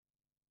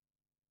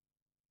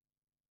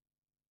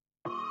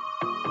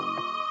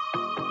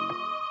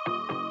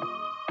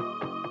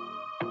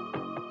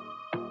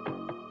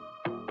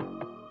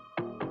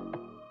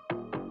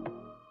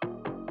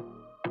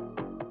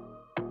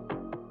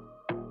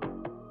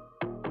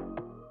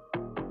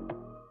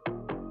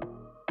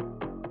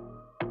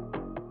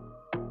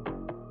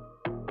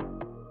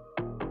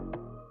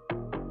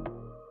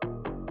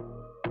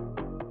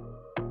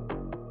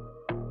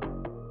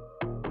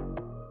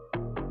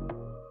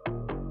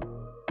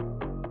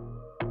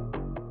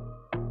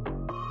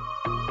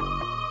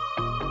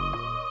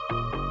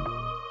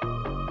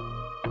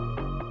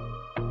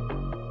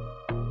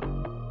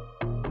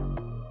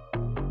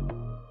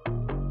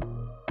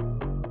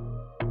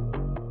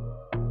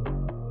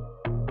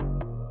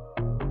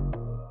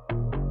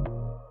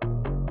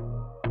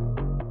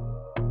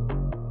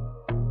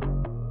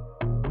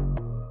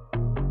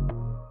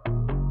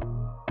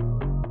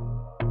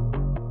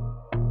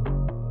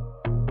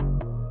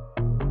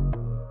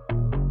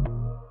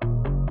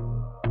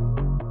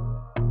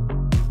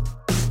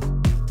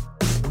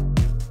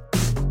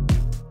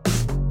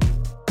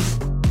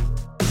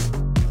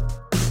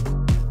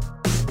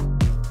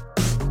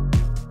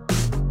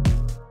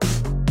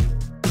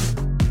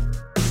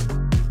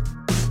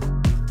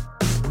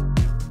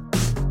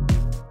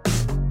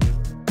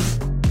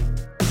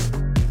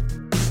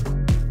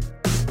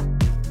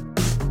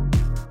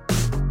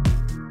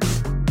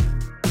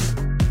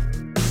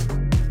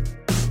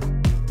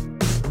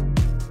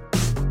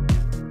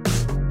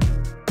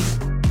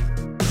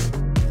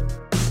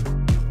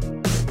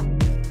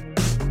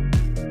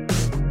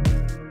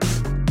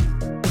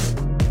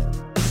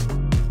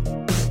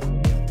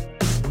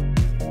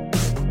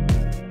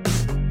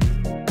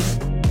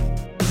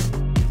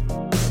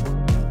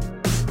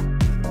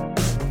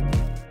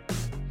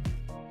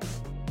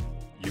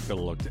got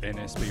a look to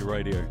NSB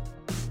Radio.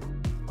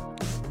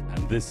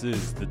 And this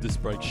is the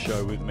Disc Break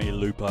Show with me,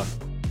 Looper.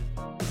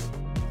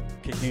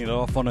 Kicking it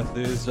off on a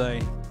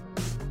Thursday.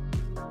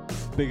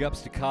 Big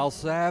ups to Carl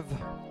Sav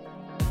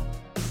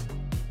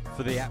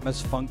for the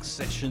Atmos Funk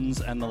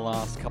sessions and the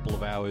last couple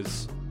of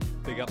hours.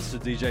 Big ups to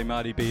DJ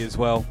Marty B as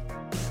well.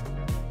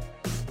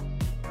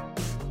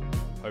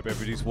 Hope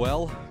everybody's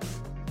well.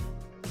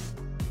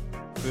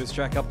 First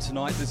track up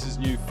tonight, this is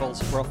new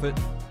False Prophet.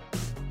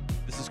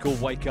 This is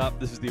called Wake Up,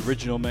 this is the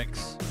original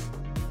mix.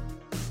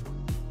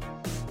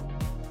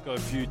 Got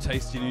a few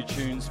tasty new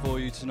tunes for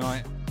you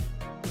tonight.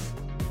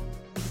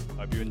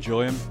 Hope you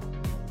enjoy them.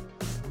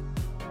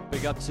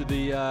 Big up to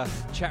the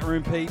chat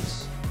room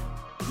peeps.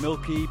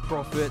 Milky,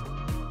 Prophet,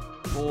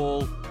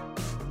 Paul,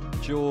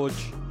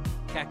 George,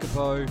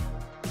 Kakapo,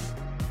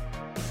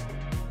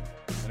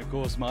 and of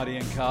course Marty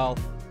and Carl.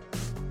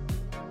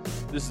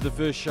 This is the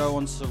first show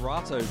on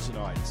Serato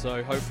tonight,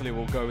 so hopefully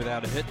we'll go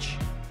without a hitch.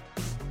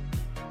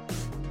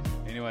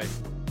 Anyway,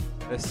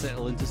 let's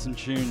settle into some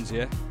tunes,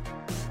 yeah?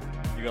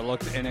 You got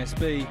locked to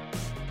NSB.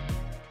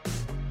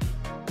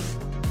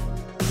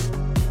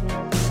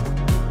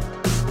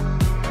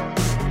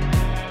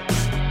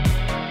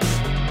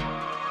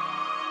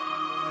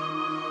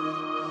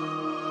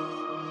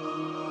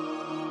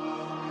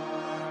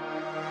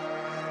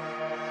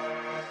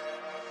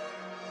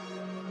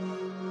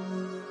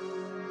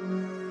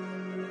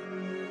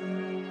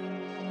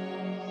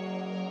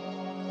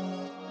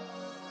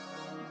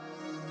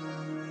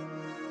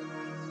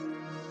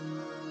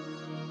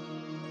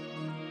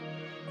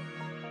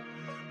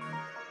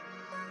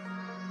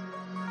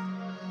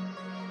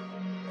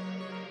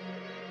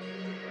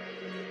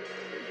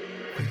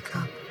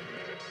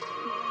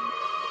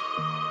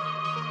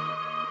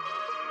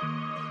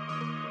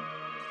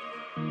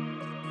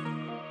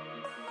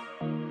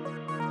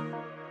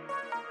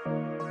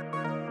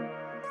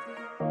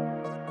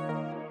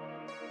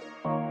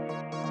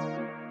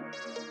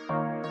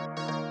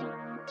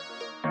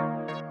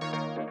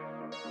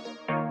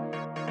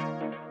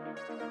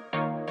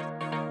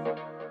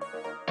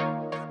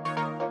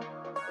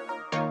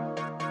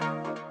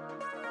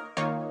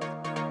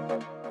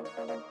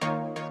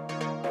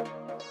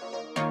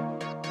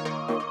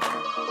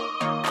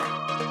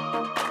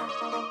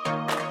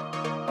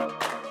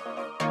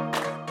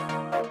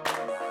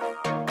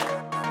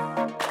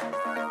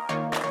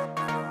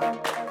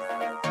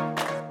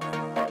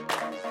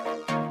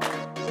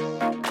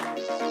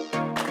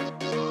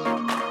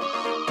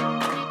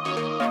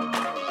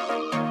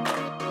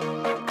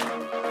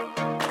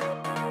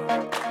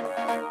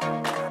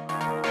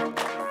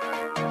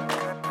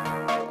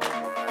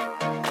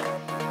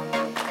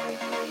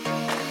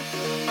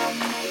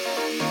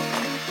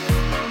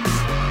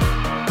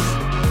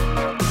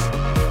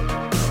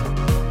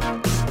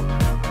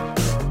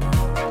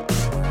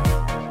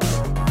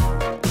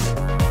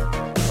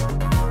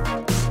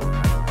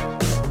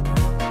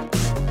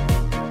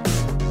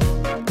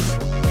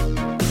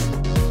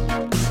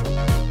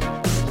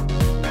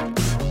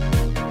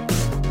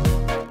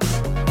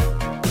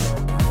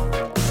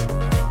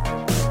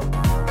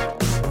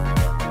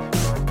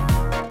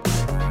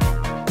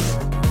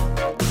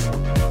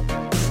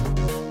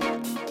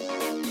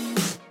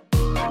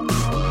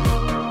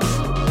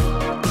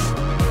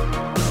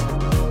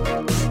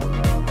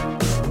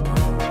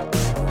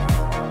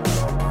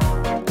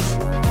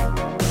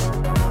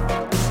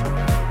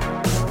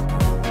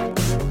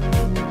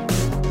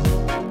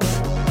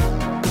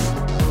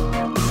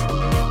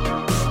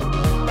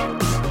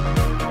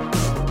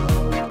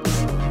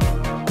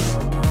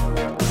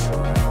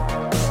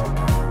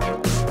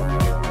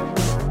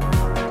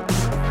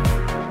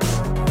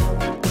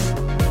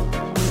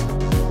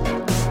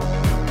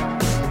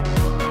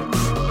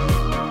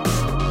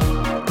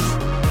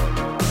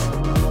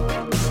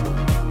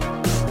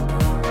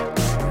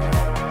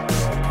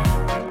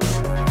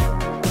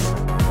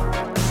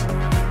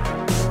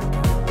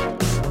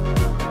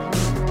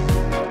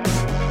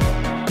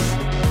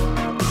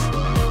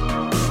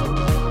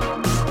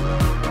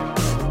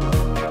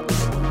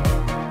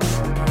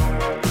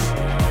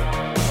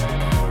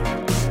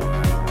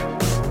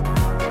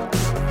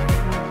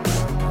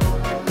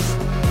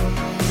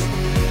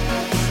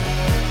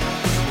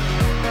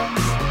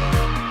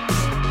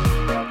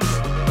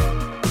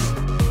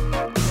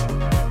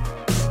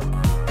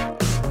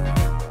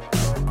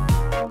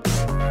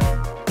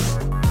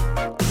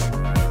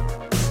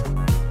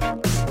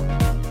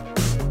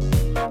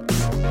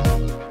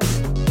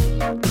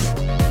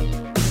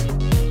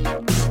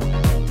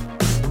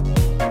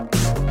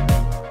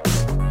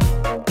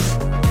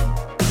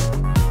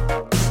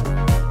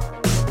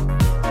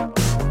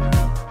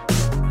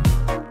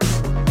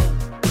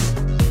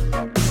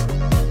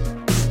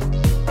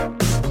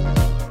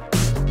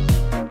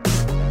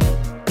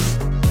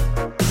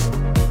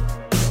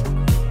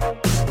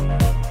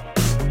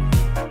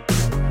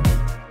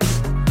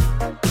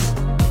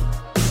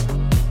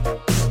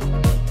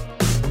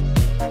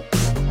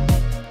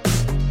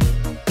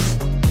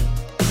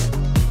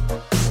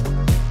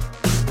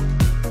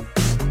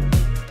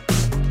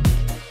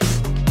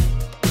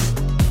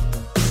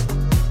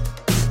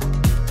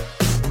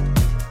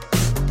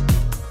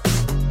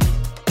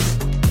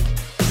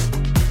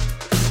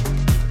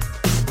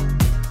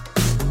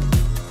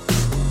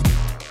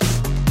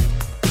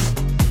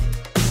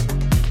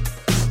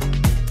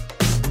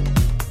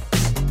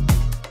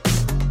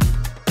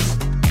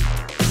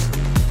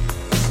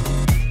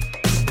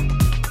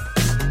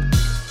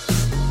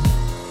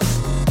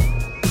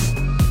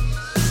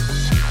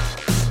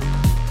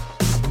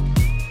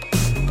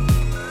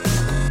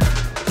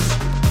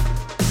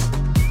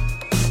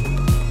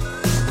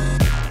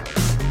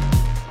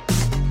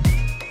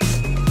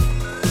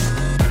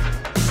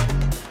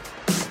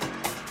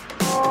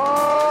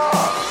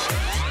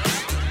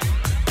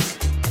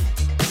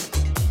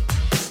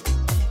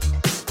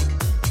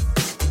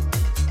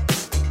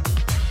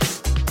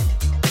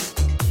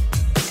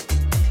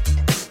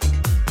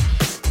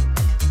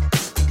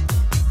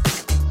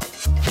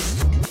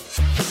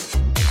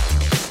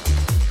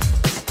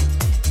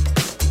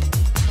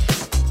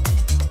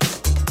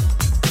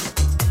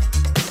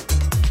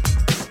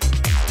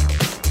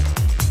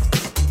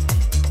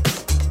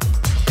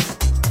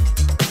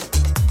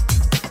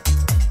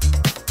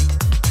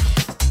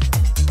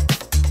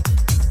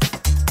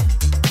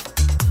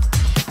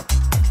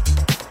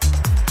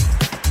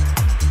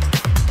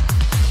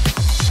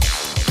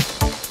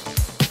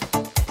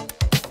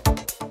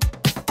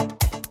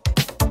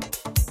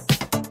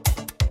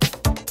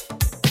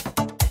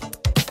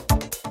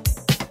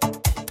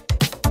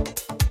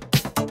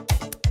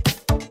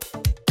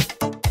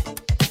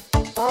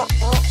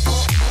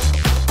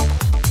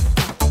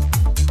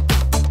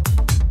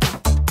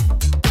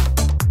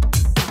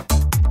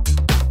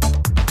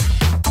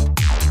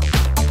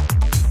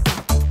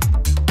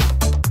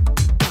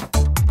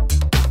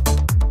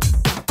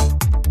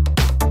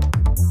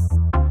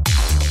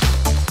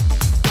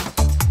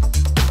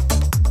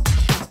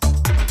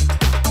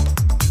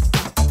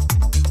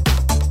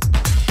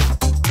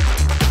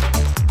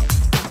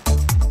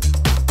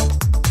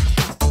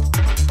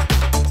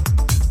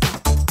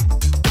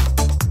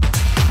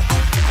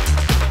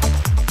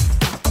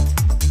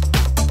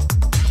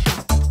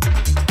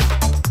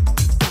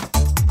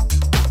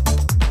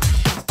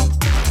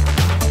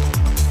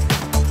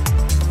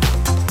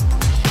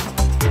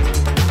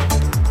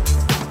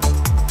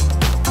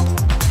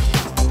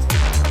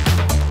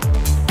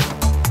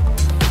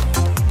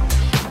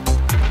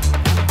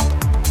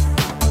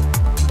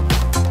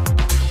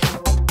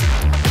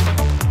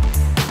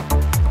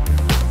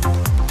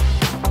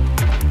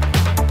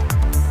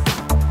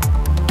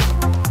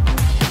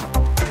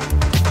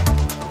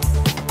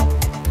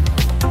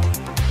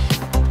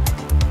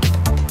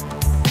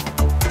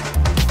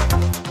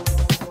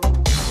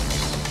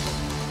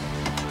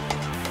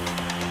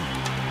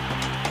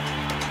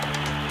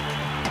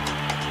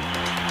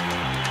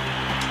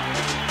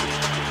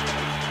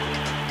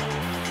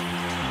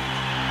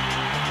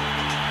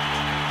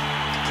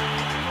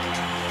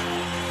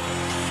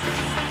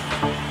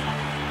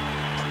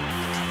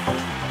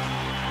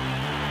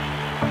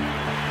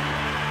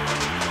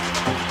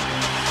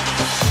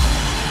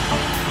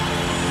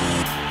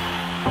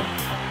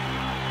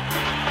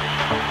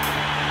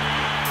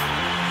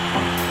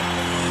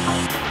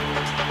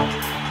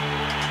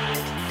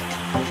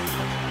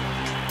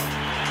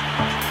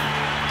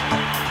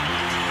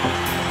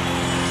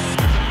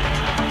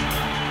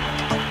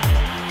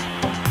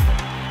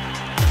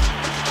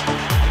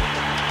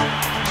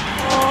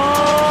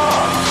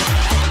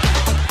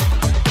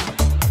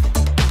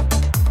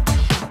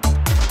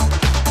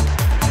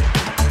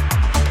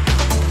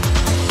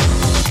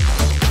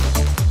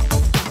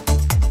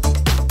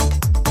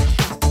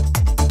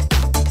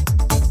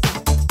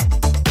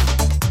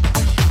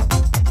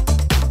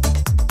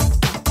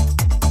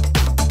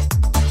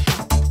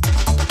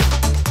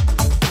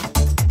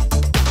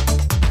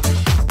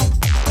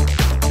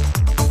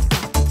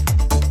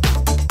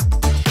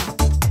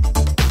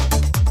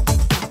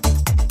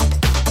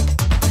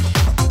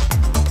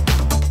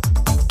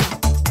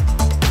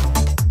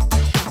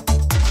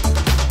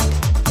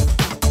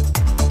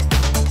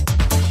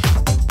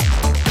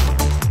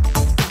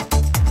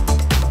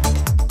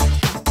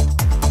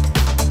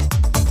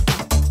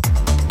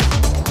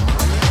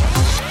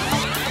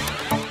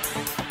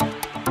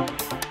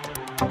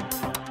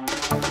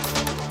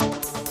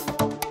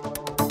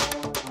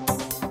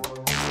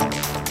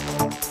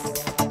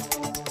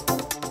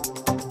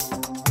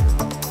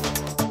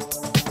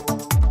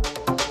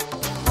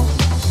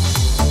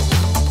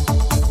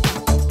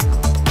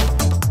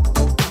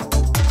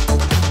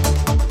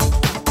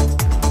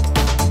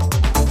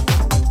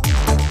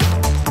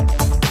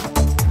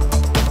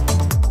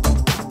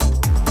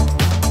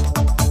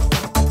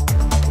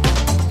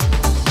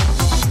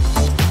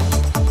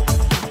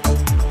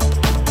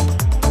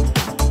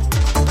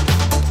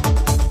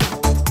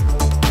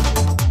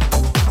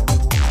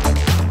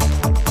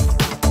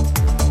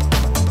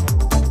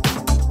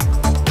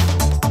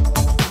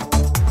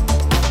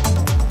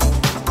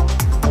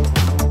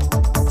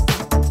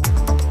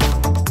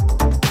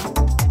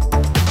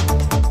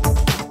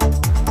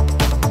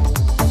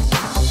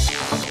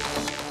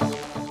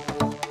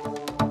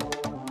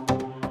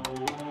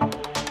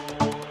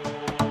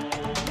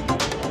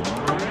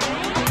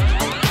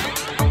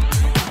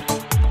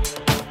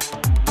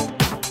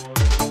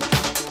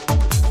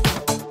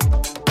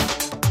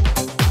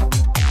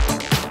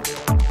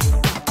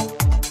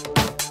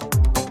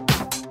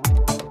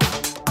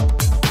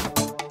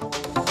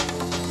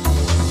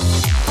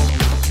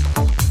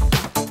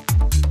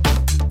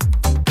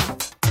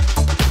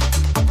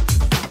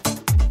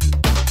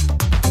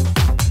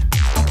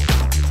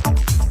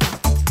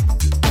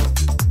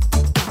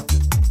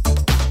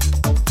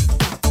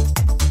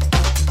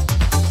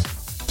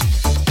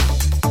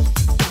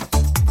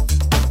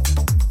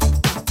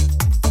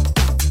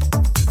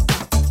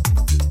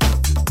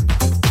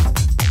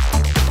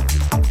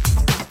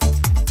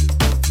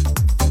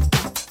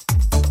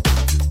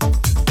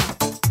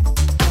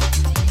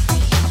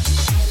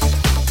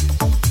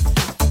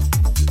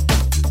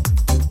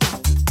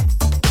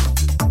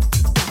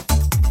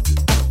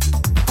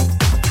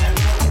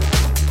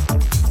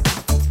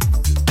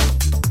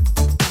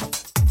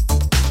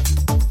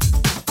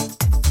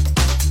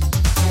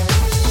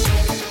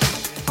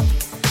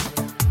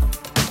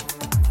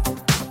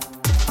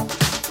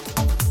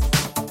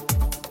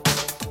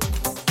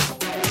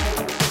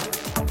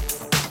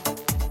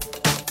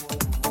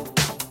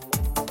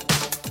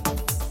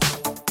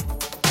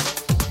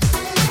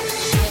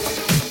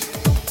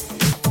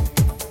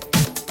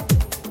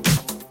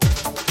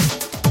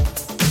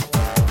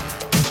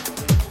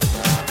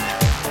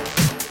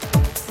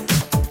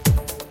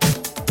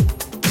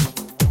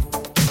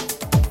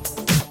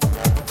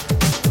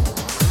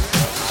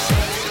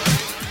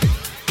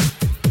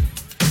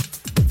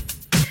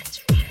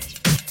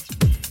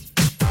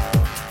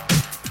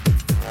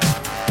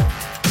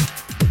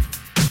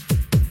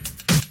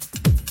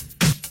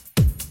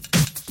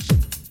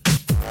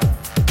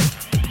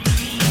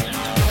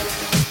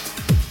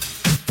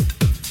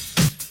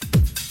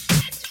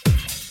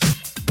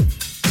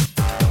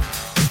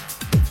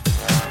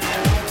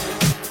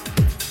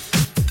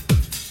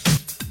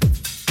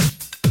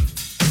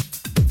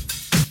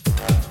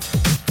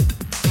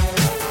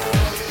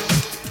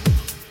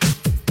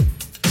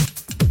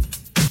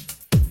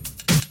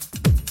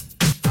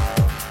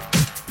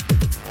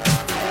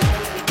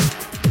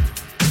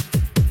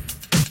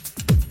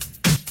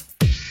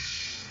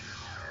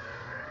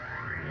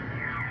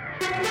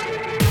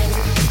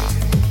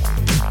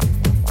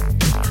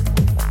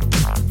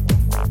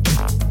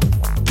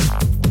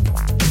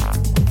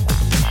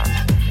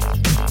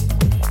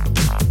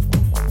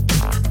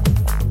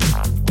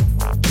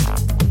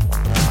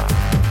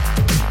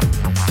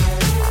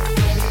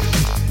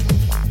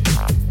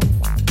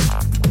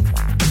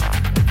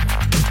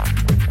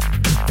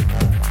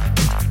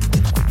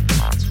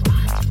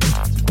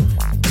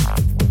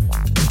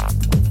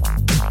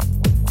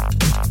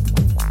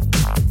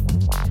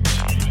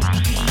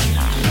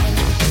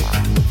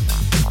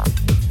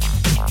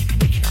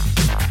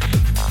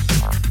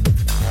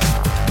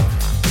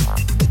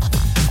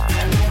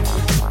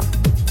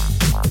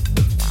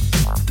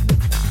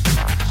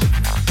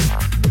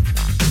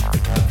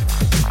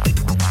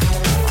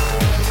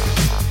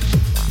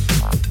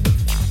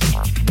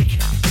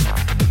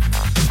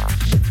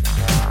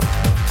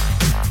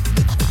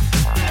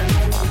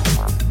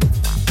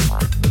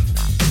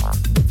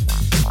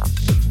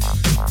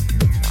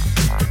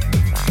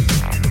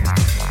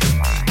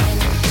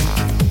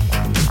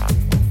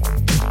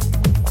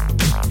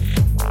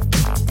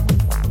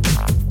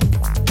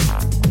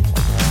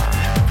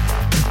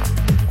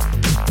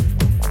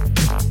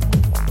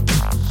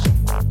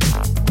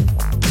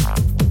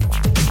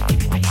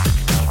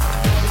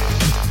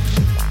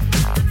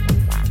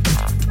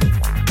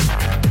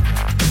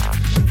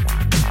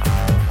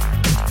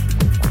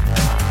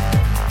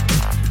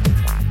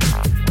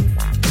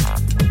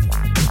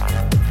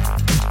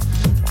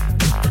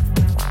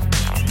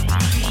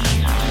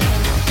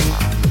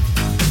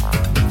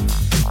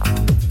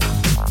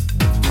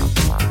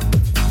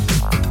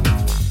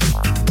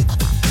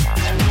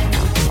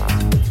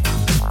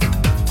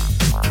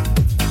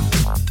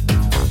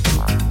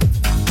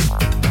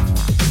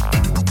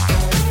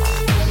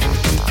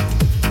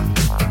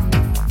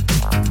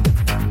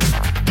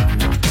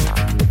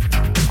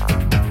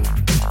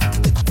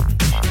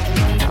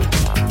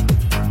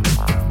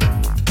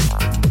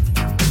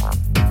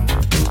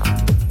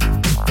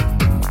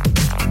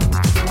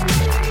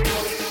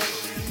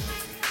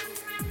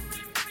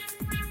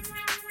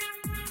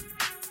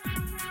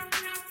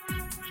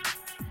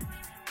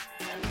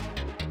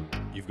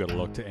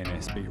 locked to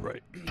NSB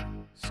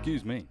Radio.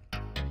 Excuse me.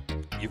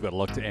 You've got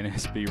locked to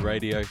NSB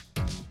Radio.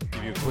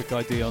 Give you a quick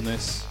idea on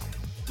this.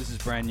 This is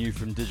brand new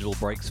from Digital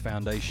Breaks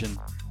Foundation.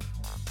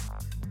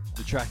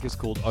 The track is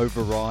called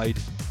Override.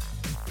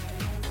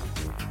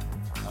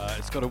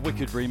 It's got a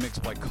wicked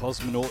remix by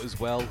Cosmonaut as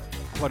well.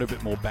 Quite a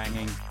bit more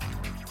banging.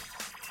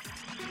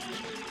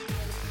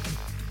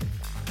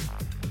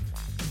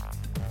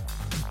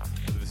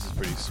 This is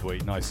pretty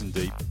sweet, nice and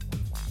deep.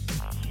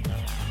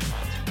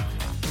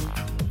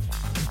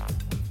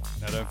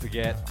 Now don't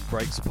forget,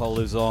 Breaks poll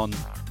is on.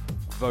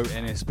 Vote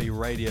NSB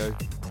Radio,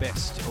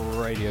 best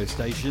radio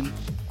station.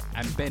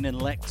 And Ben and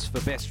Lex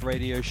for best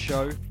radio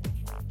show.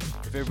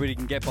 If everybody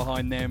can get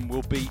behind them,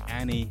 we'll beat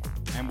Annie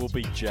and we'll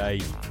beat Jay.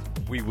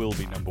 We will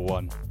be number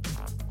one.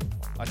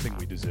 I think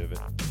we deserve it.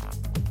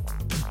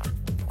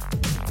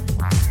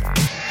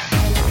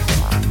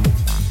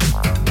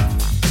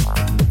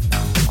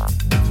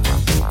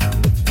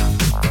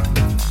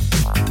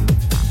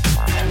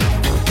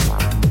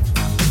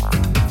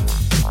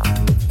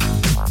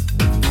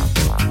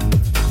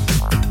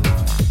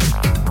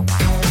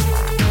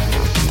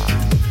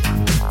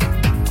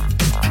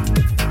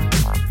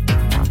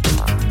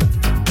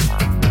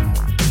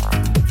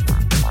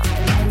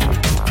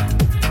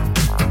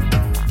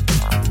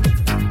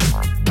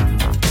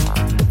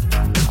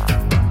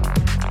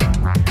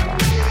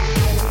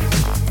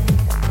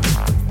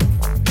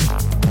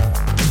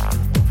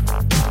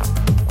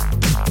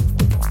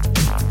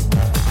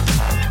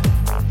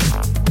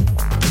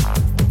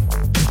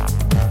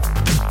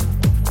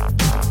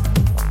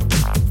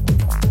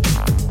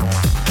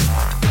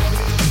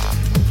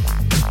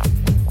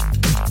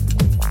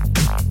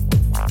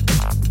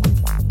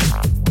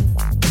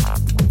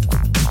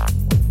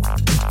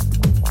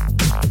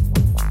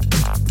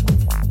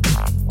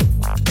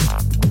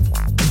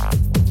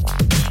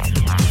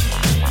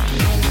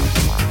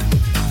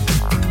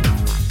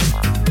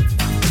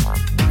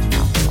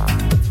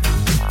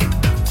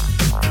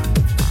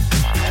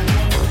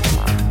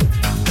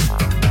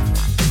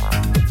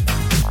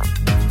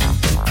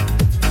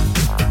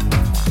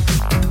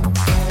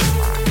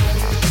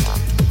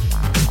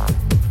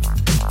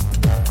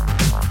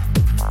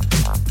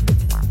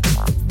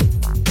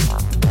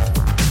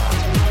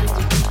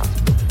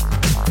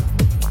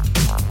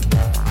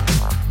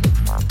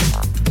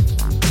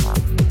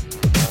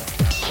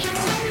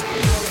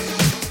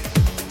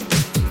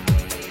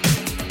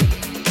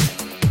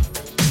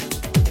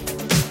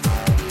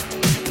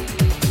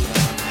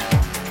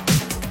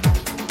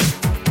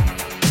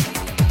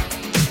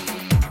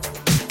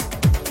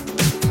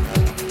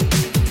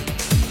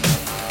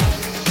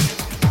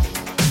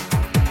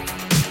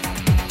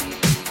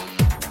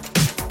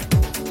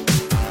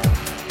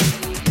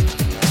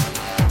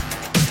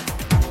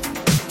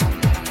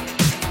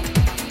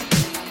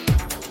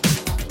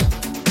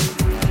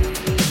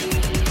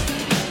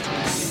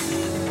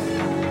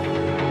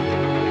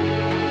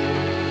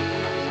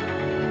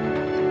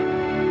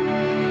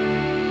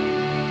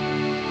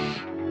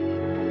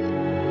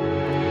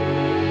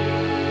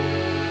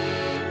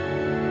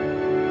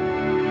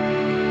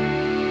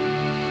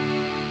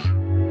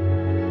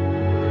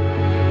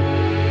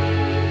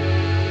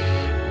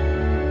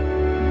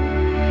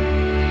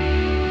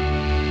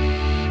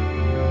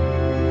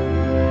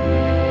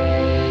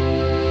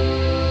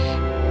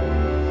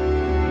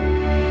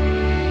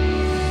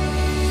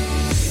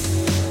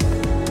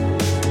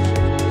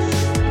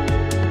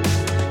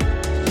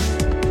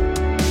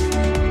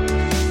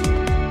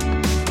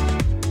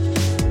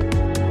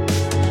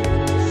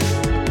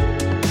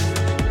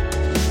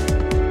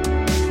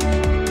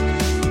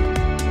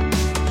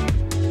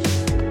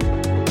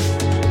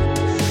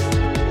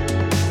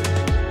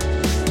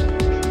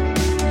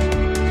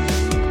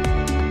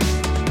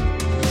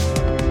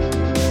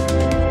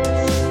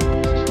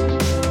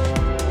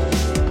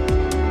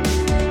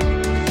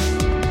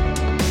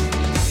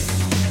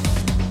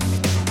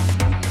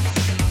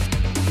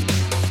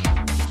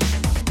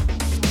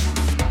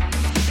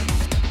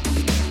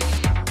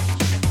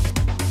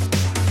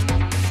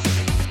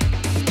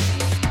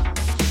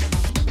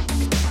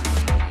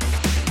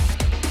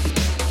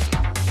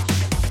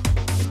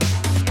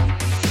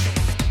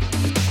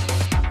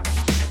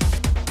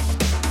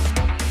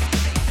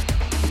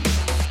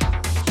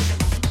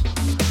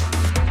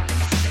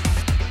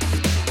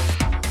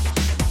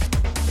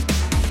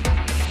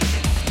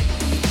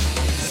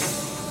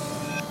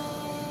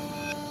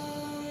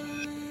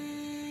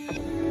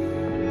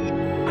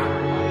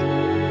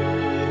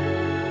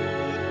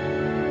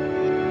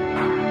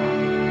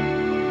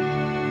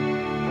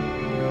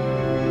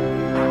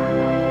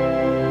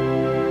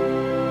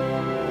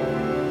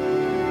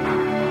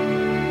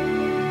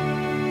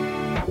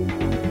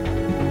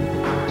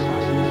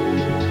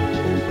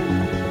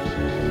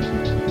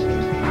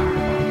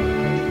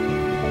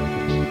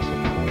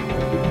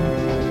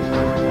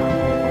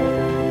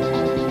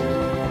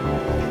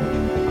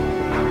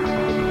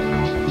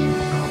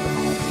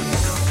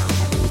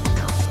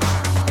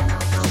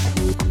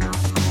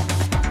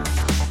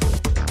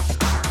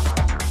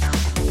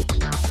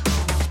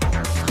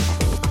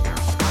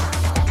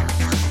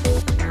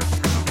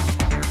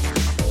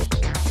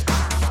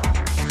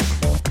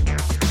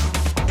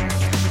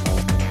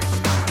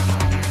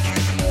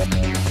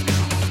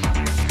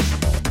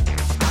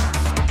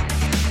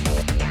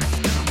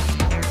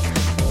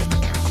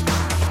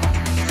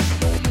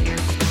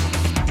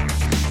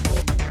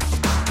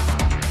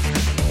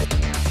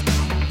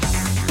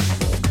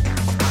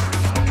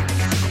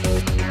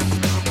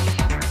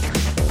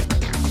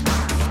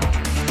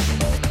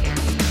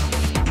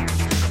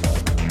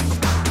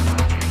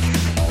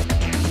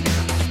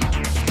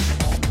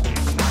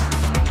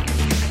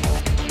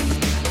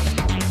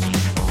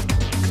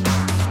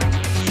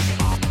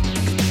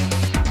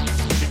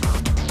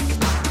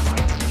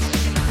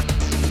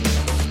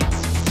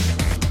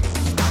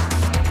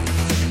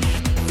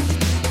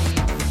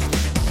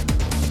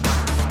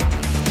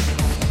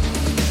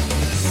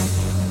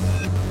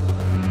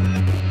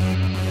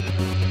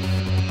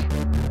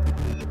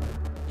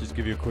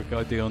 quick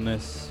ID on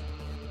this.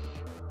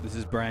 This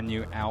is brand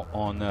new out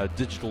on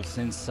Digital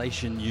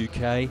Sensation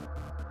UK.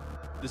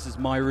 This is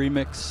my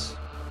remix.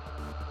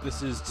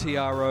 This is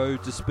TRO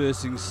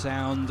Dispersing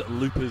Sound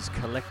Loopers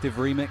Collective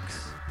Remix.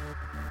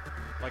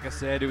 Like I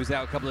said, it was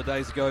out a couple of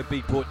days ago at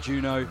Beatport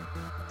Juno.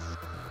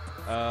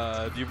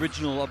 The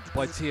original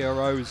by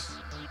TRO is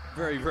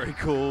very, very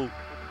cool,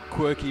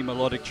 quirky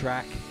melodic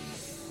track.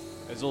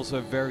 There's also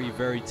a very,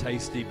 very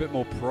tasty, bit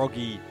more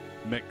proggy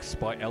mix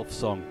by Elf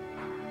Song.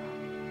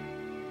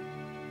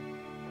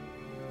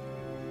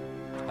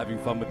 Having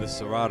fun with the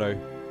Serato.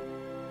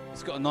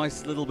 It's got a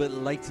nice little bit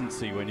of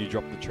latency when you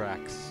drop the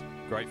tracks.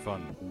 Great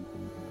fun.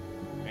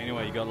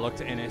 Anyway, you got locked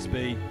to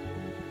NSB.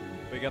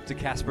 Big up to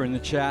Casper in the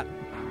chat.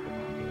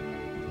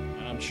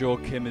 And I'm sure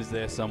Kim is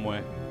there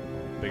somewhere.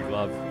 Big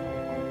love.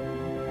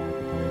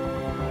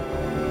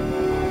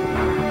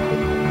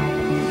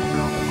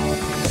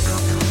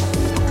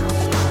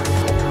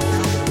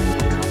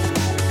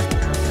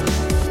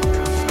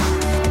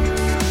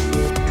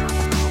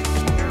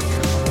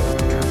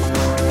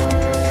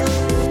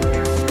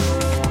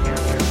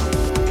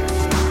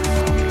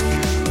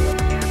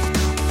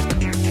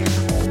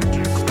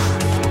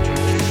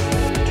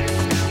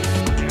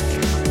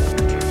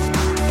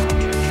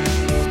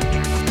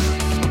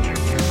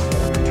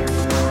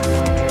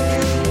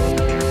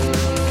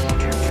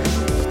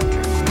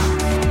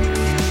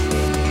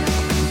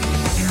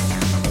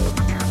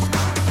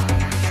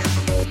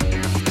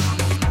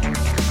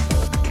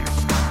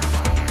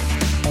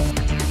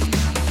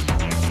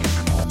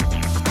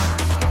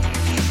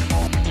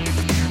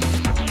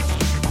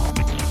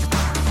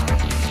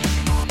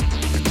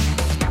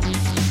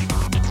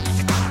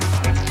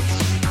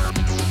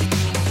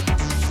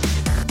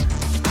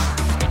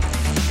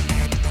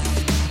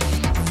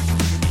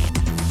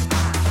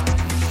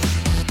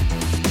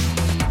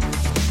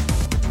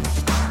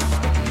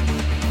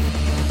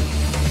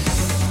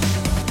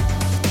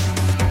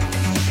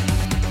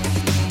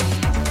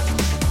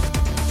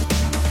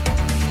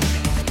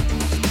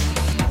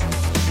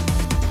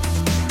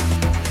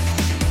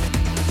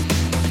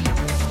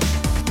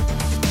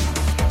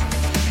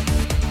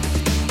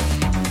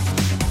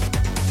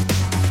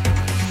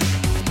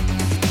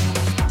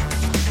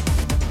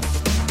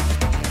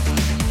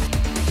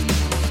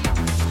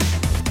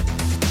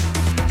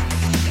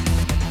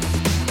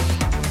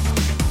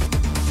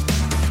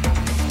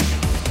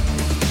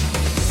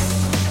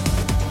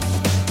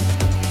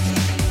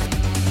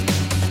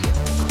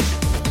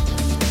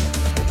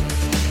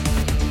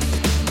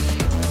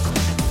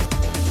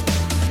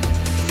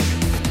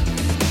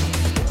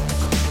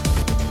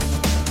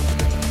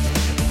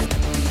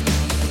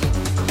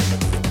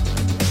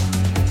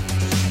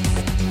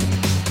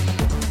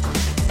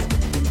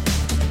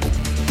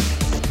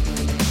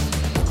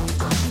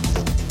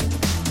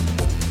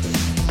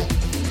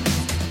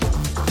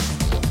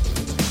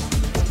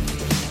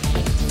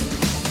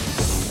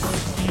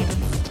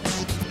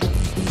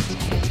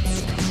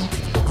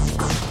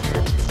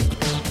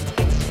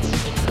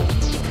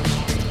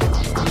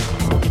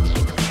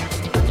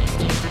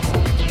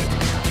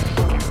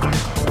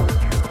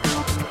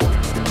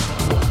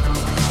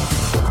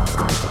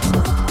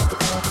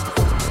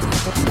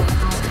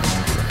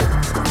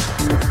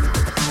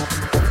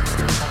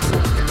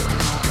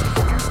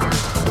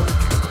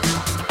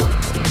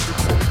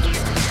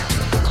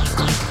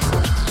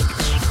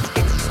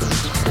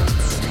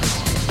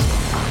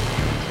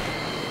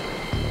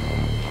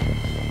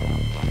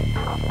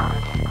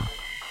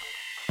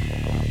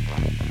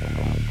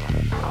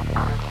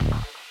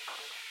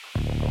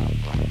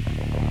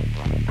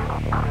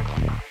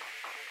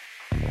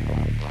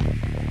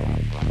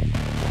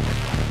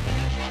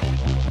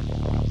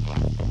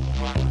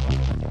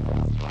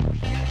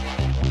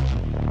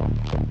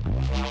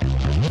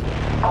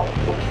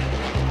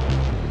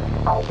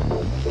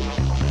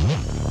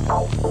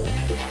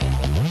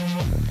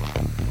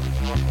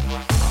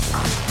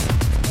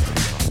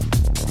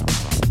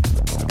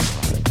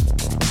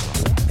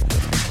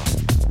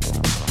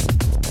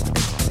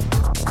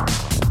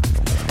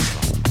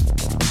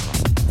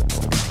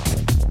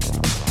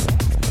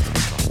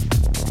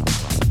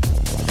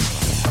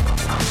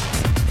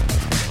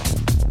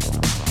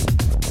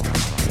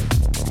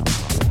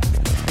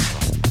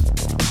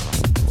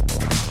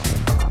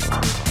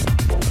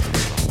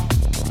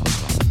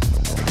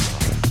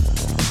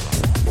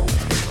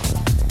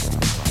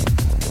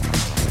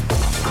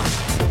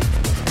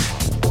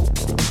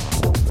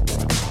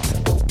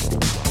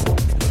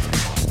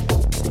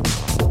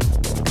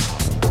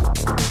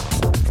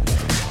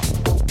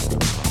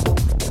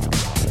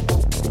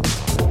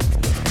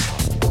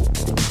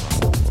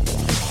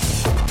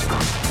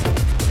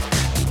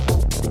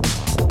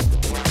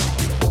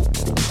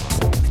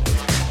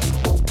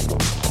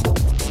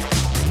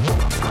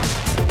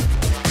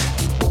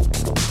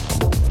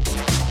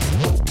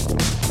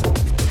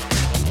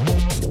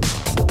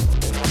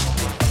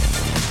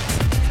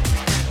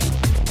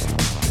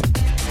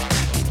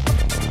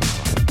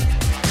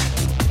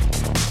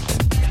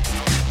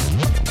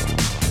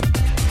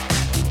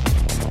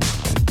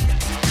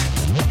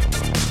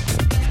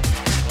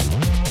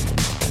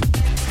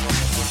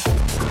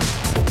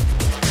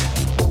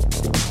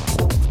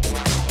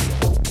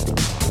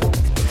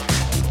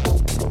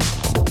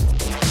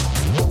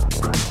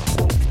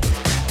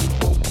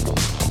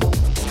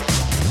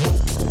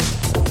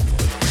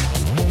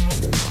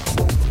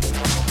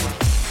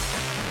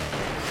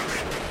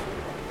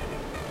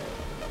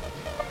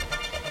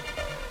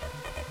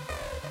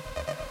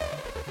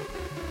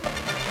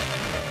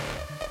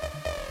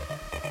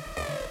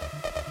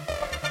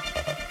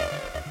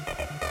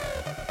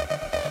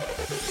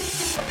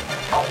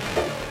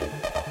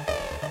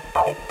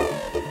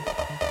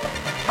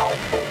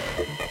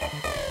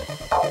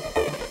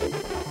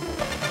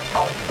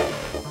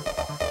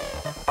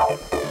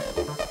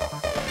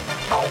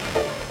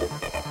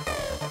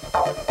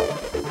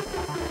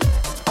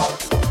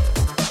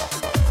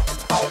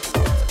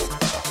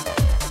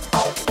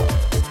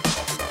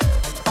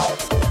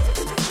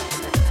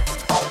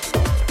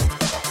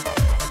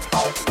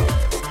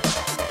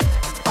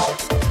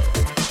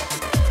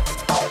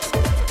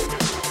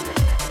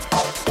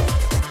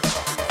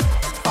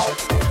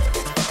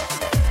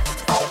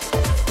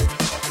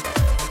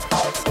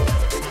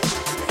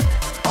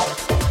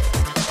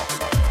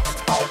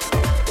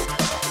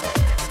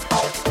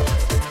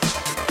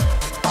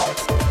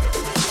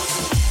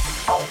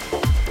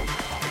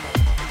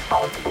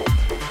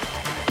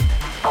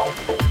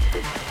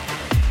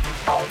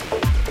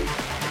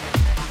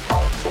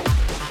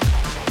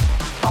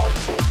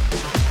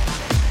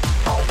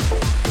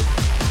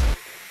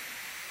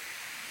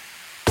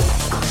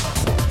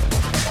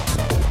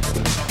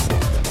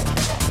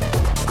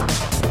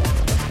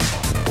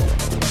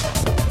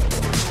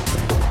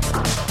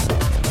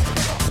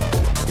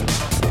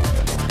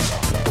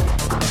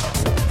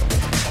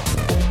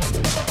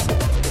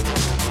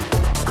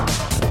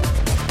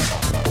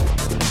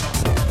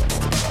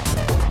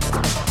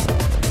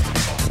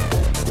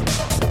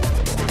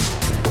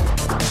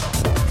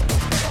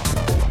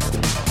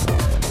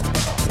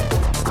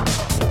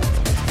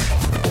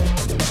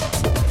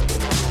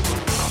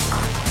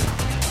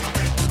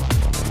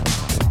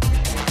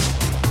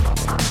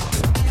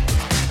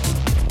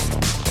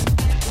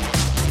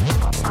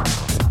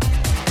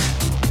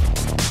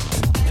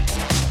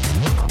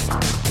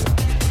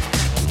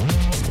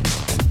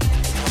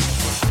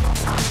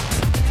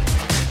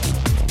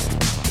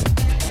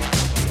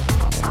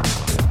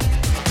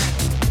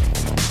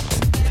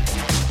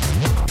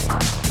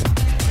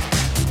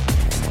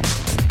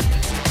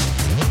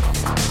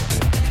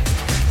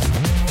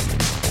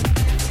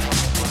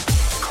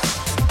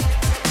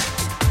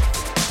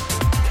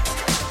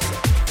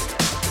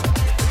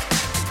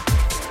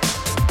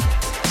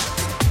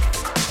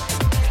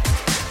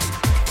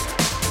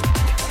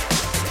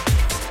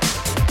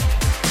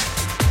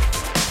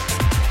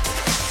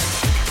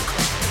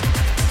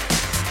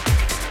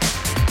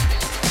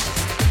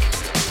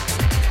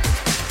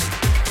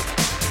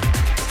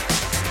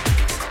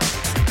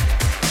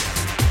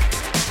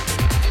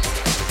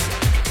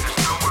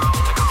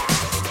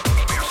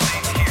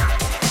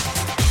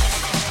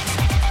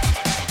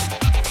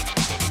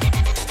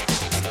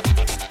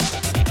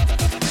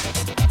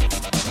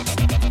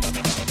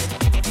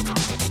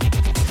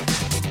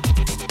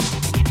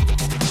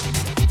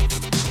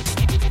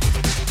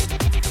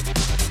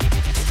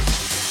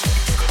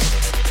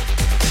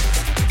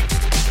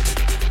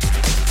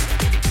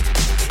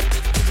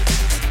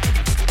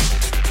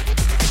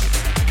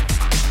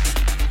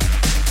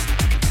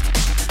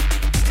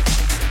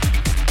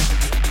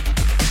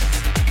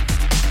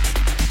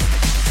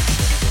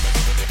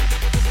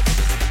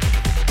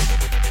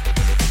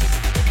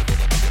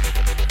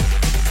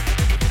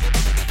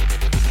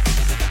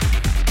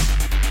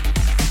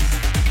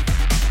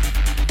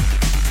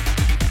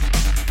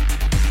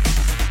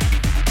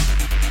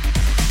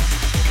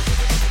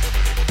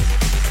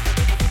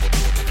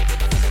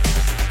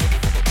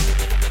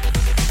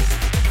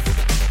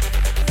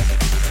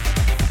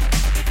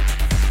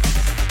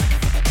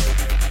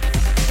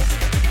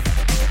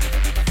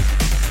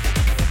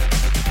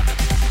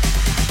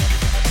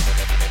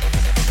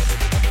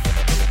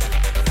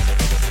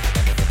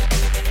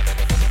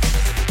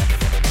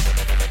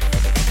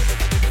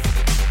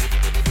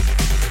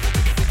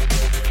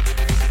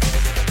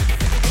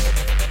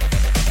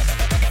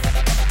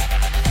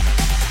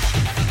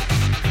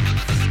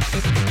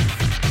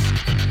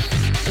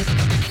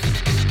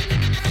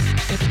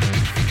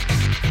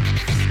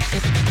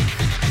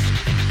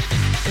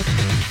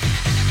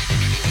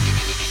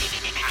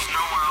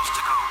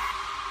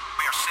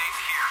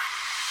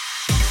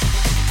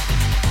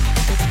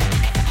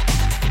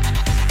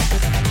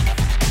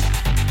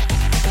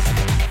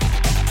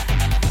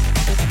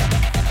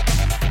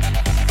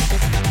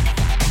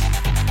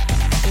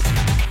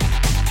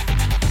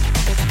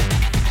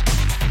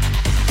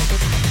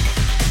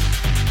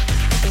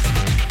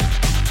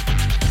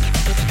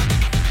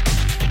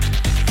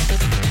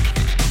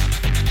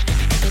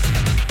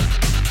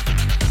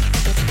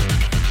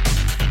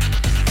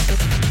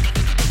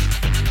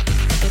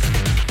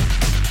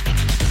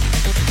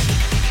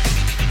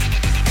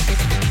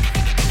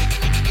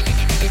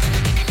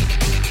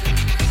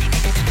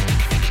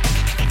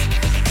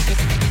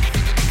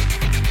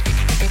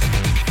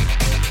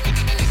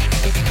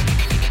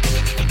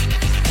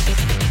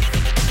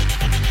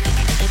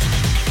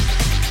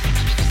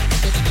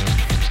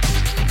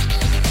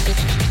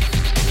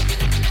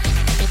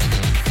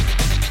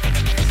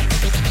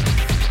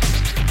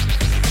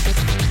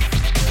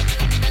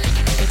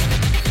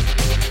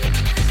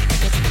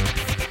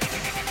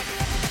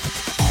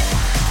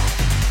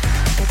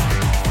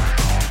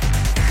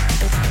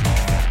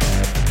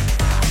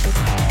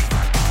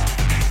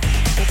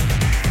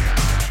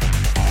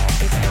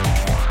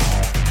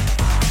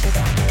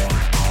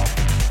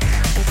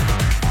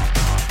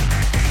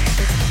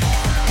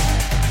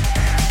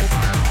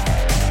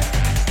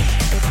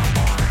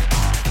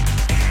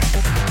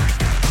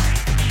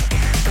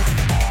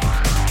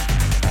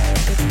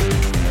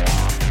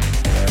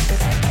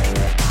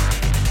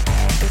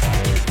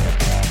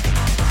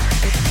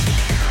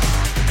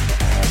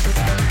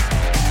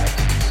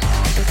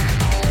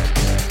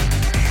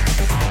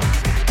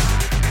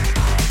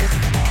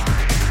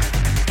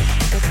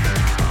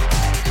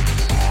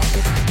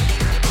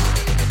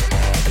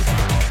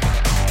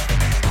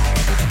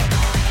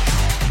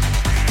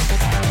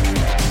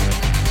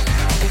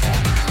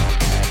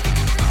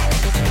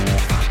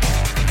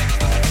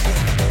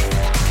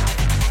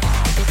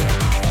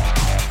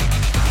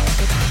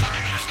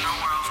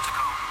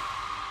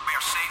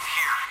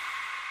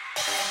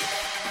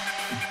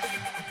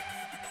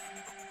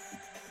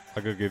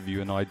 gotta give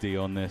you an idea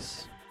on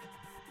this.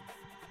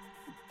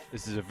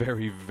 This is a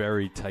very,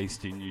 very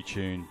tasty new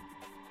tune.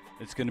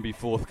 It's going to be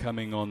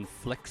forthcoming on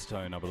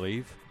Flextone, I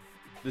believe.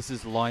 This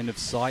is Line of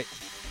Sight.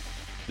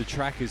 The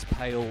track is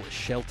Pale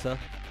Shelter.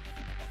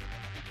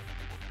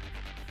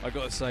 I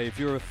gotta say, if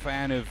you're a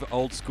fan of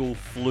old school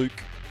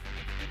Fluke,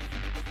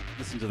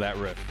 listen to that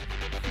riff.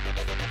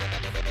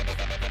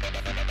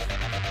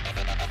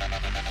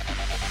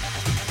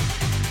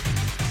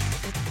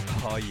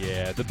 Oh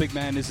yeah, the big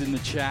man is in the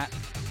chat.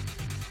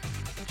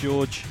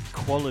 George,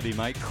 quality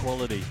mate,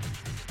 quality.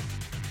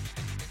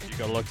 You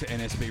got locked to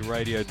NSB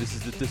Radio. This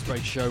is the Disc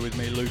Break Show with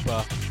me,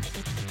 Looper,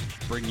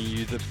 bringing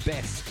you the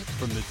best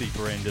from the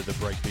deeper end of the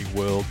breakbeat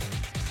world.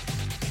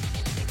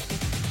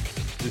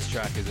 This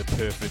track is a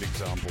perfect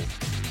example.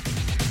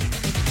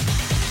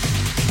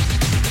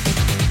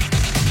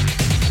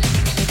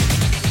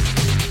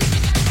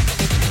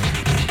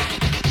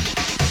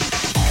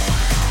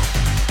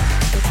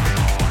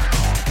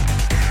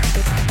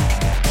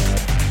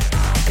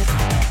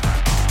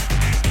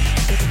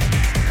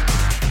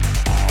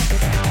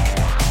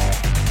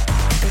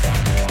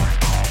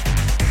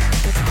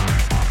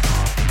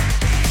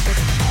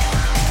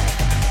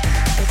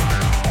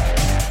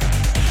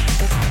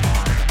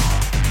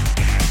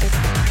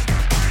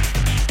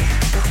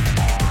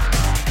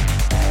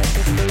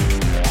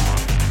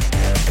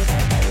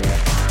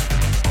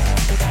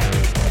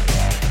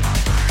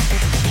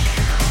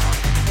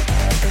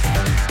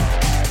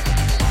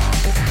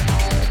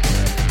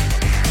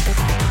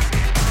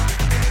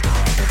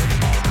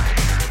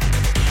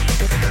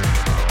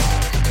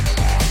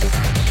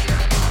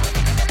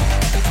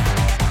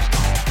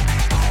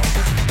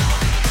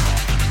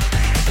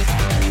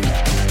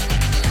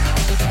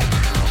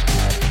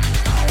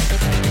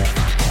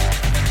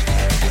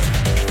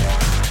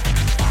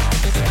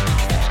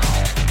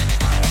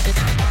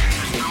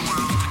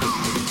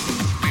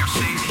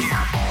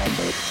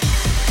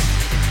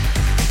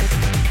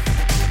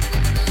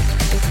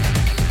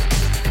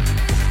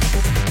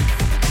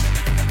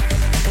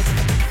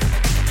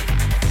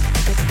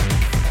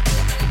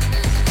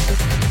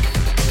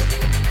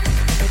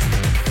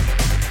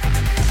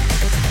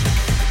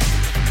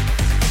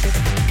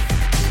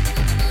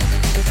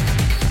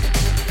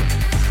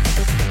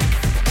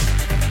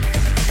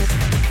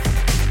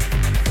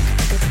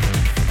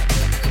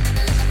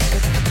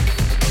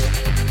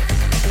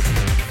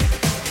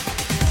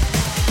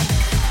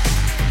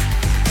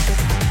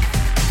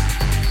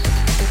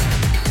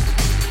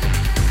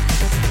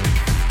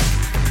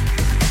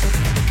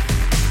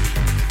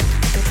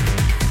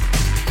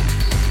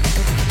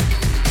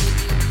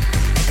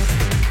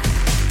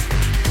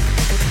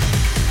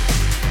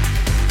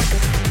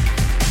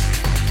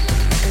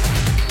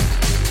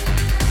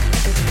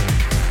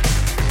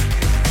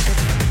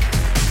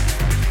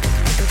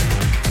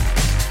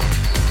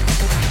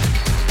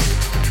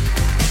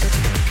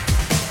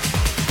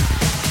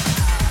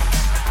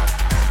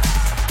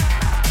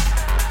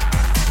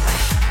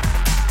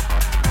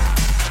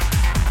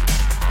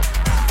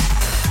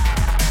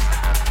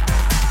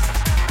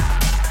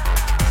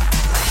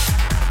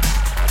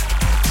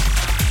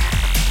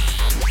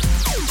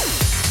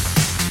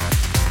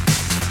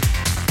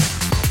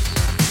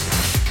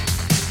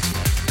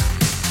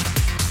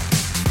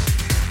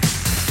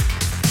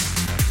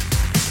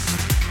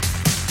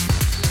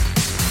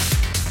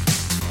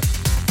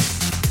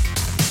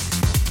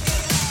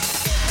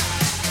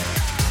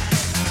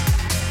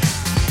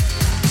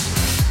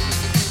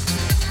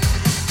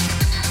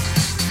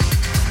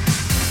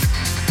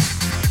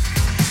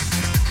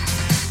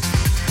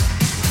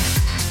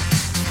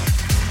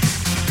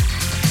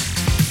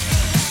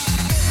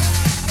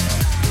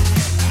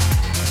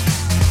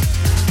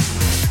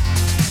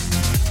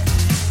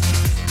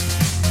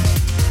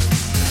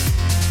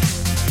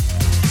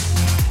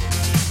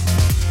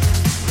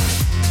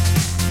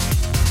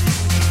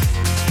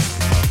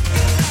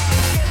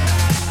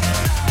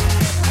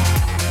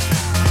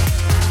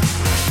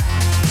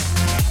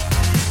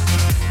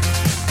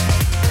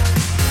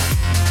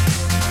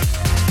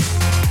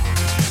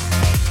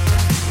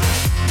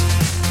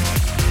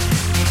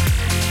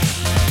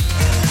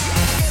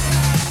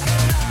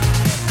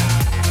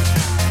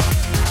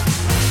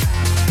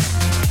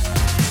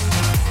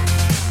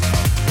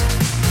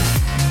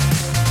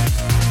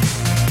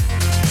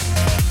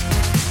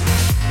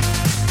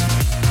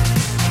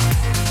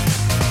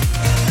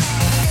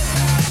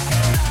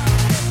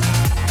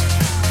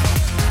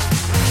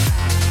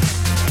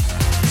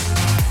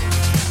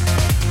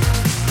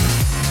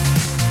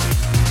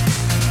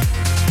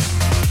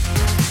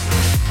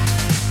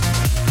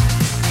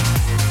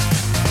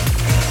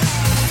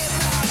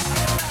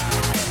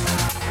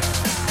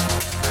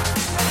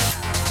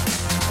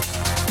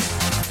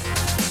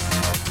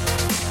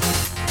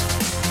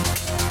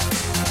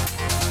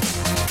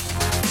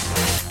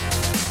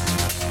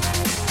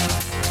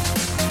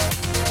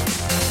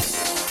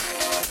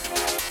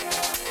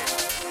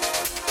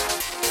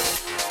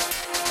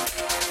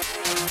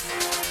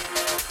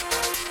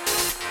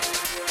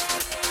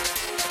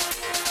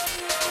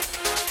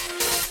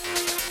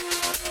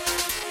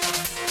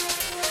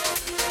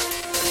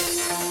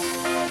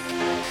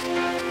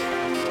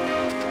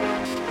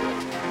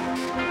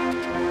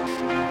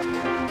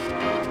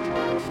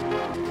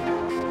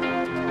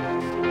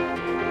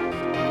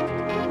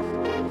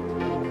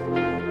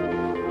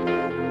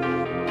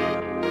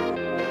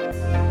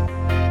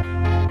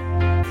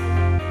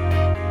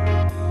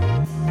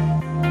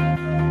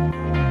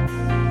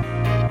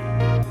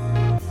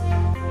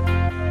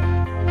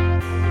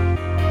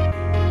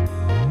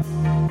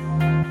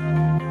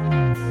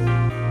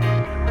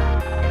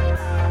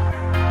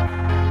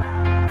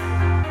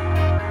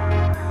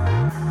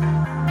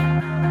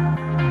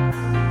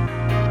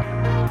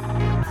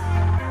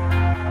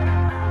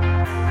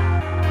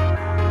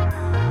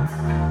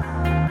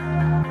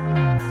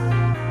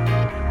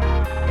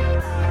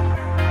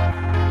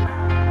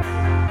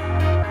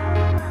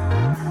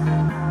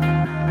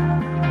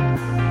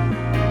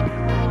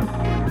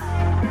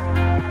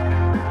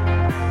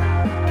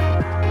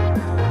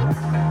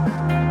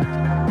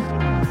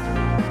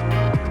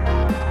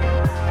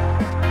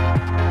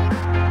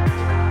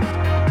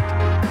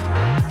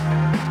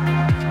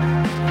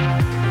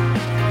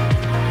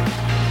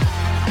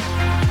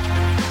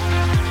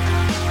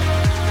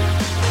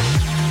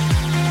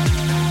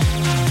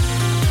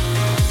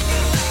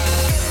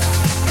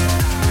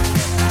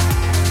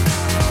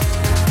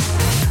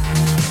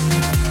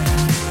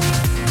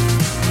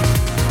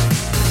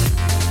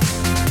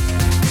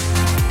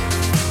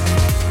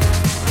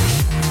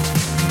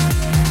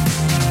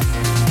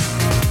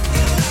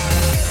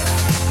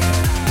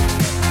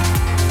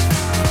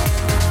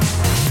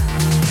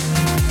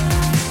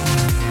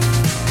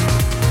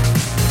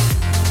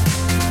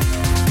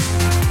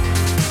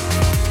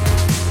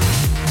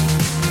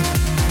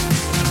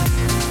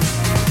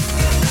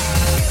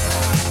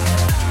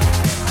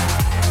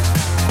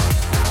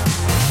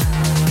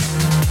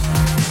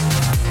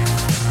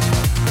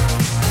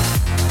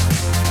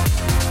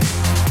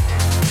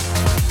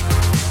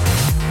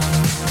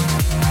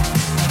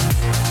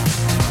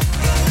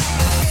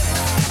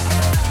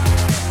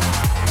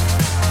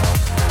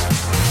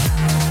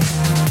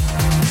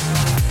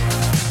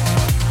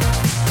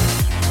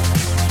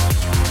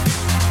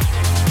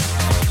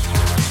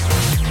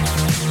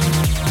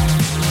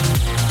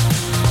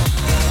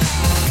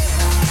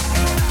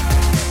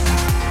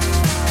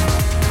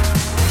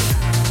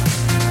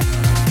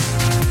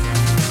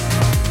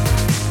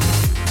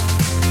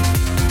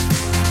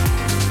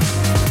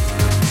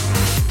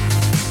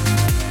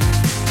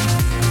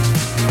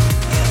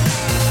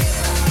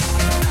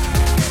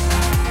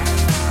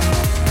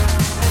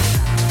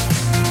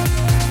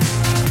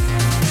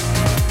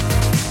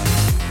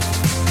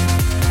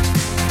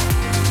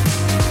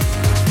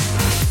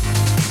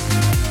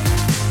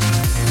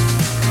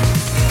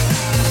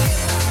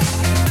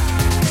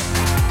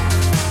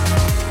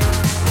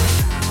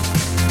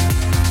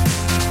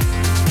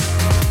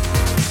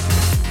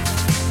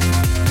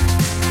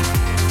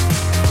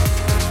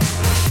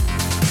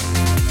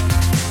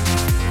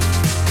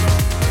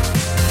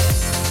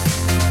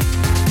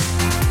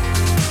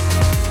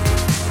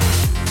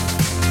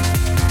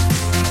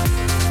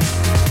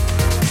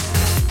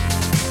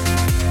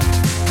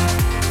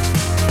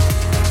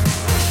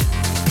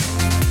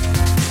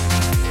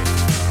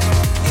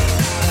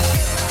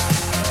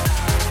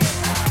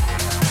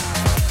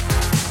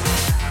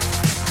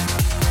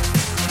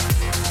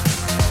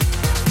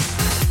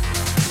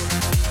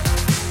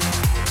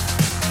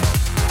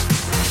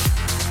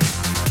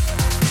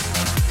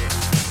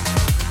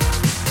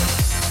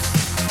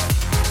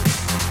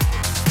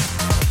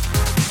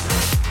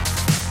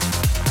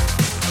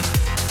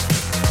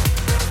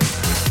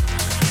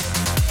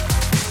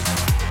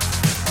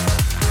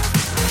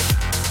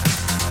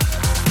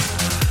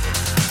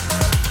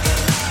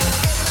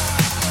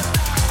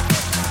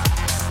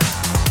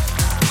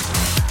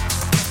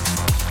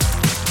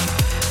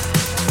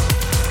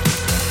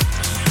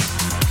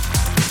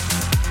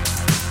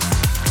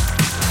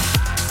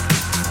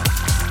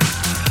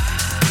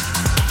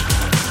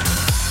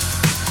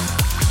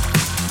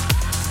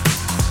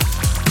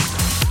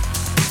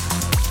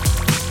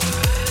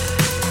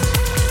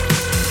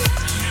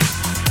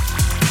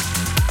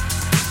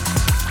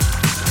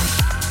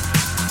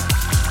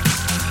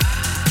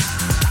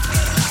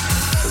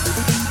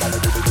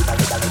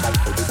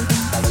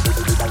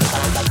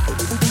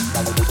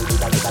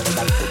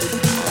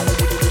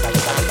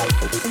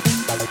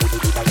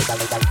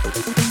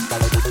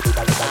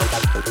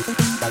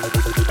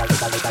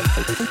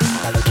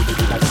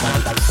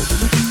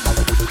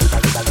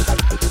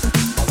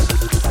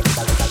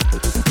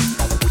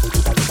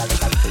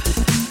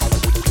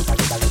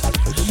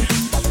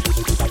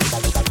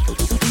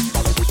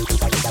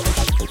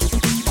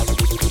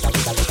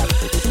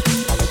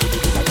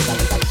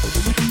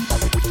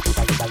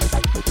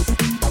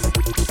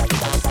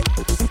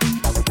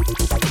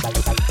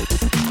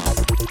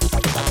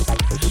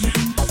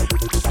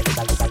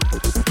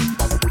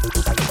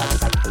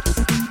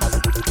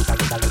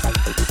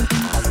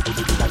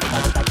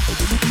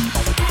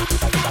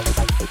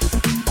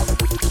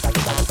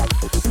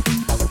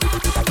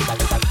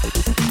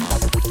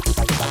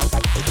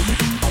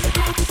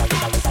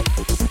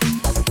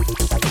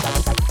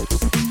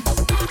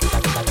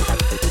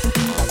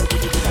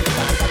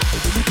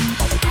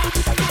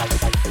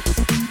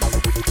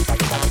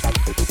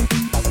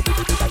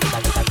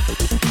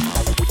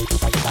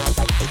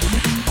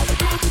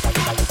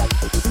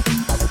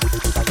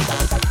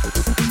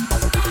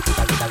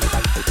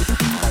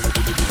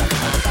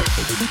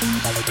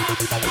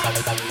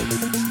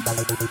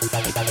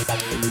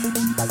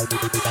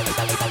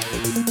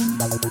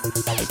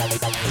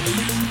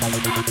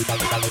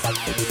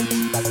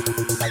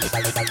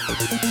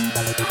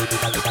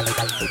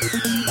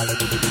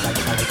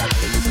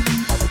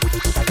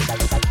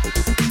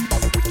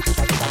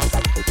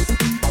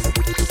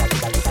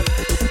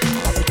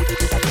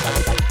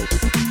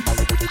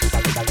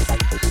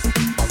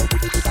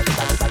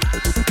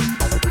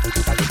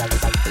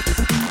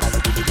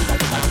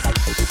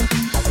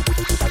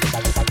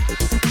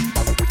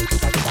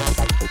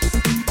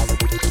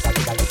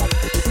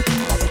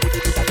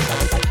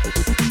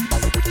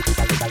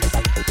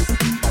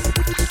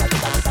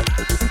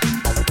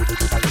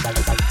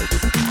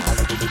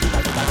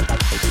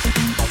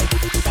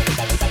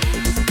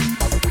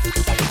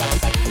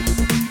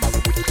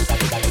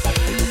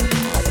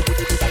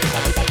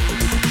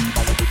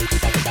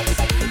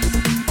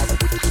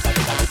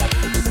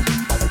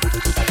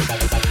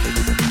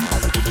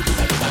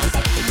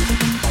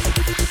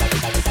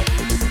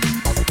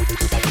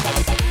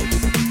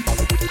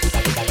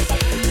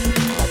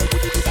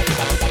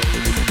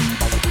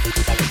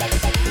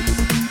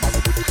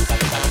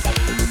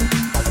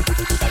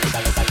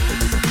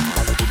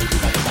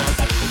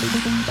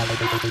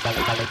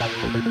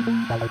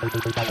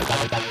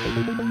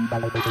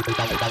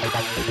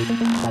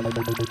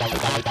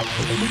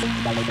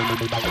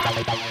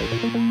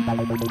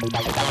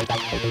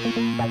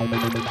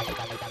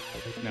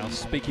 Now,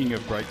 speaking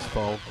of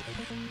Breakspol,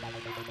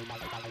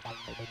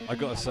 I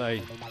gotta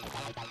say,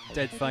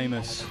 Dead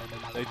Famous,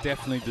 they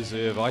definitely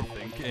deserve, I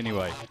think,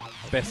 anyway,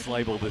 best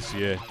label this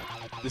year.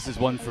 This is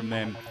one from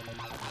them.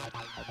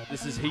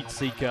 This is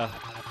Heatseeker,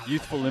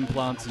 Youthful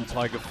Implants and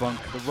Tiger Funk,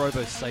 the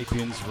Robo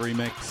Sapiens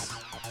remix.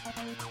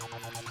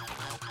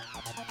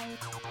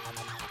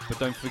 But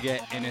don't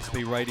forget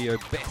NSB Radio,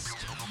 best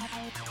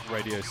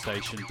radio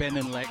station. Ben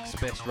and Lex,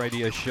 best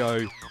radio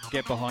show.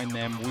 Get behind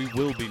them, we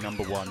will be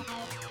number one.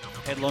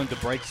 Headline to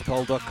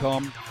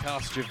breakspol.com,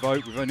 cast your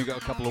vote, we've only got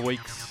a couple of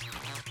weeks.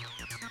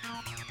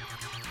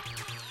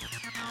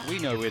 We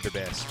know we're the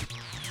best.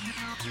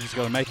 We just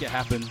got to make it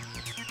happen.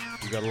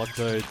 We've got a lot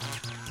to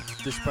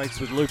Disc Breaks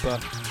with Looper.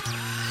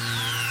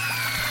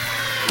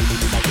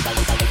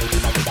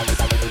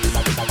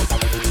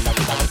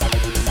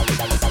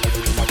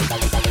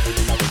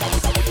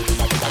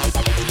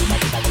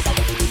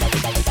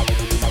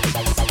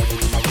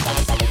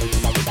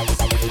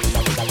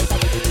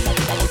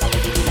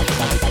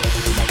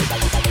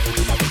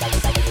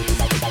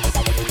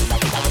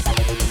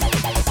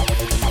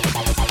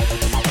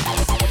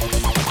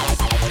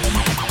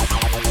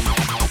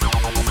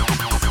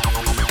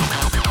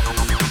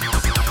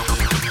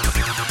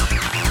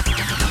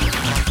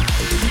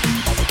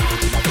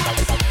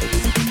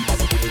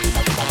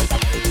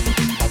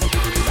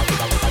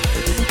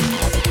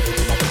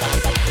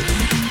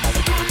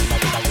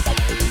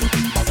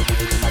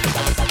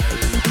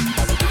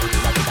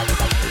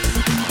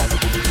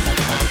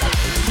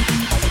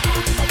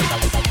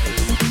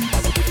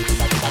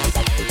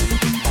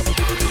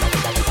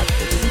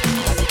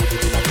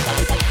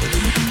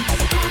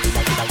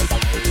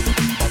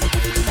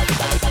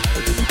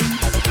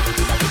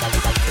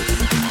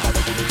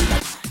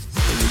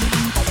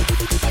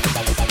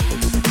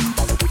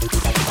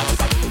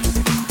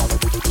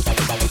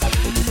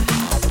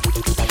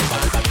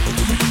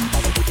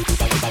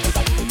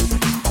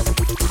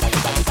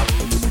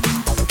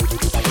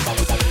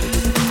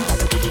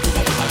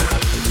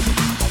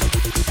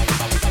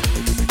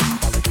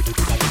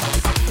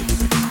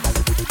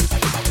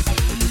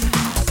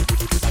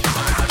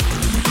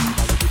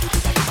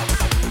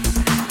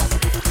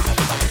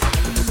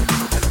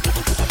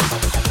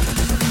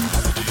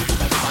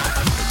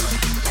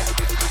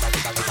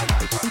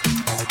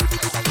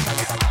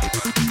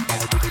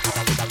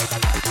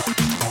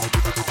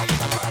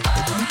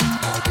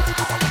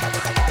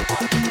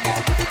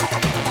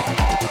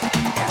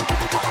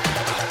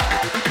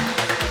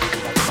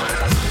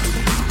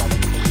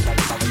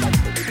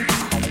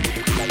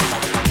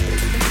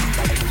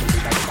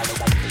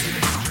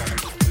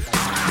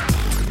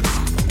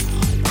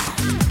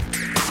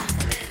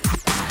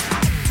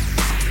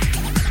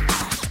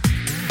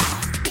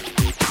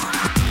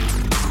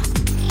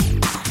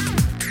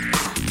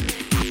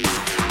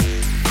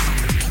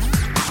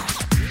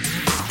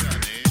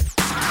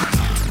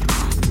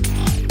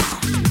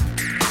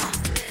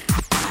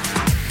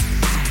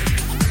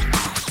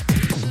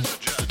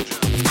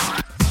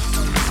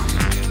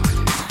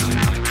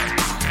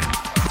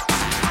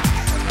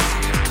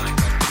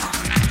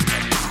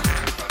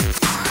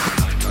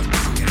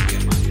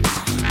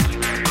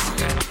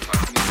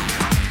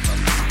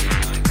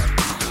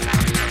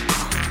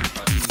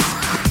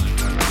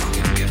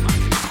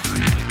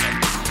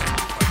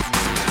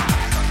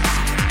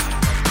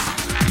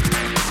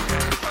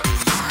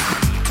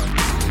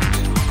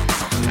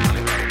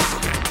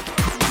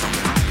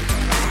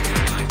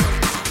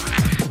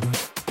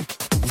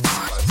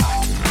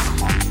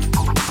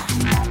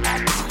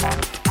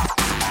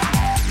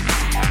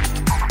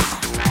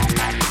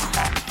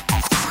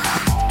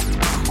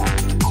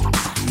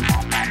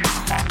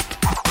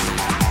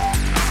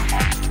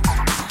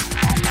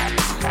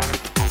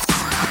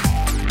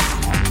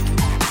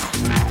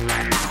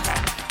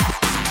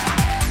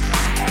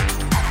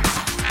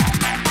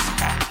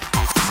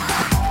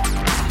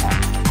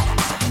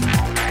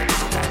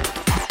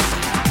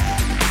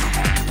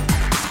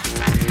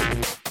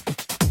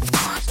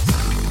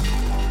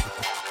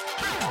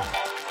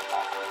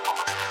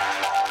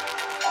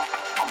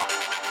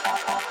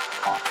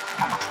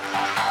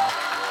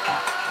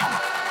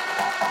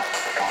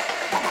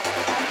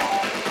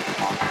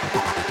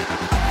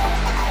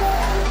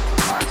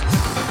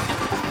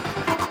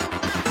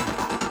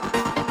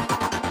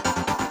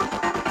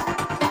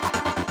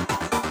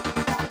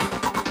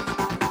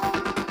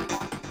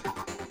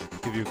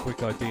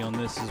 track ID on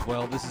this as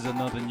well. This is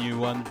another new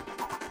one.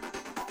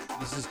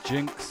 This is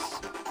Jinx.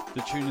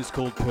 The tune is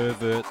called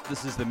Pervert.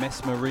 This is the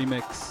Mesmer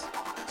remix.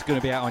 It's going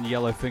to be out on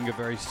Yellowfinger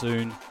very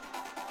soon.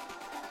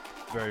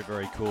 Very,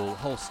 very cool.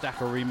 Whole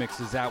stack of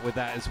remixes out with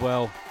that as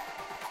well.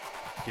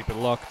 Keep it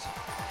locked.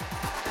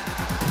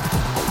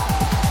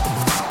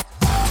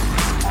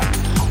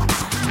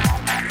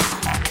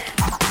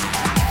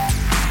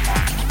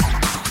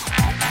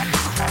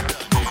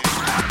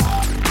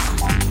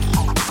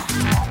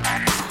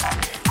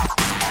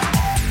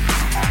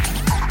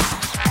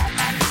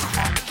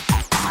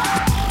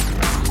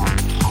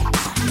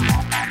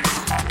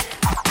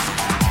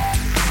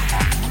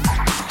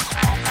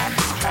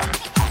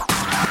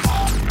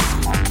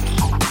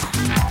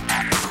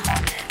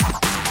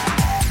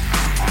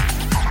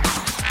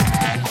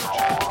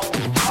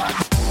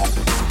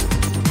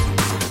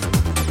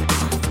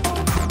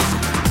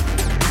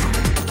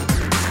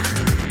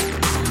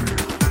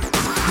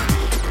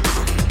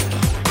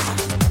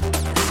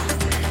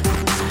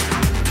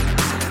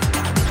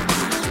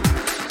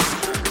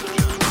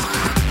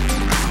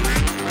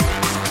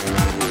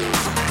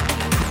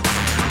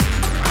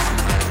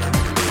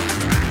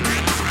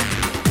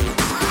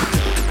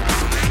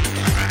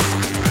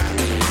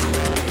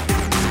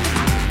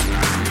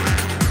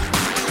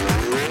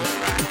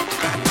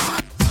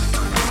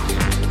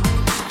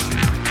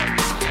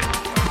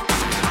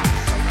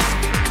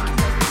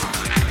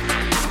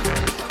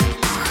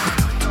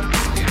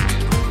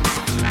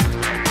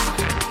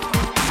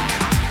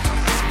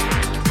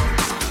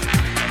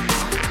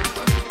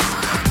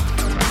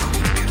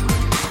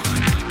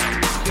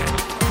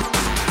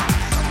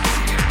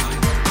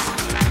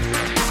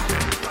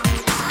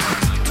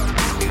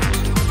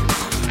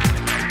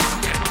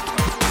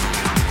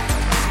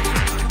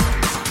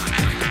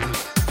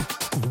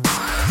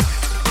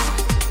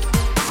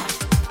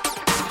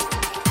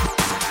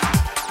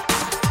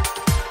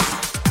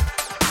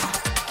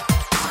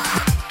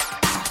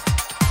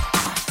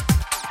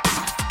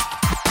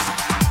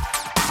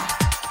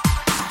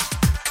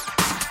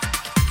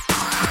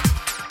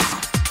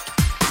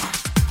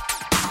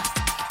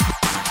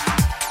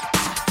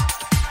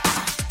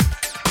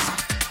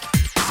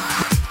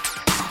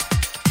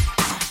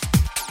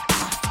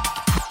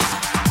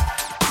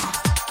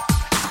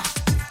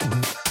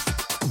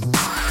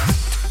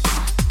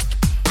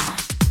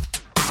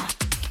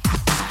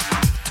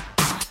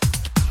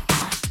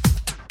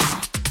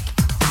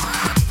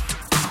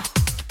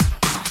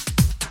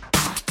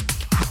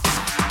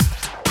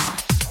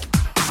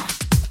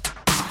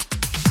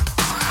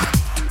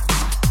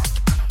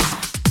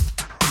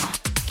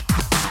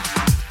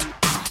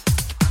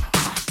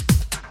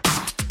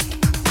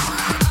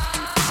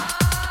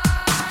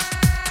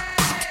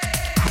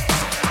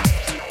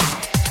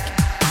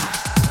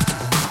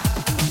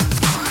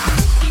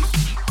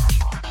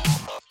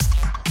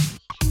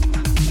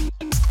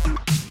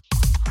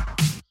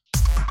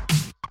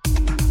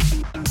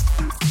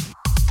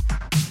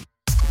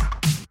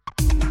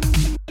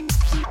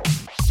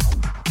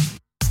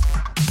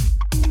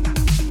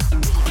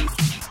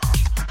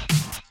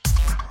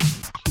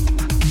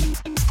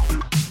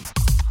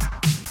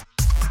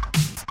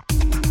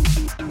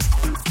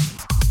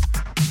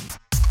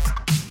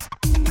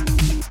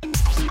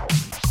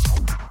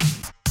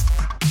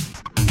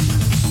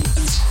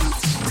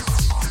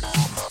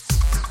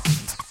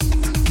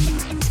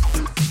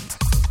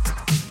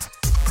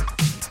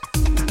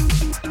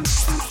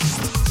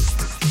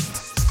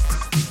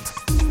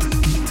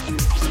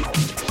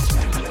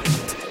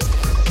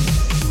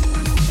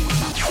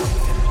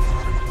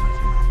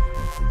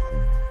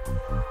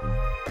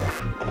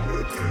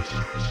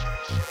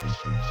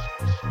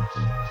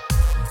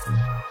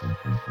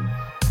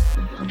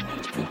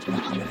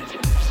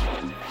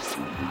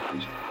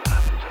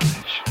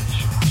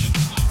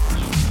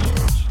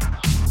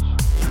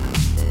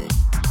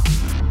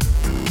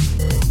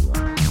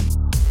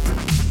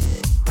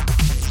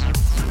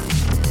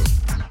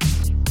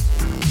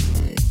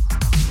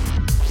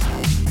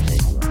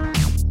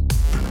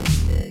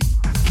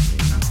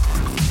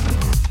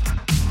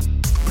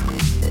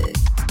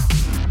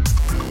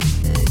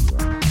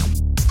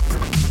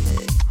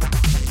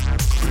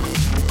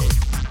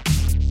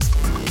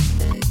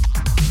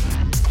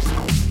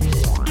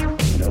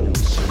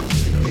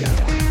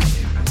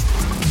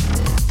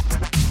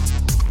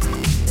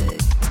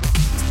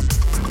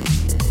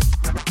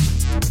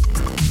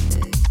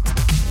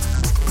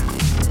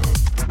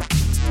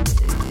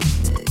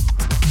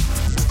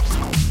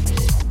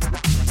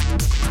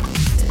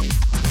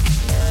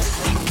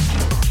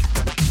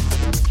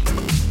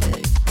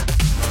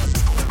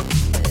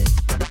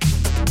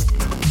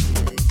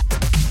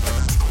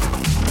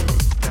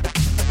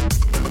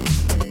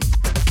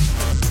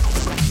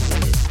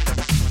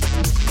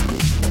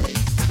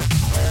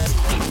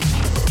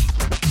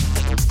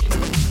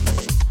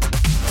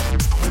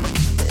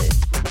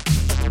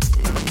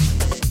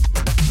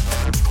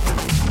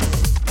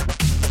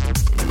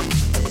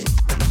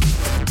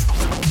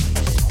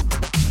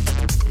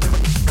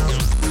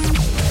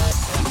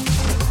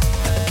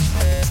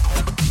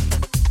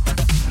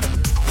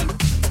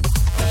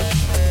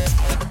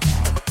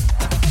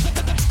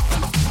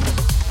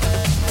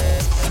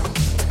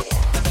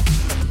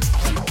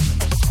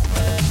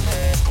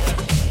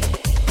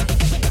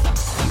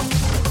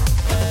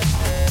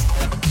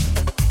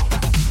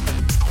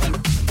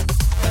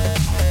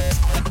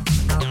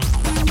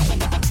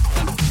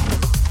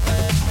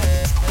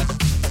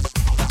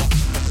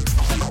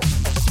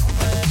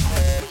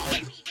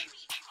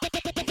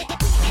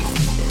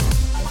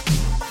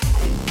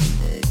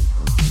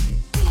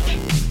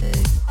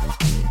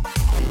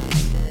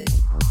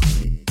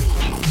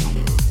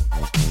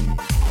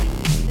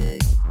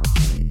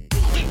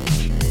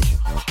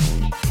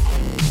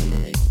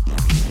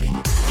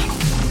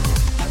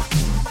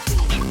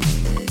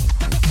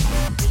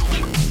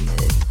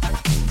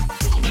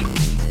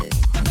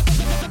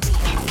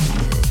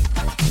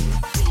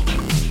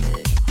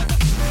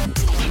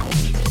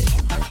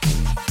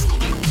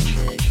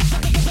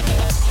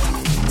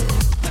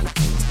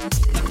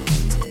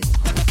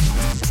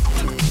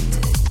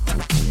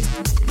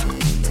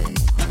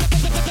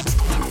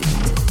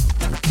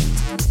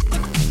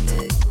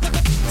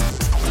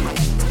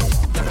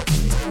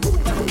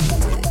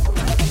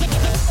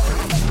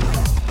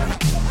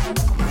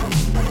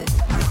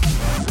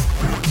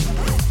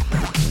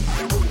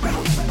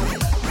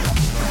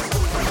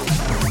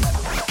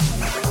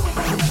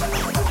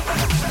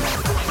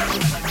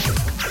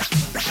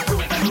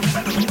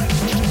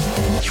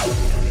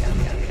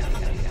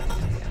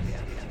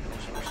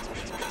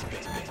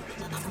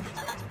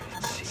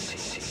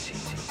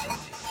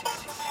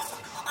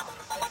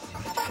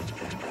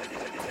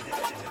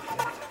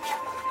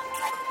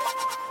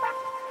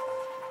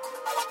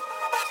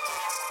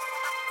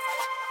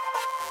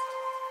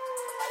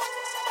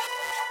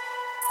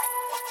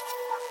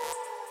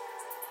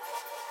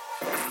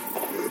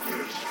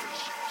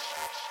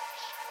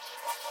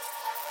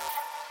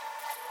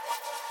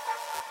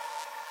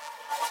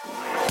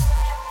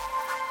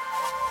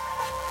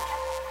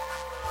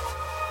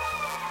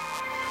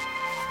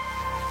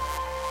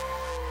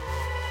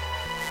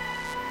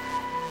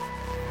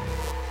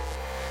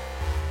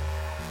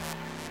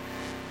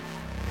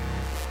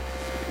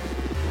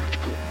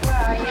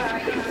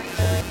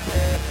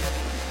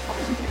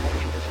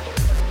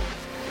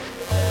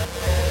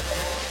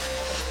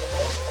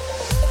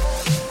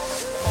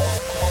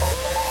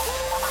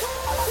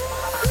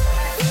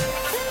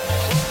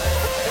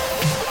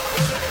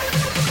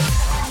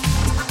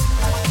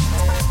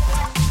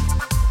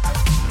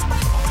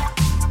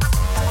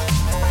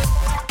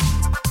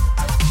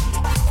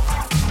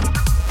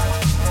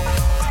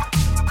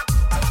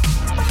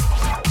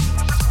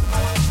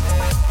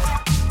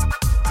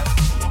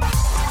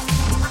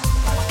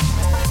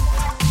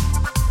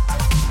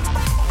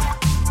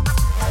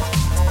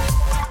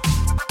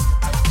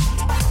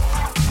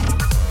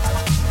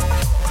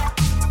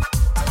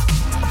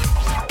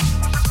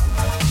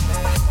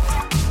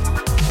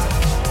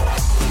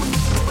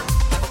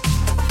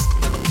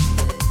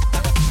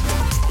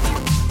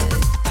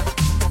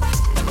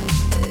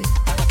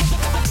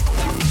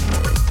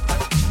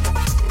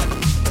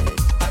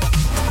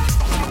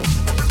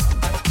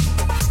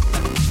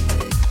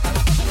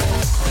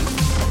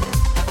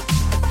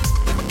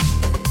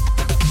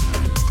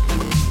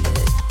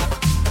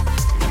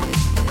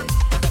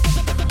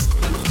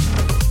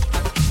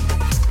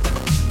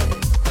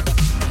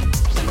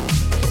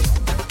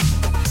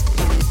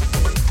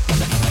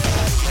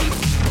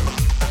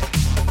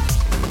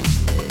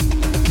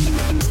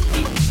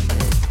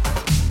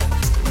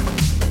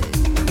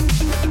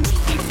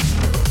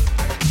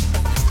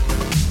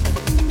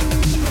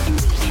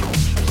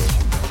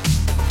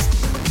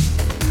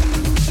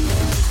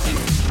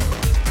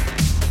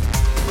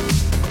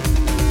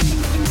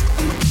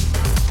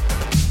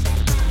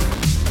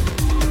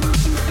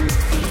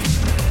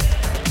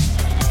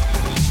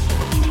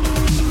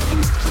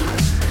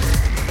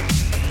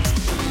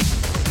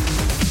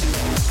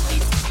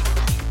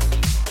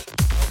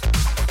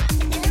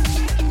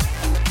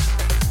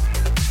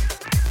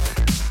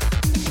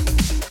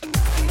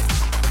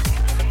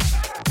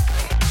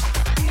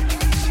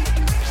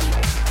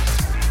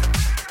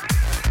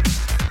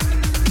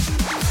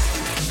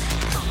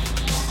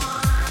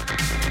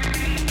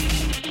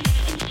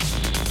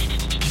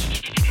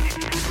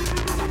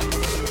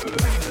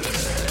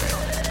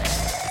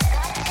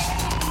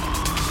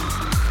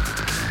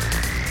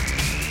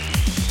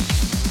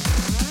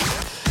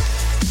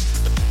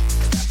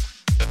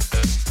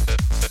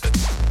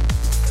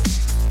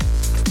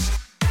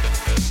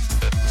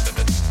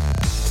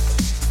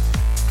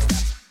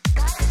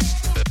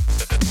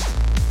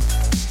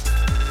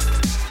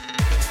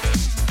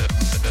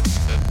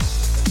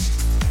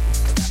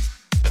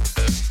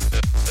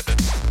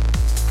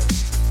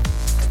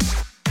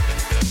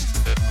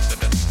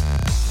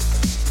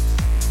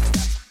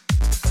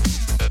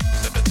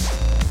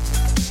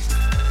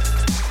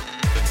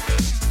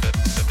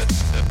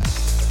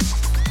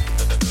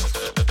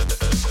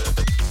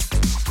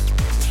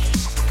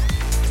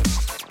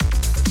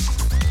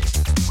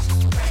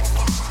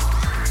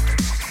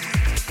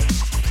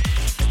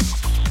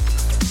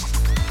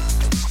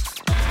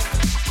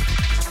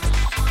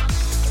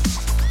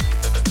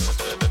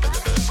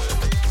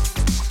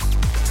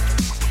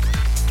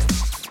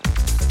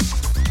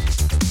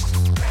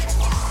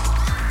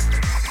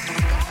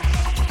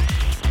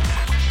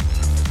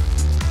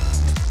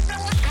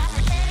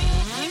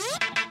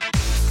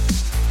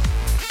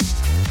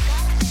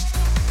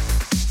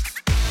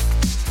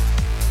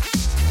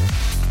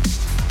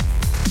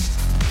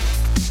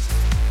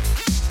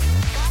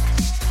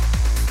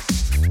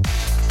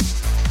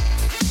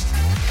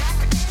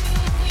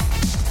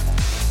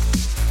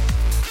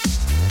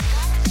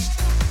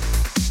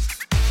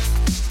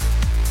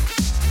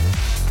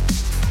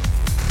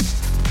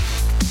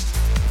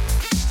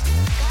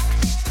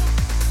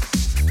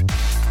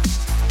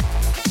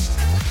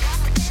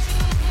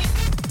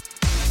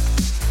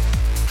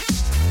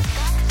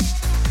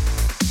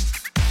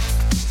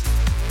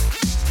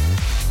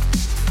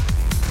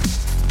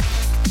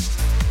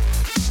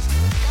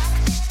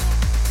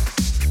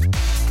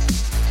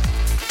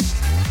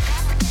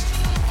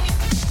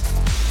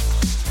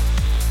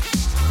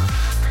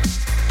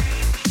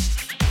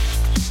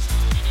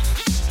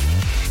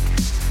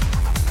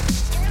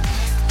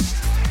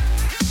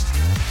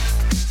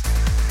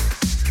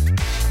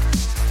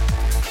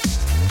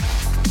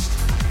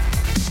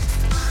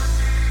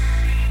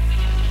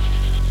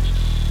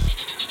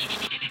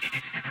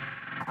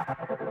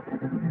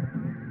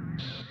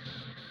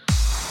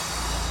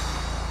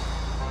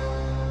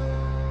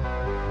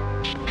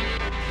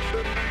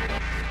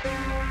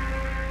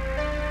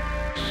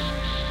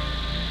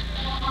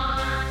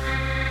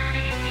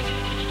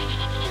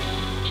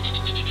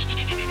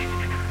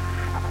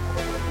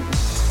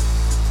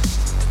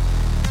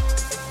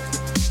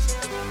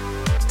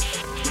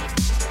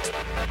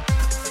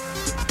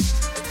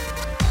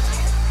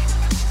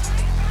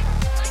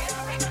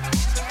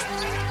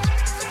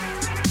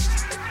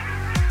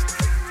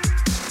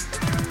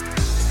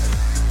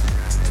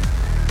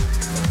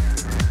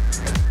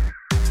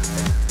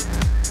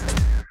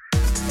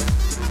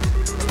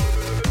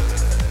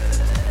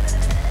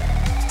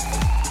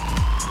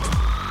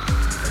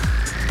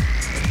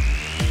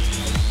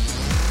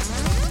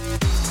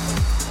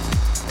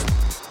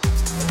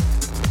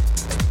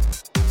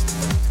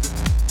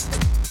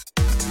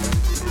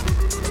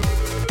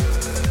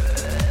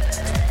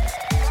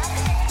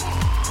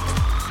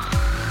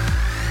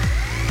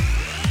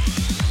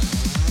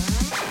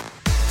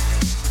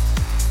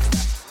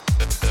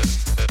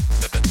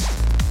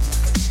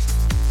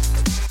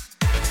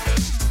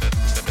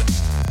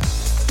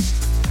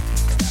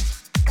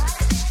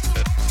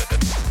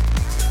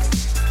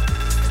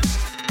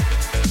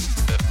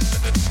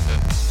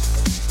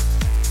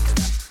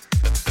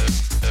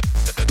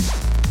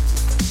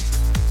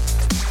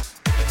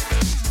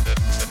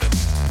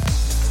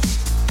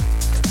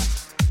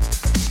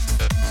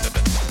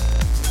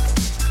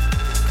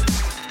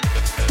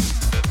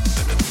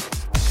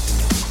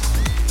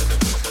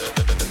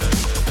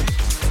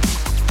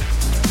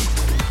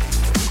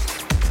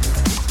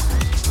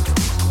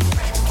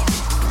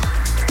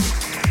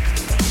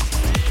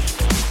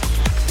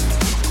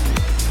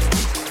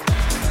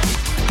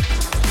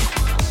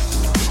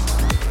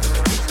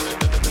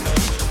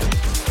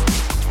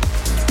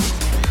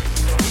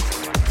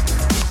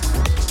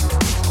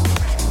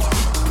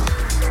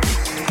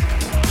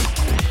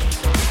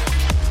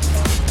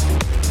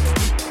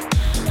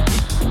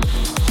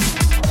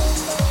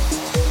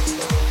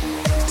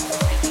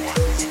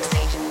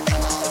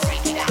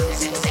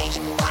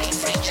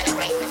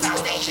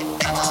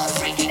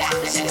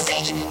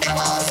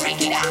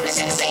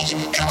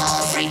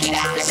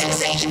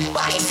 sensation.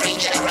 Body free,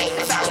 generate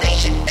the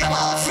foundation. Come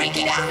on, freak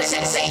it out, the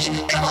sensation.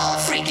 Come on,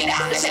 freak it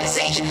out, the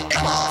sensation.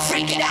 Come on,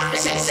 freak it out, the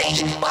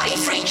sensation. Body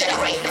free,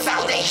 generate the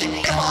foundation.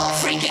 Come on,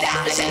 freak it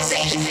out, the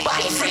sensation.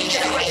 Body free,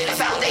 generate the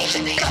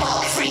foundation. Come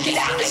on, freak it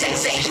out, the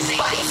sensation.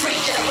 Body free,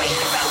 generate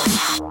the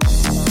foundation.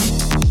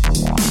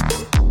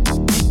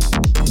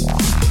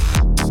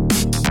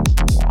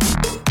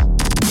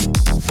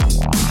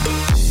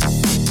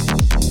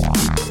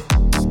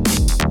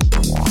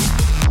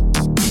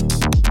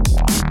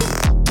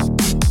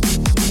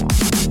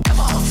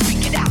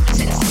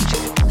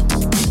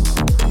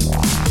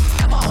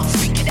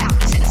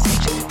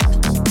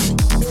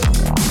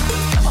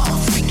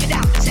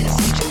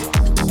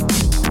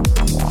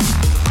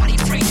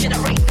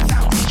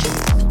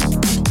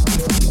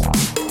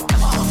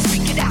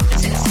 Freak it out.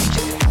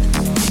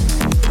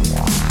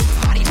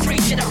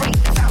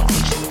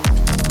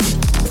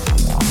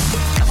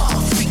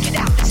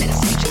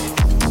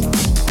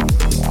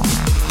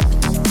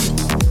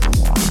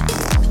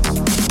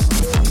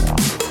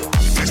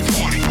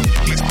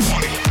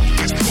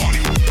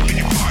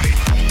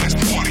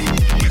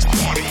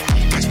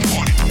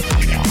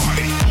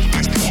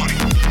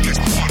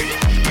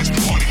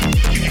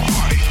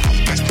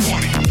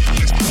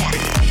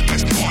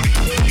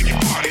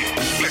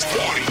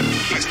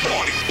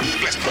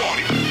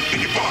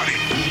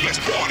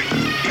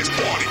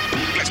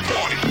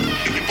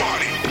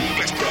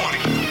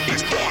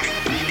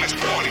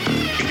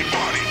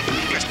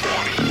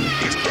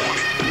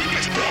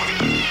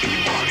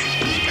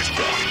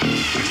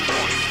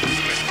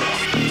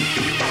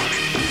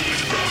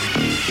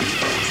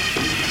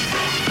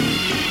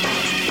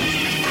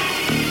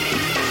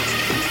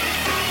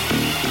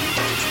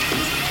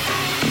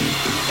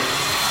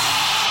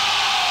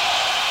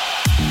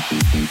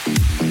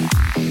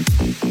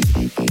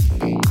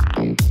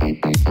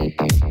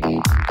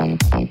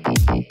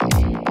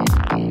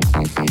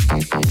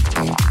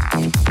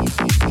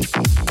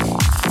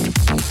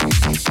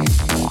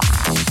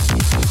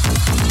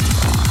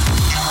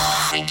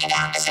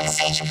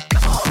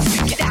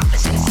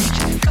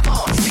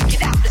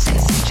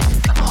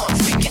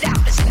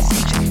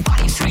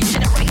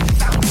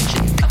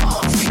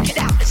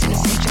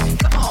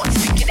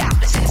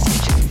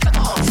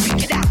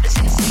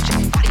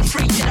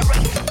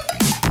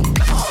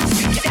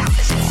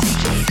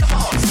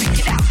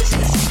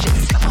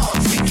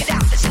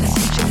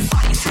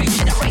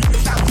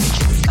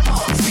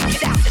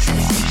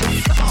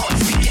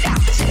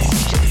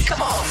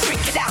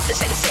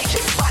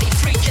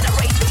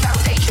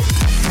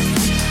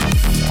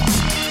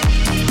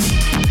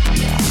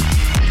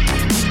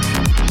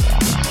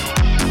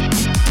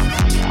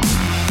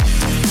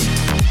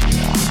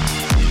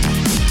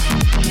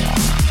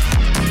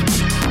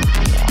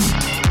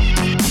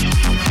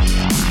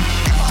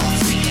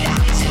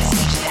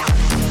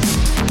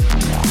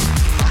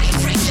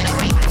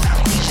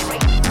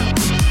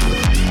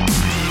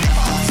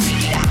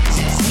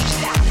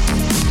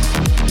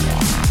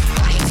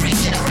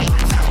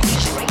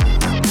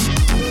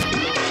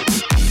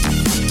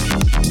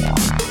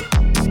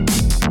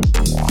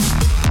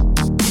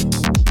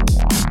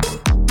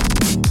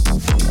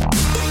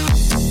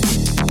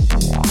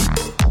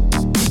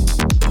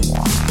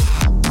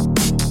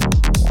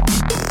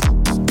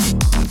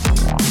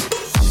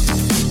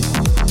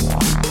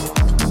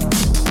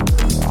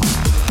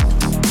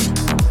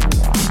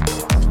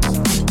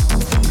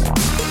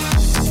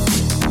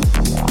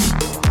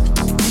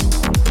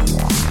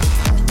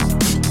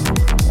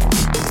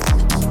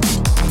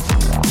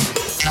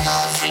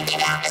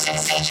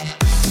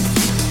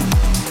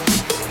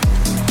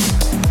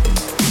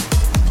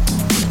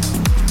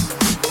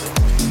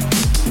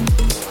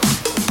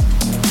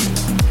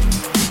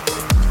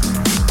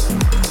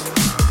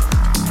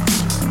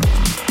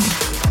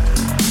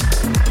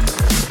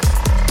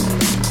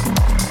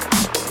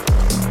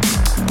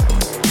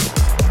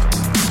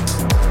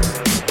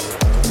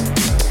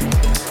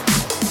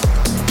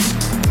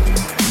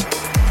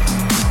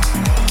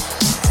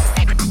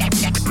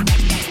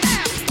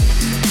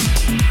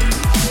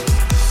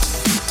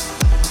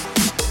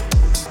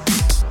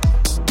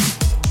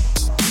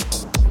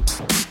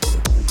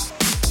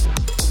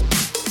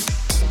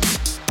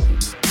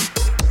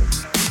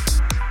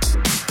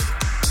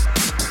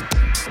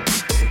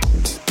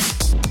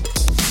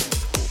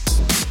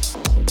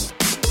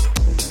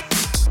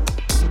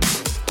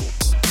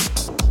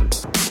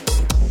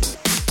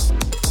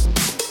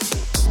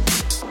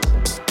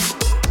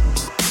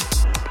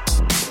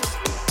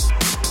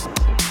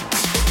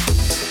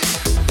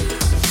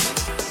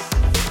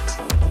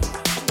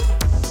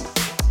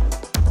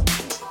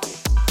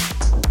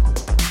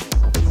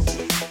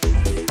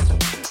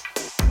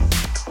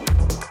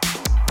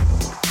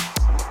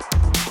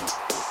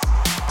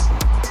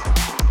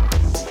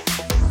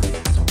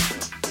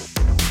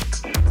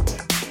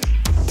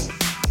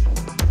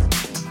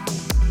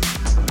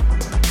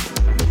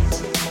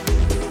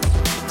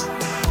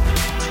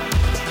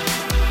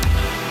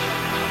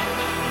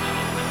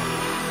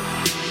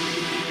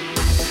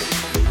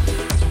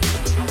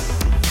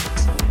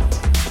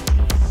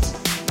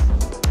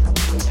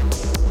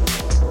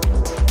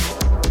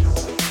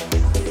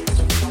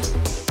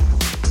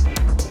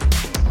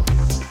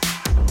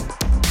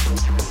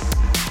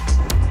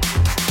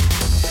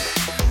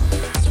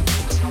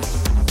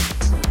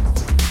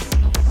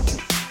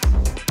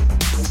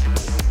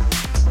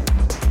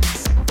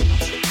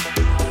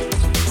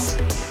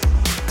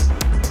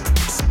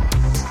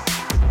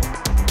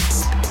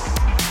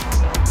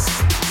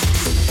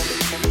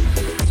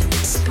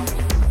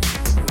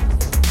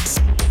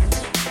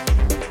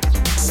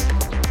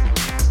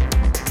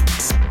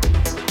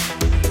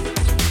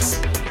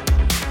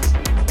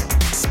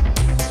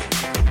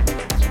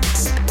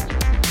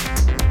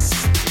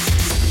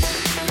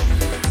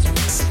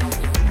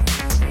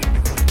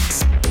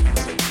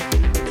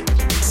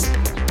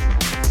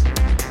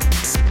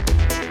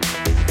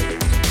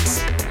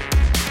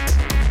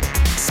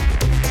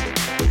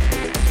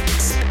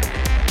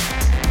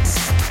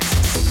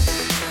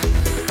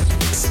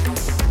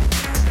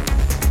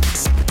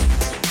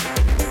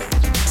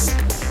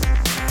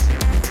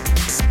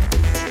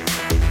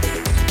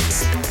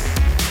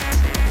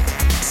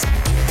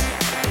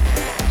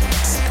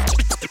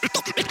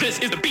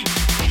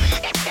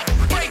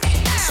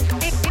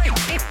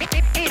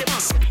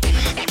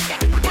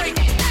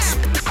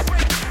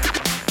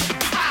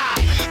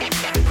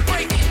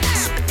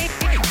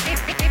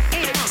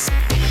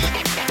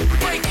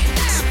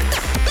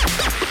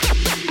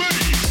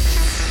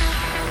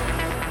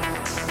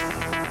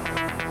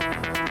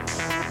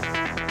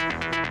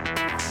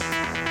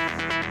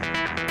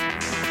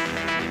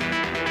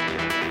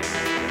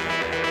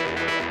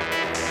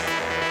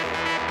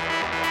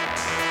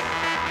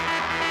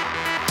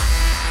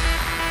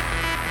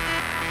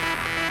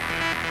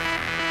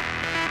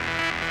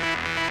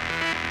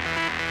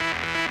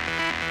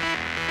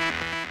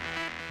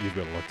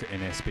 You've got locked to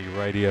NSB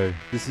Radio.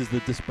 This is the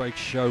Disc Break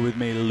Show with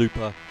me,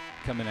 Looper,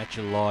 coming at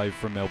you live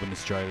from Melbourne,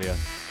 Australia.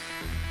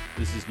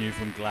 This is new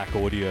from Glack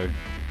Audio.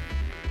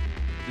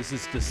 This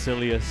is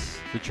Decilius.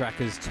 The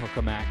track is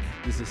Tokamak.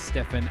 This is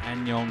Stefan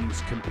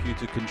Agnong's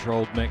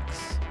computer-controlled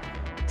mix,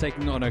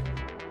 taking on a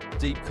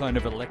deep kind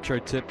of electro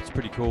tip. It's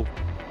pretty cool.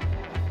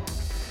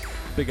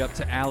 Big up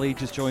to Ali,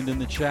 just joined in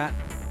the chat.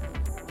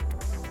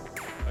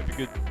 Hope you're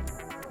good.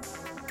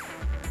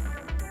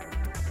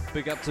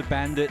 Big up to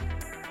Bandit.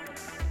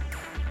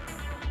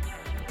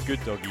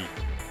 Good doggy.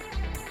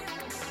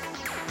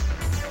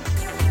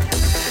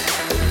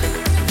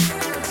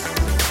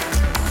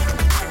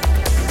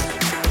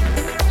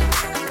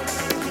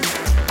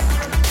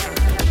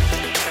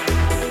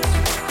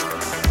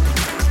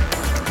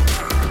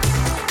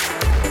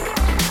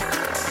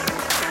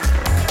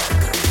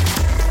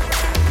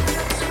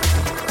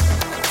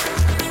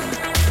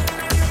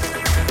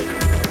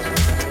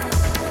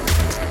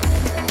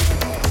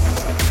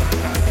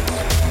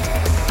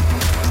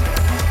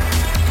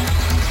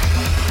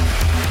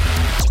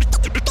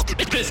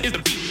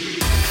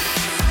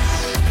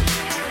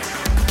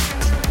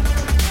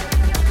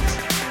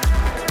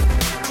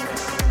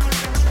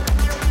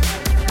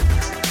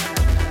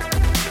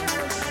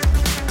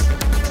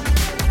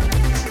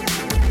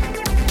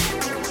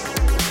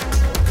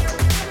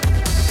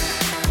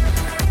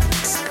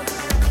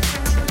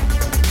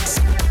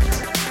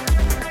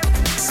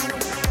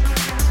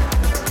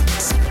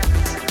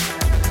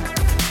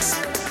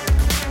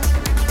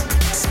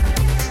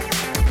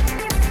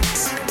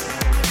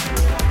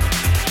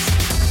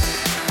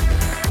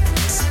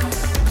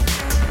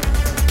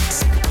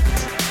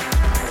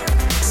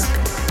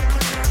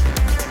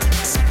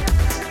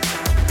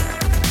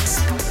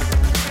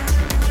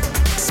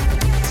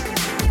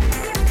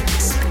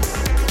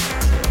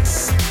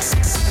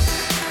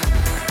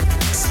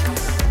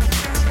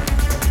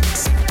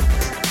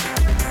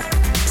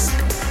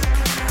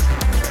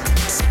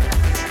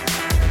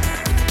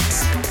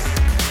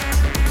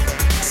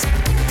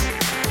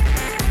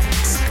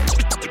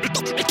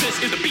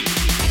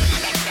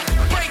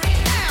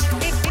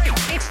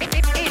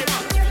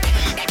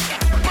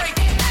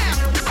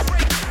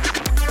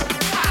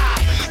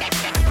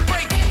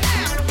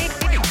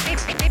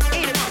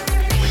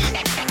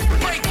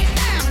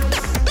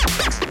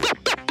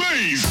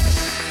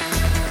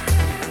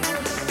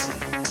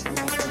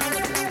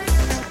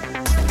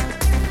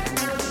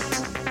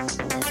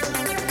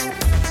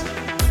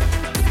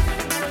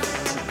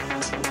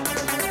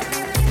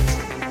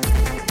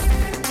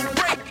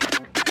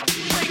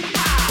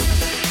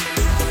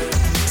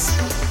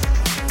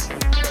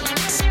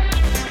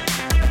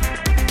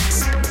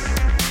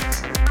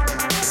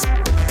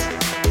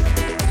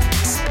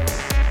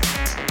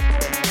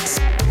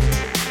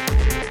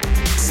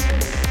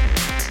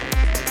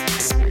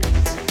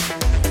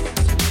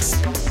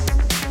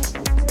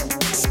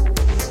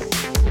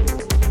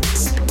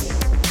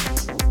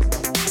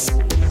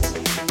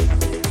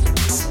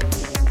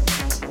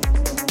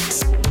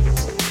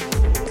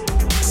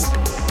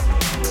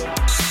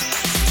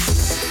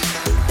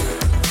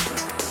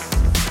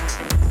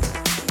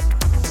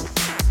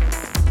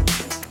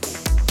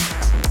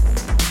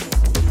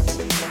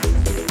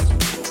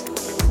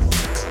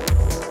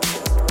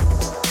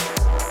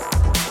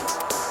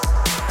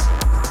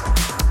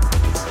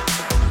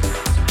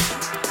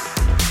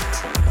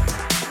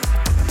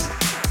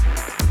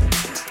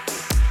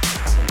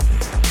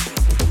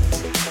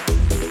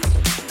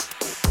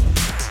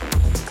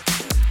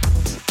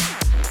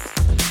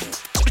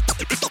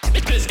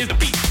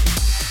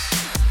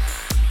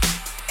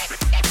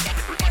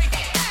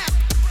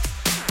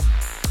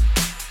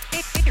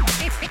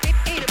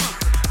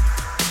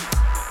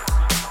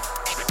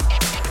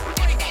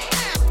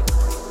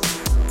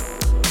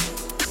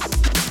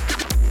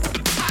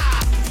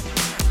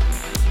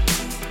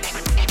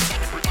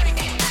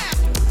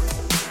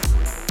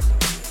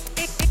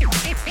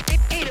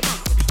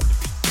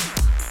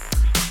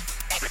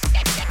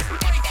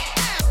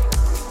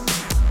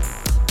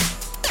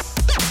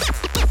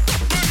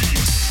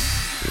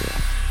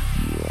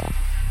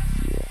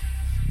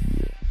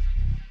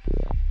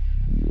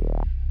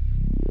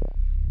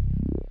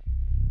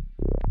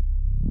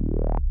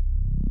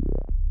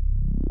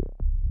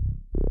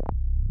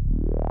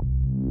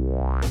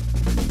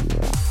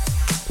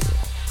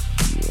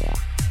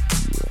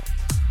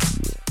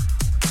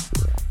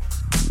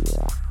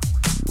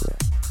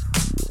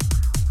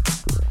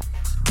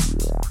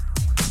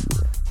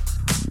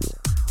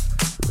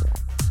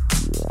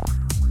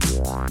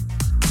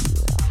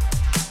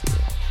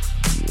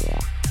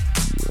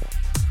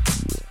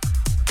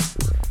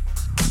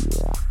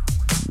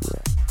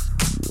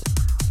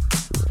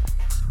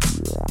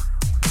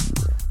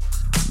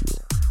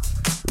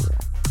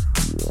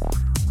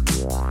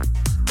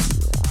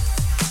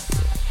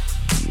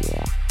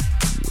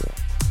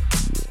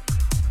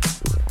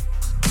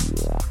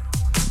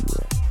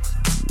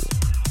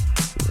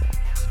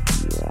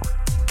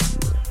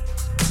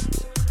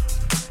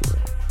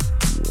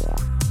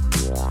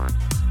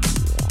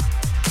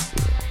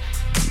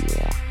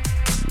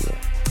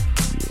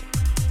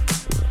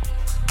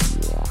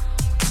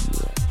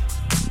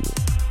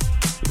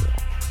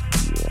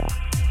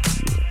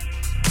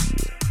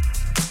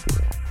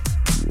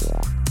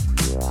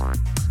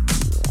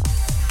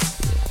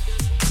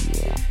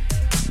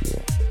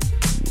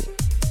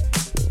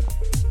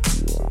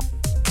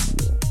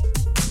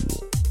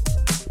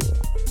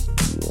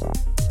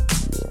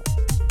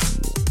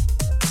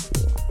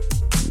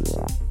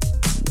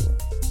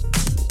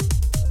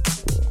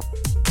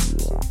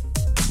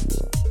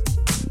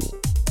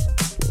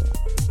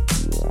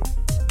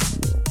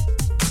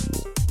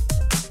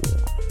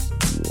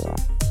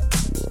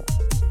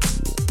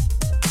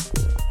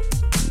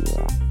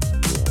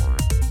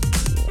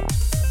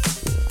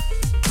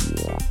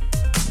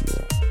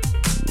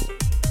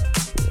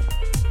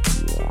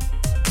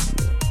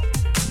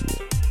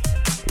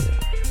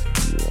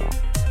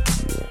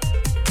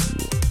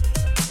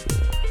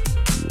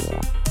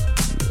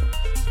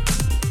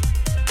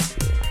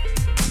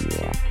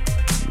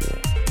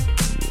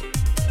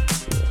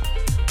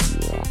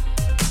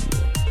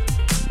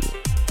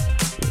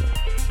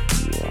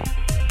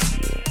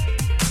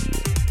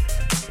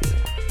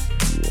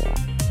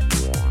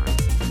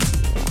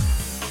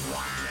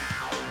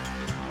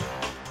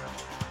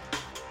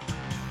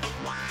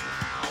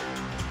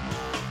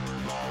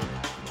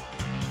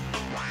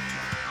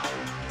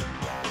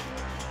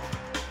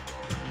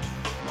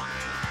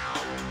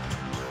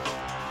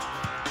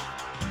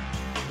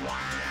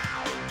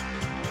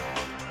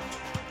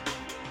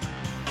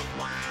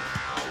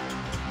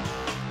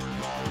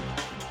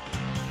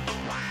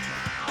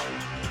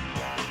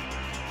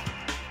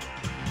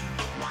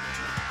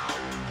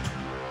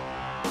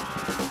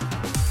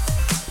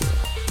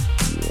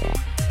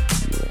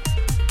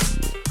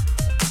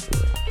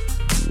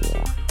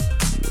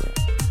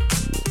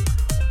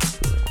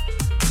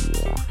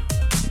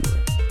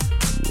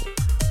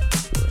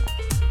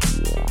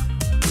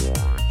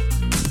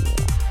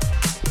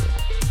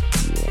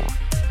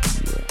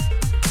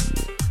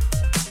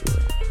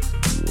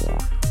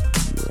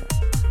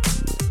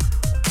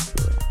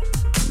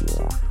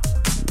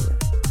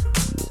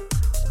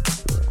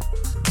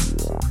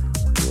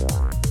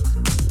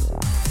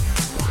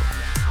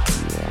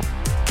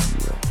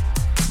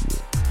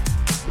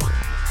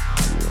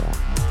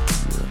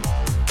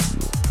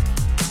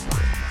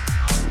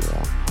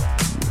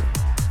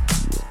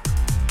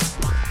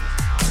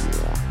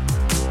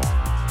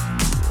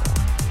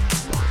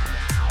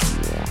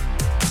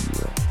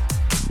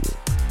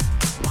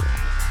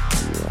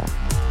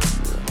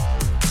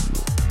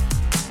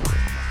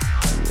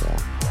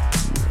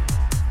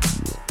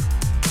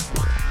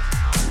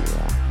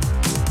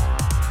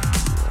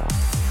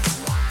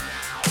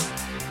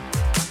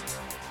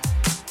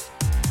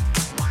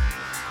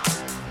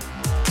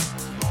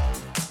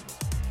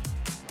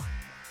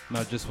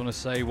 just want to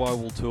say while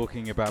we're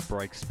talking about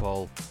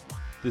Breakspol,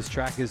 this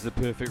track is the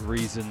perfect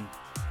reason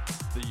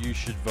that you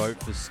should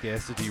vote for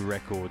Scarcity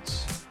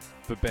Records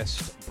for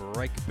best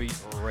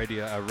breakbeat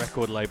radio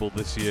record label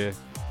this year.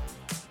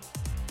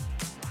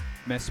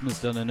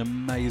 Messmer's done an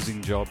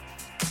amazing job,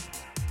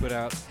 put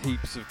out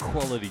heaps of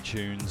quality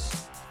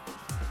tunes.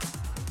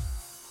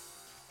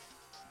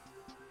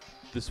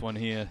 This one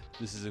here,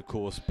 this is of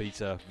course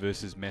Beta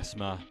versus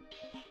Messmer,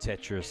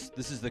 Tetris.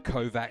 This is the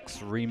Kovacs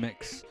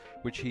remix,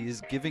 which he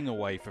is giving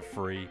away for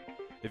free.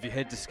 If you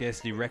head to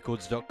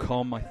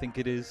scarcityrecords.com, I think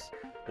it is,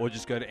 or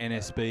just go to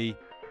NSB,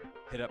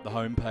 hit up the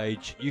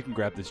homepage, you can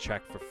grab this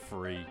track for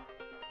free.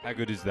 How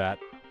good is that?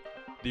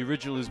 The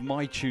original is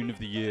my tune of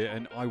the year,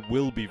 and I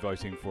will be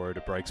voting for it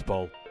at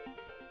Breakspol.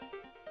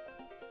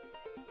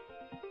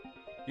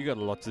 You got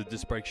a lot to the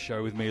Disc Break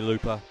show with me,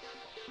 Looper.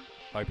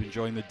 Hope you're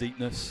enjoying the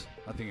deepness.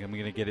 I think I'm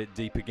going to get it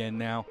deep again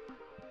now.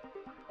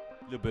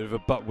 A little bit of a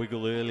butt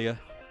wiggle earlier.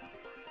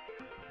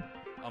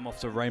 I'm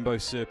off to Rainbow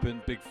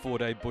Serpent, big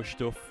 4-day bush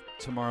stuff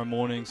tomorrow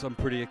morning, so I'm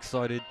pretty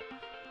excited.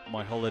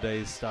 My holiday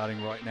is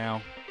starting right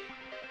now.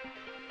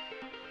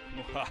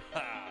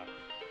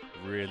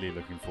 Really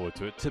looking forward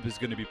to it. Tipper's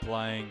going to be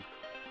playing,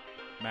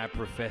 Mad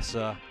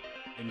Professor,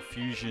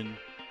 Infusion.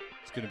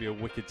 It's going to be a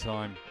wicked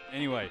time.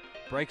 Anyway,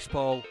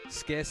 Breakspol,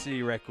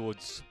 Scarcity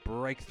Records,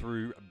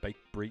 breakthrough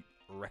breakbeat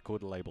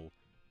record label.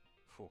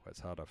 Oh,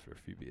 that's hard after a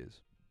few beers.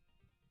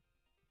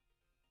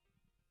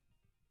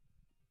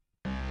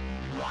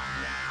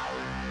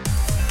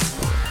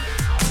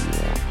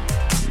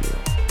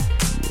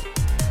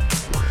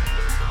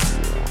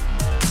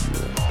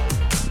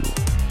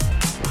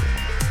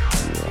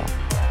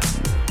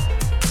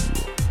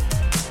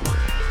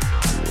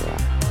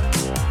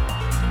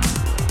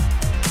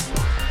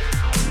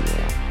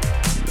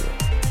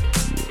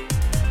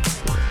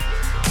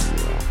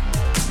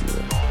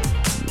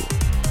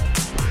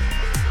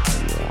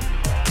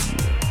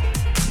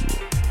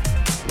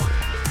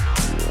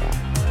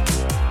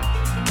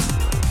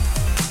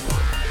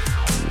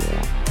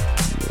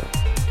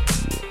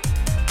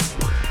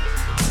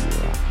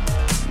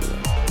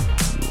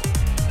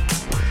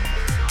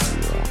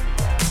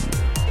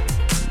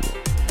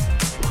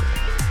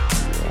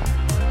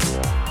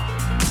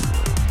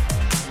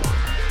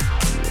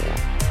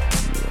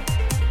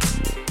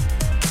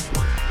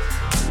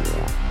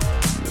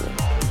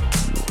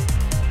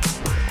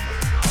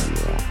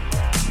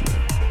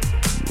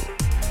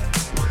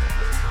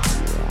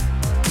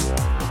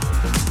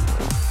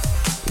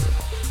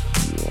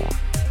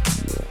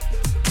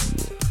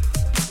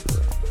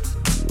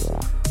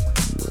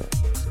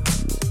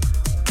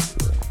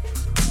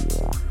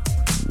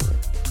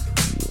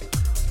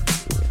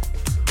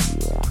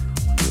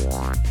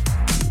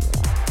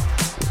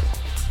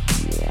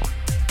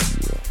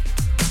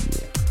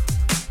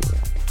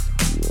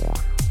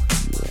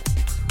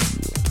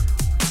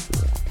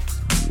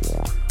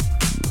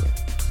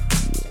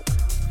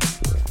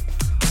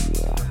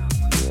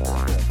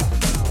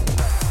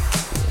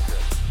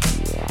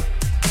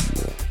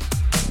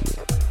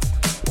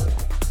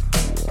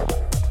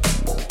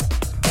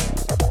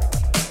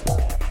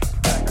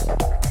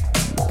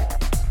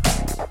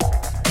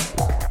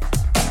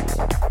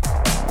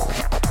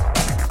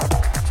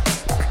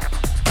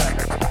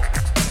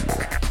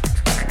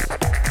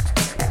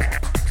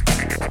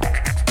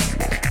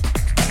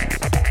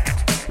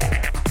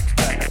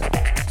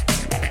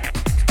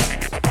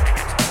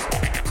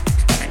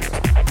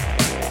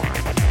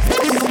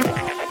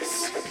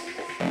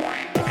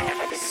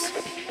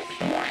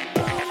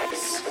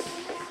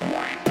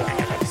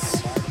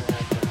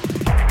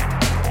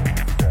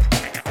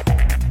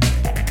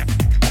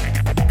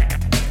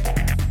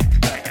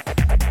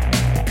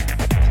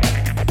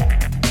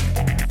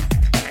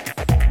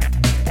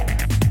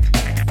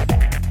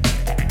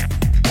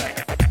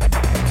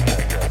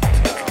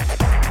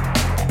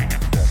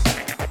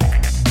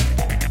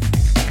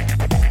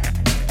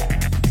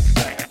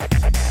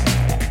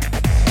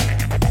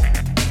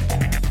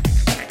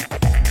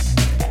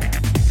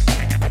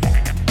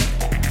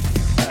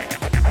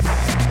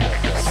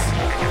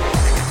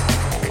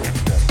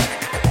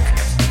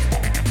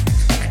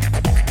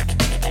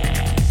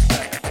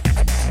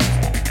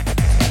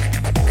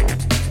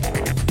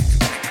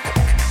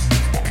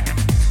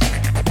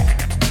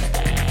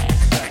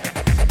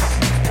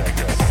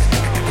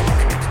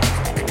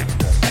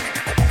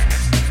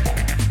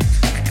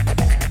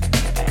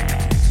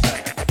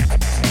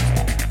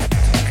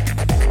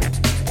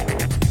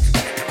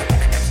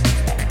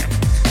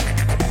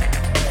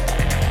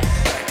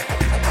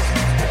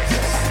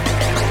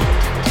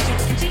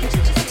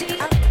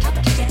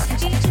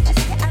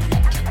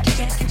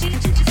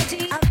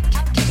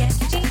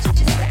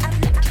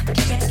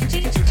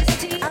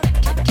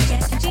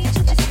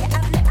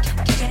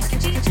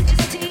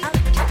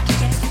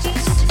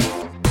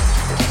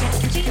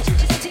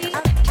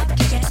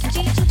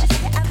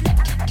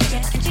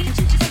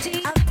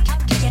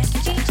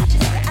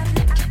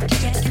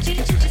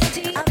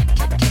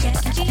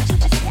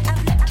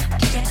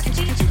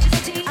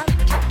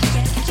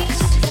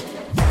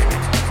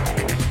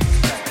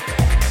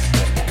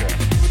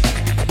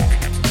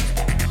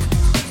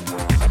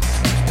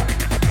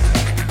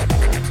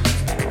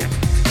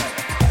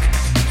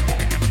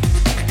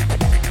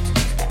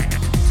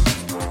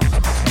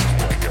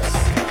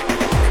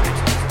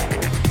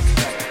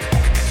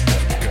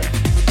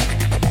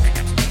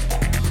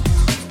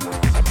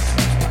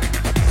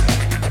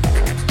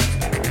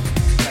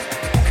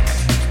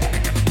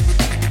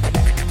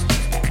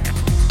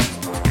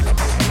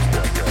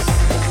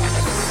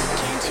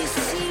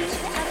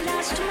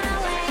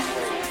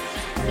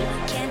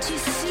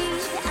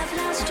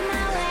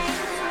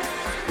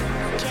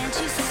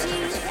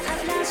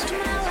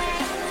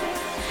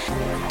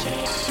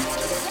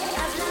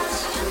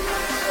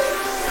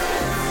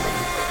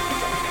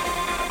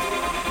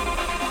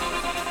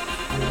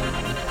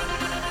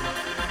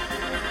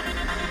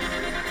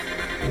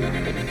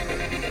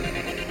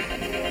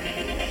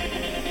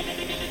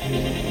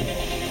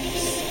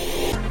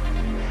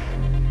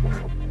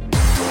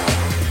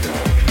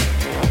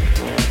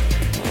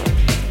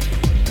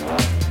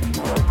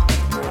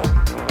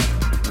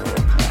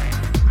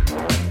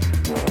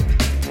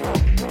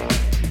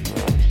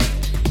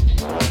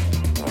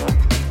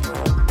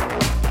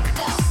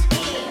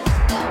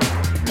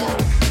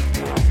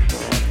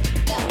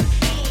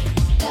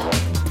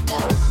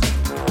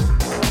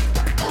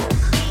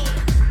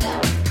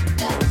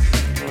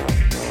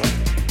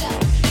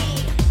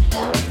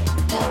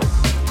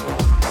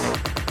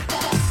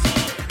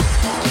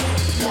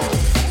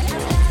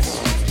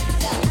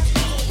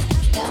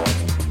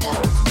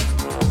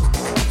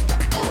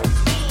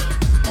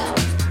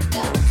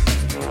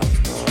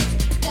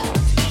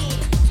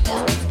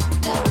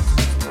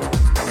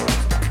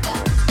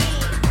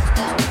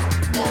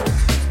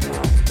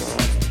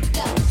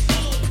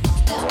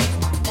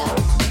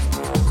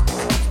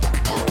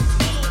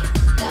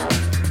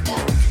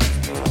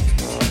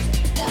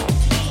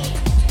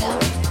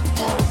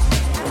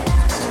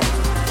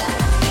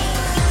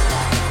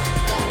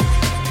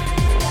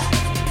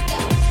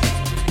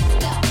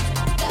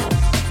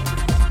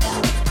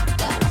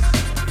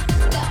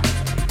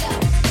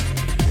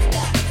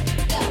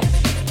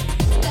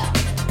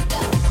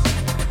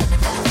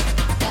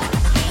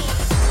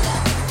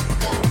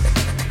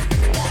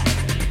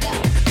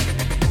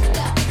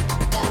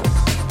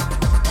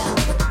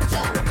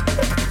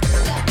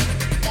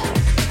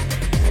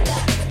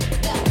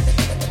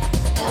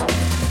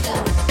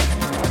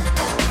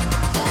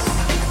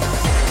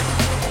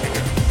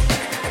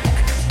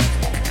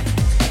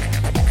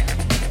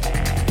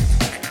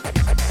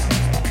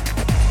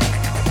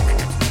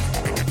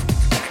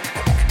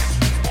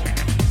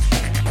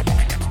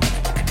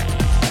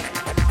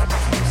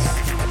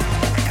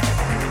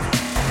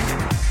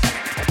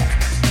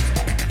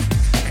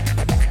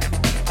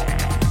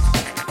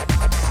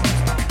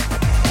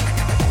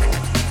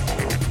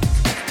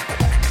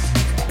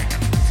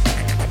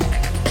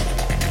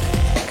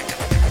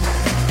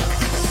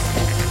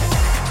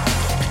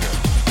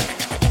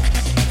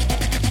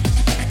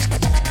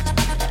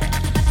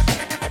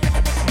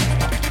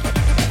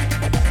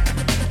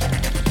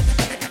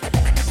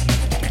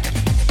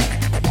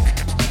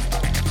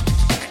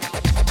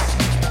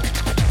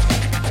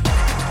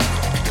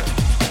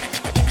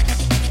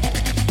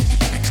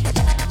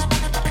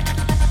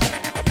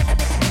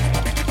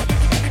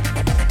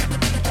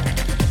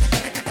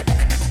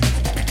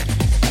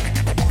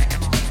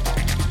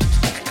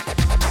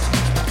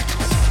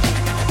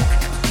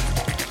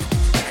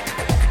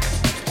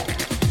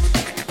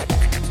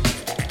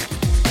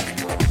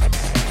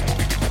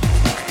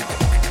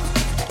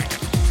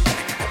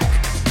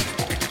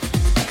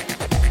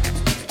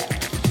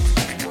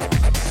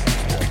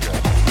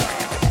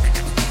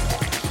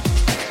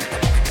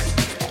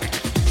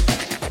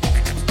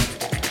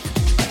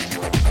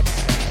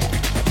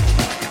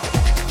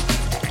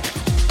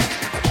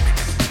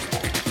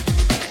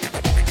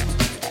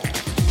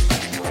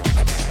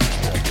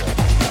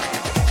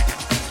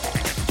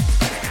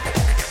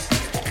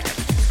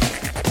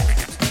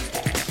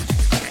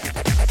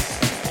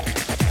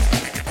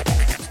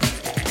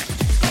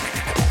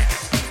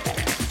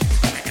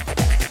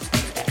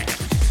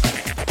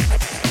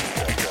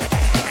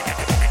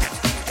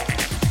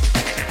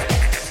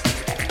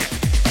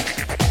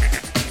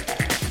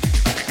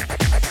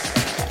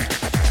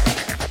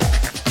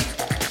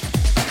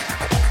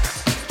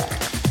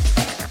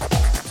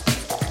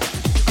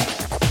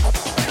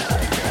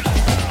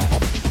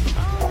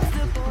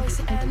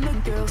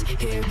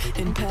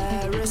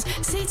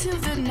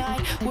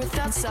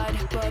 outside,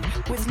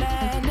 but with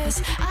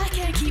madness I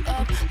can't keep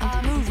up,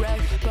 I'm a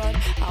wreck, but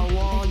I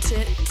want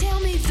it. Tell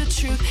me the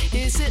truth,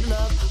 is it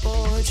love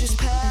or just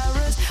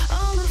Paris?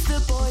 All of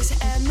the boys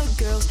and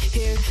the girls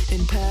here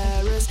in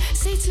Paris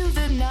say to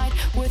the night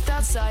with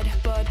outside,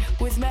 but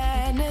with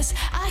madness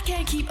I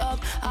can't keep up,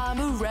 I'm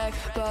a wreck,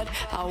 but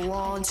I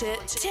want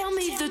it. Tell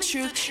me the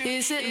truth,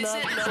 is it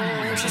love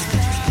or just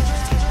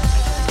Paris?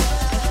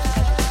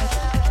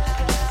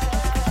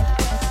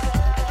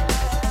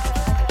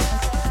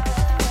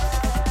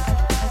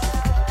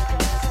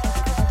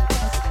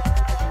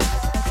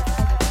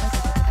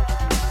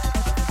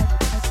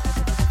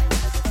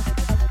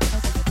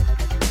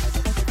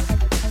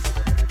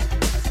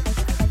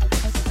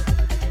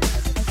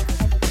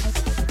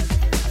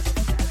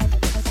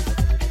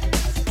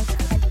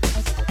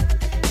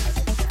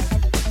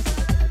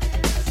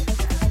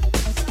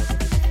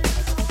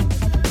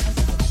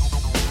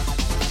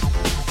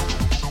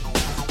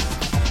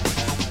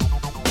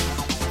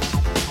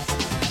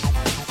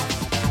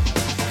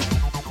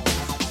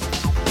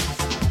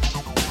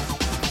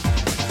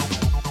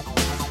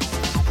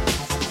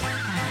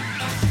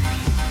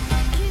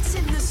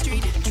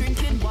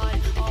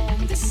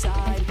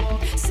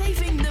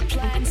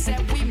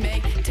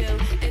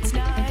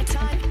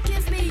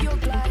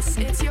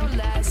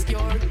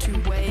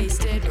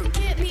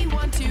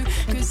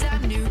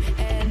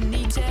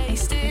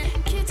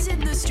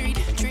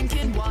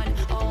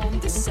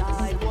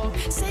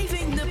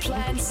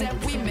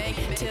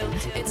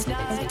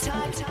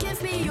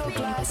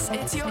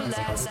 it's your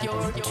last,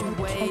 you're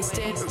too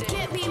wasted.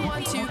 Get me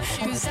one too,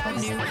 cause I'm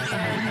new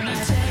and you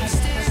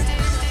taste it.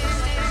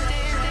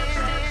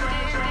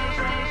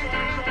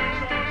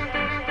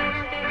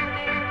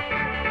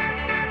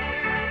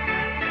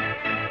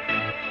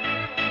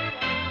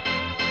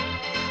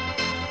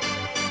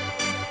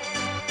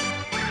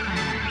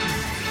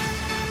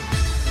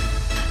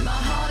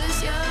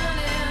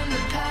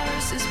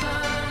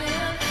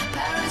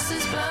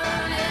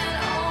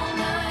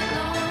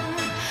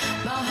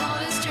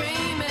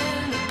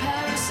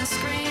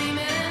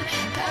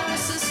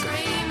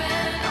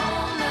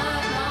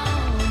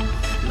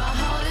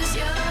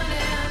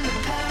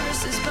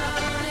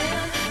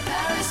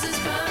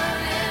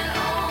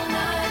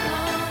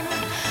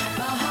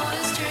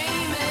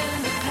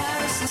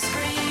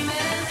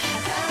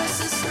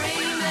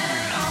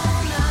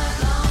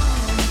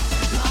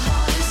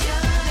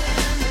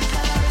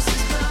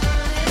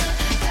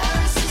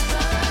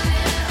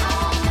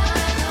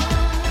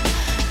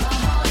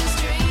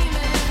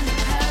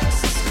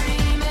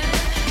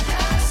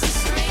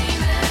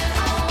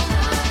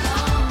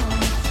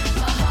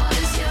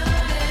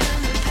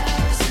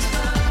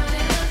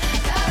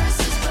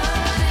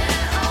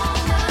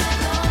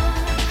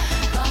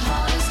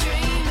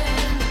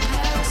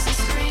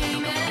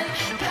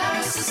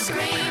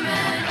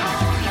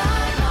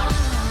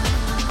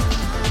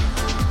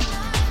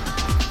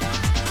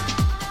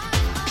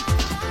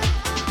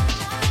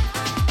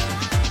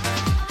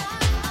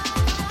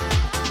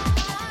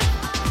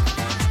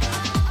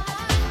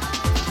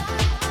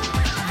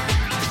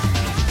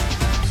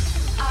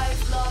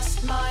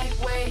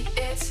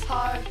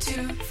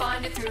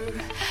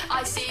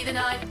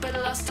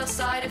 Lost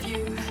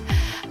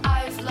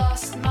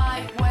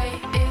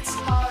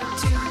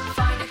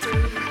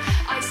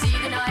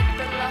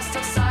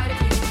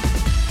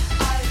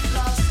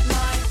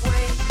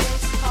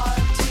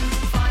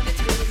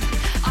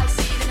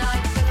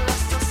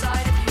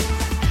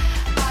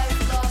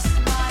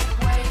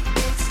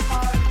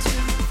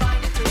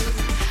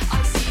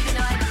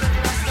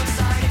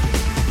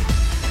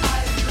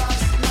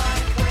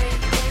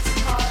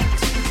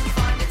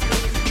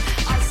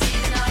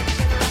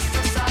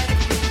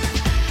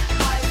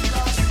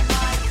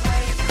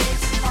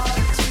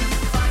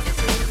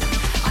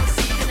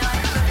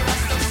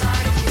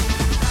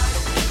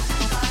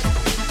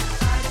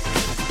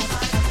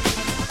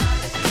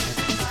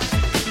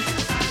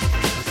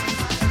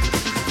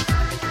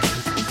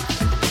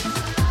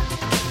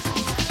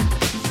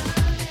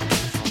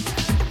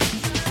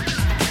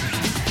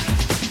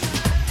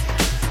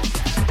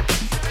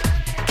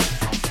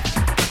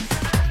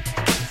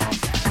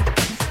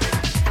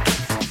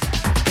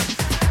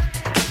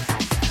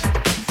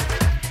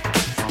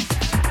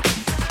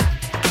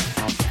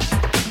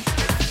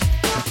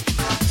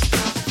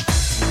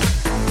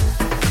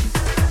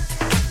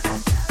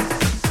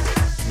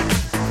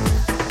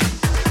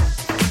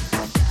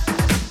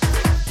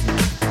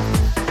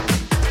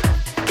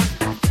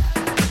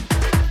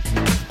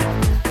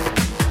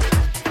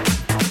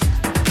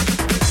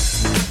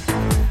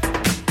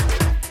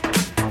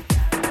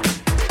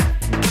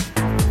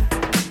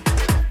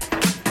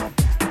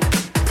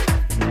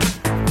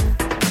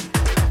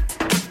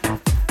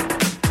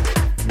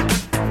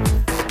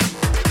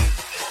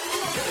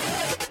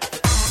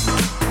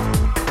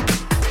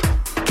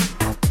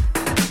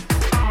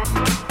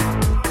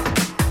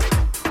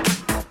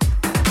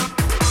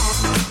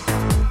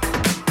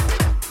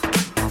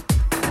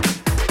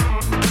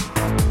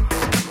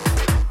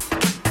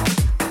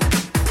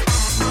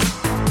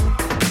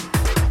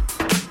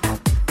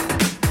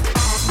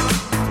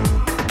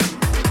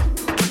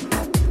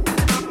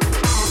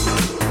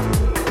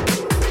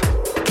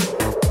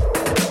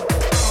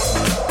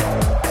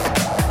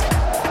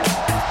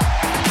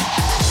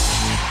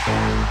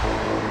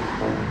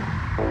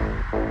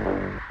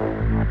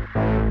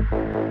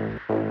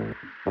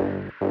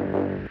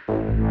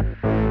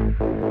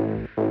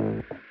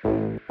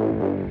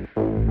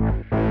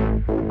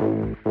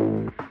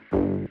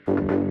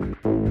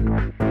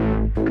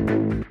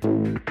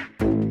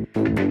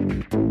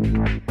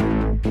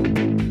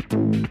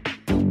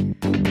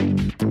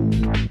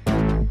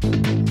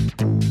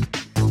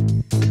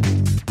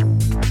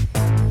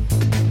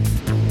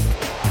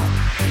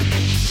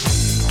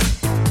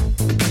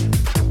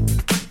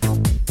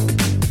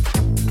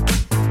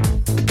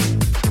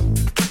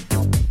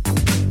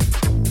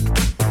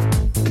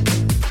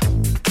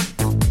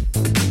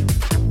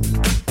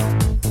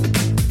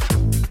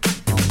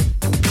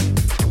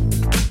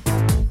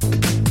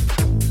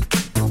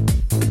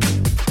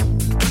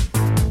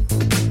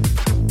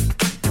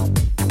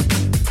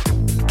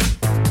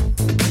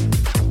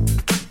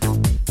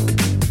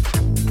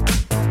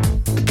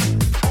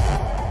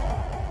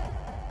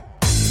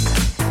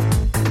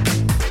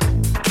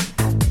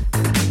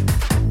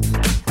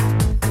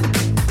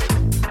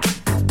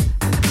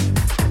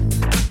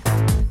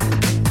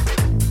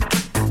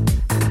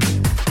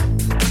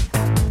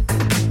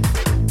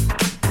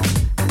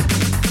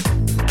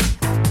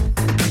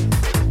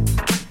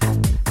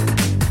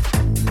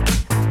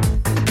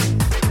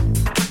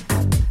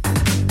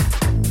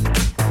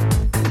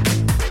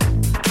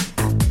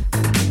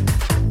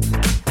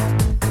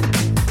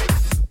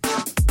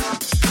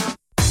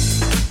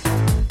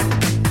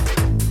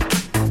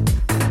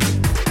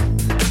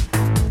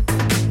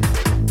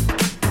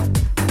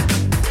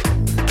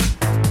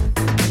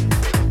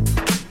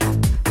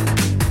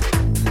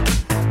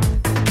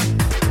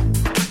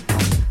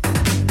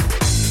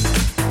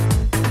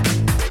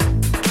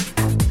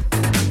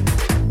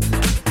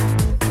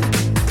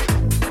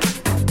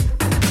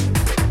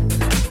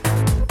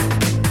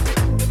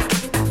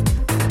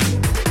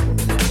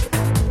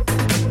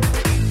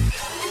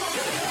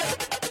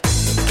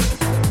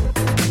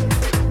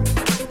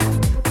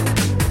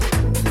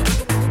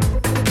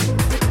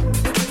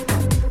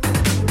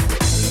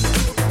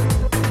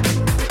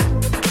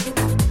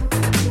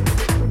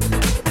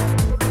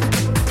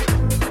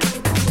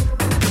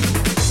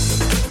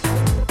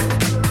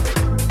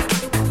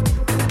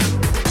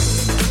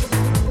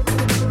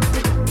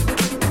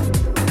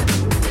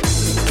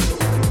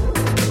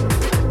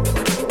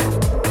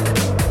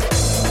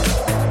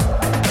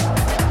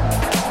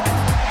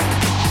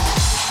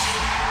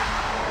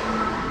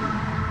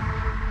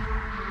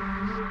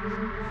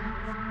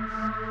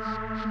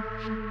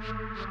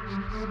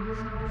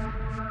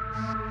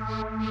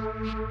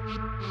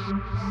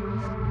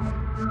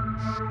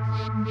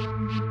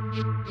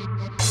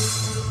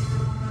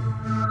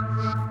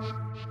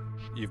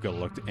You've got to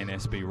look to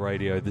NSB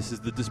Radio. This is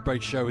the Disc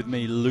Break Show with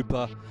me,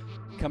 Looper,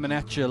 coming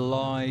at you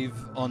live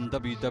on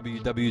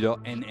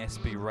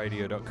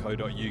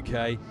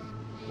www.nsbradio.co.uk.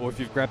 Or if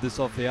you've grabbed this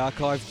off the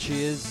archive,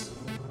 cheers.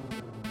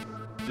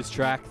 This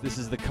track, this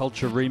is the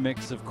Culture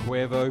remix of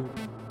Cuervo,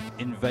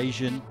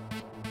 Invasion.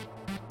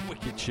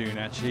 Wicked tune,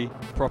 actually.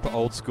 Proper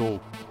old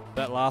school.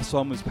 That last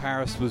one was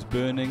Paris Was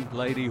Burning,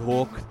 Lady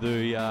Hawk,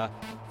 the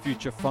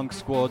Future Funk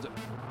Squad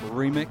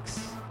remix.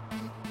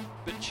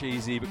 Bit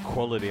cheesy, but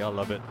quality, I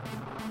love it.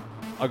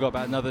 I got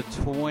about another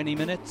 20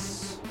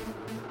 minutes.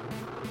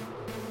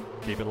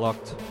 Keep it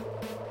locked.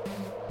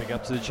 Big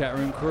up to the chat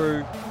room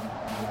crew.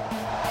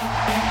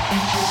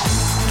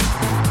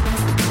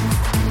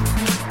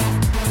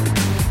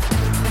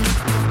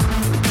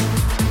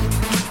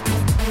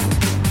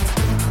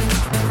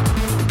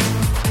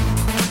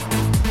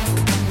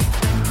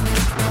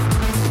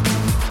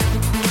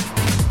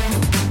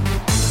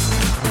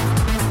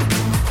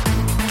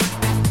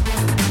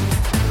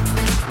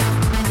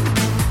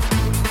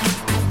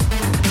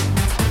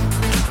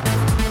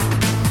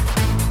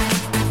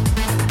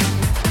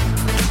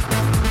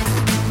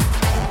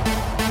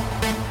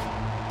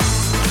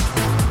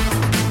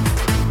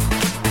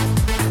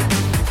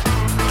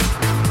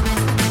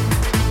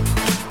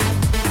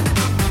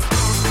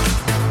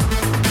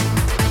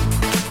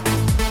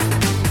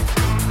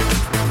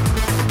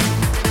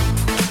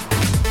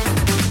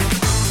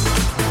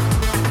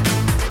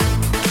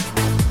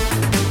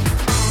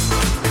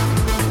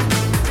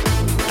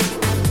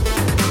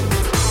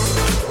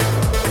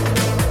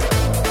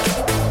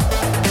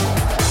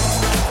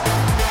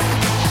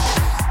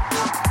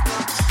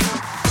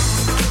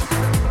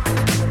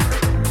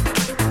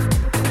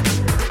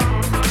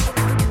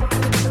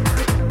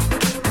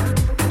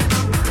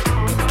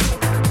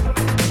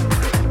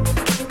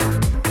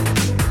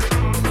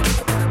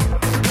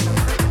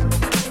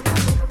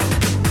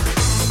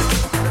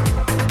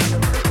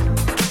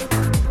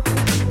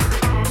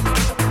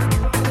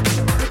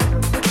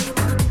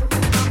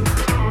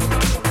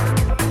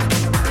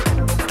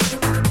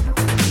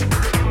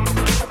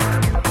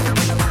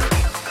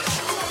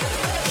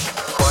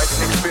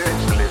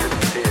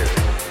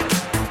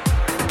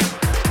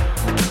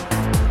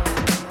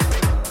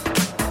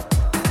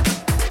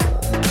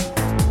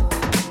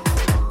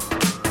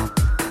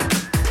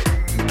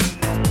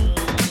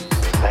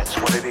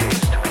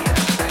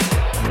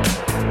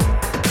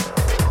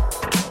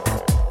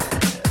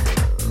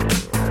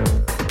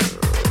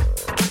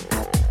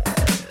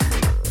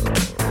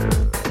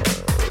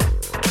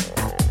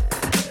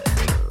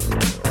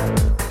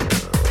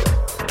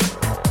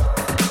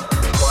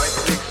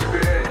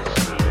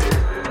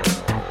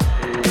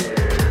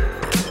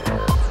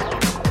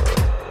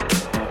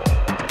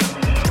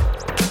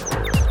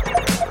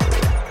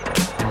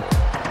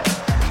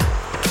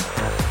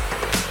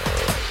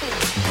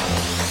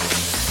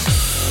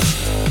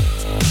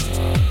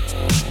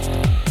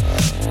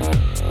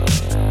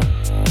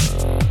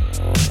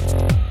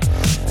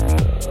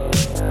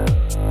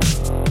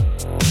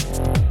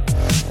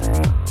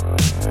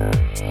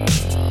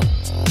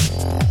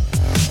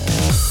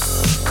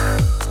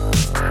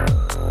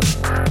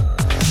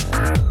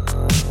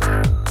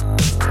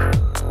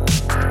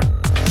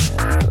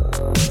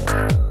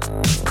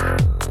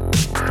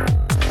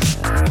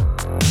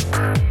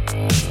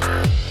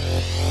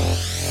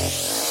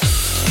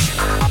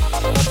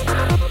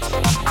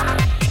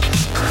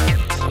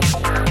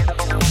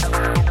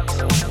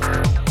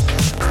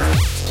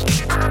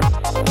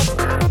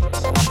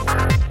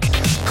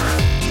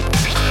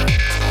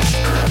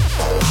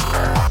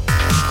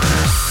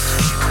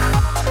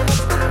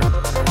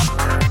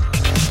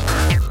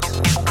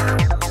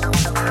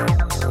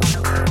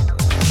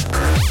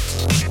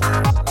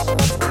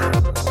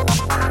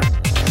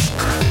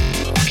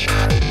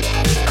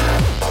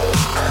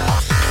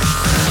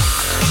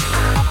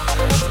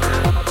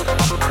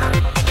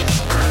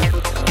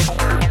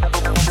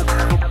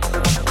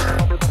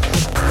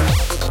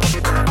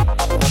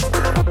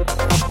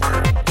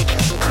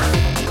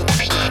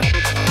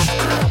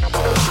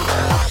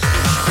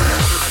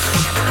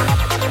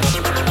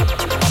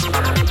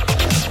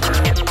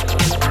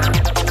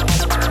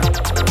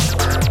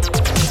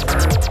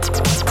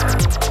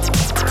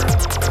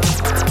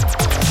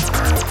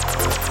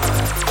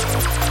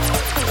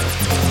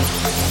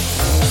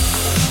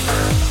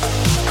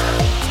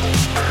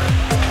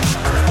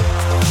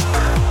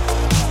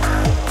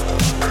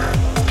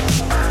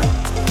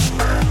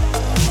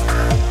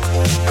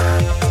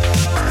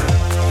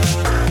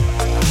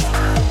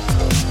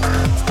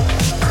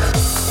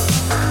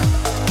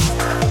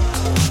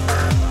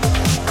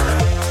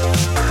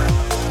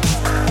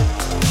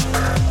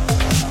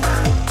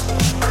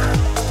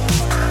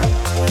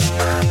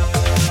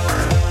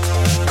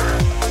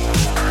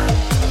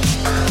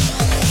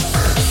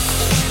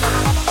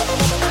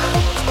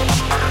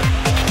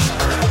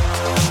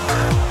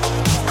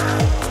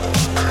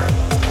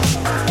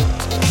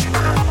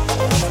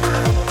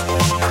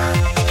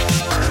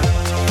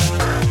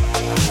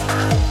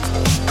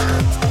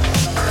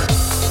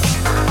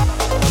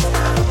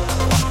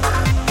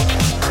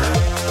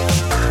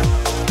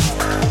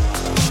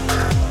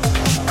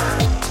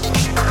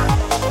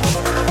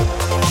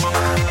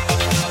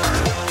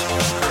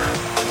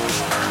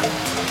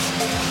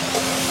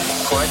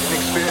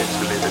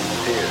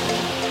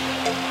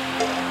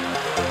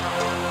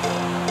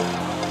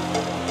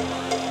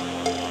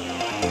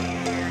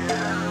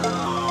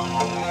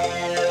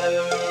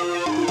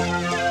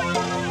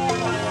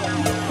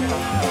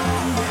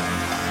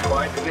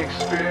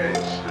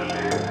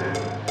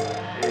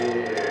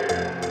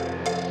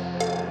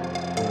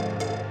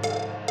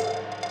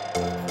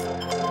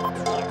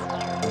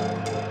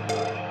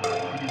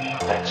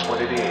 That's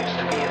what it is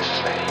to be a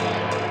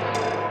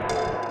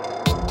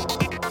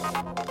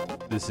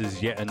slave. This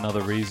is yet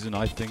another reason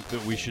I think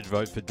that we should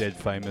vote for Dead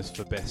Famous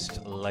for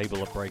Best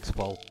Label at Breaks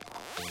Poll.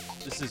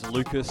 This is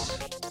Lucas,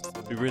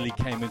 who really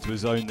came into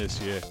his own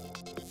this year.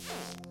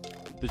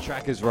 The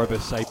track is Robo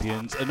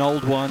Sapiens, an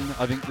old one.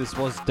 I think this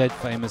was Dead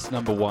Famous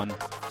 #1.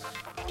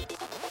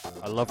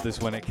 I love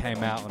this when it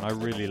came out, and I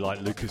really like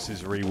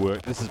Lucas's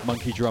rework. This is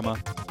Monkey Drummer.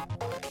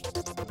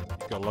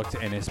 Got locked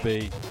to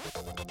NSB.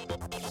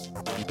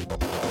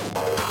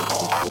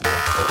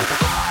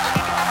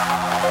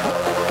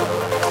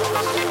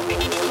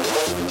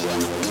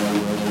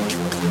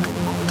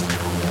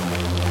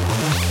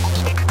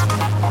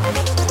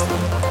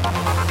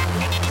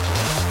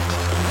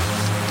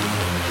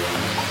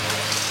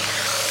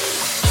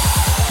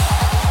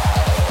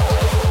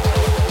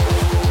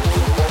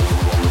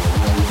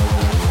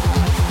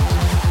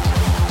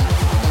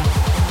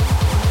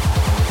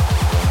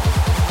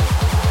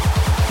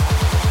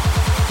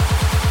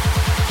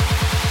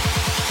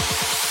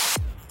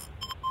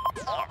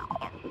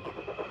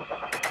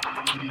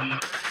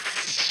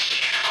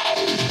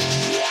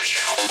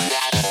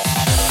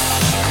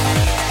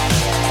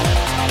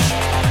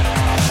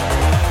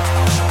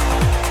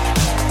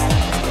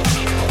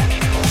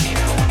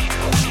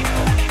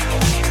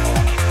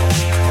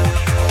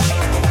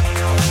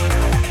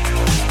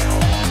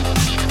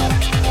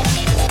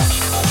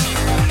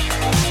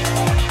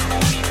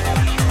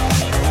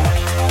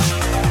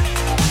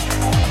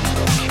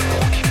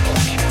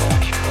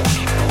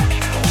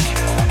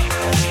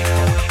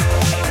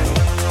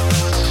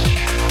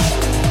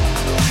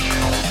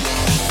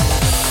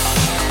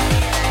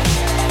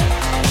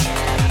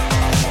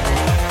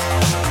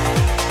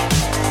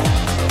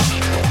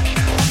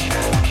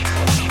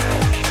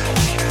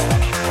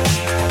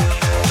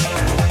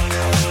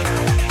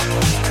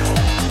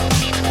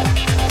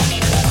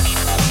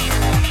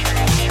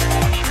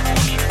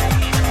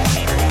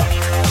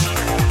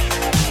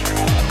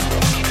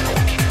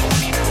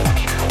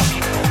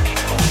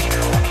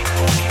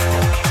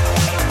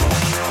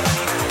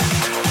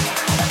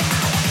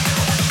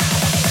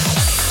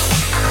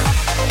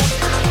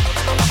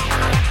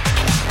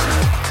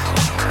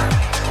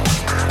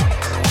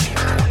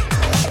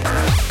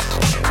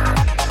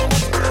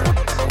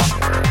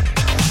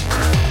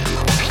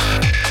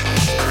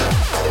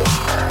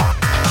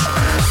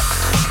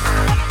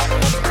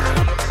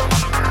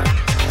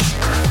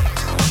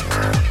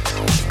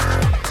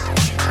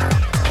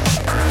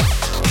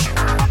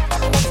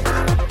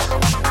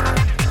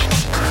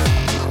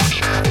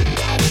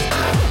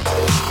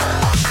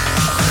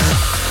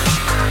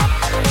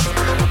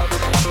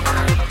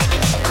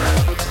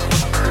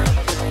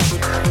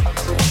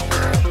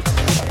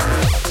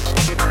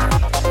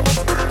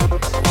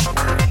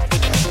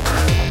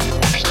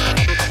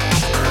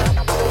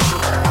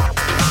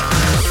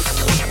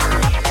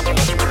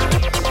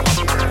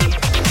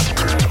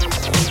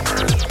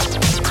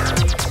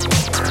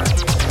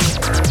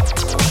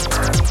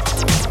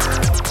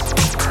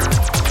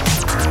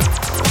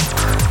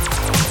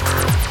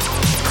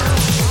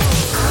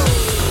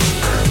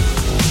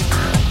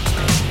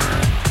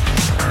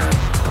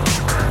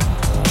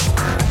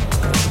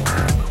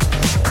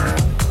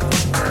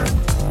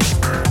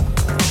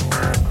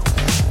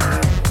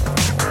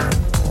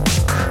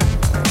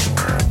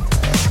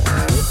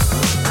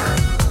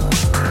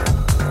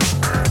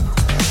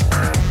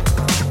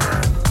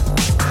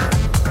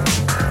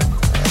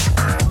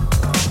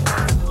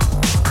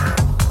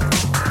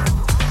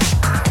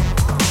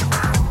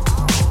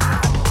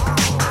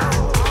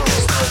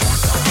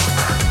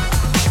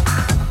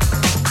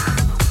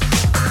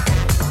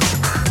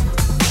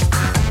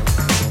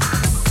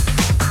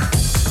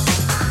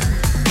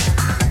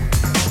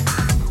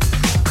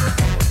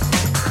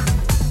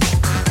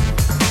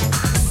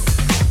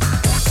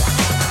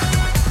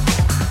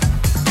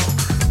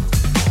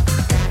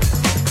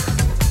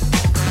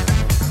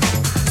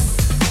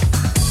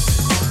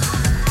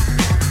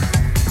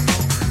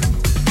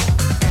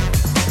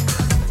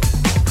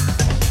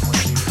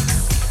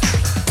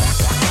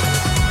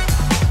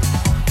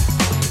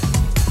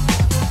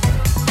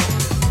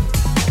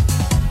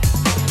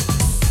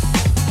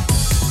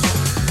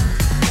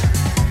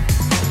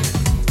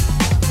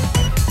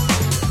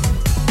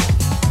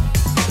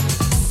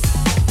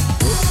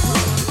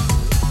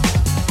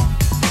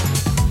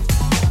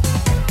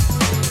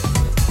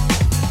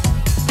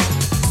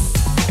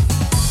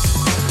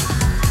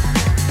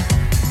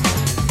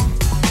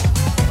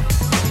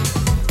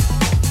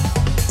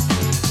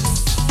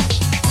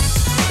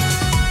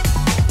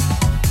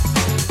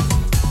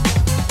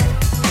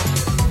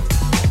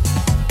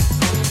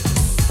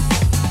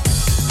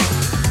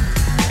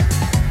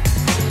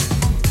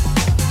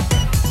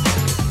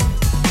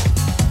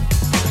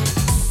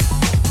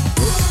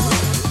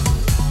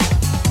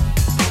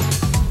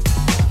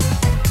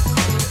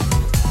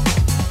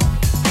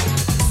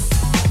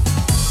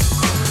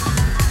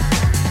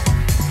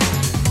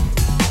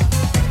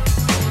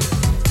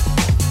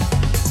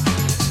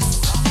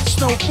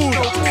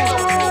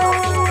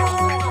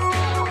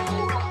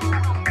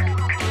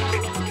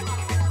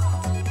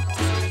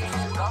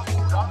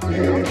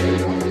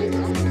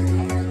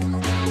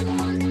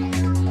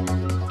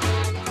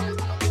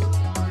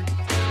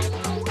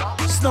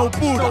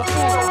 pura.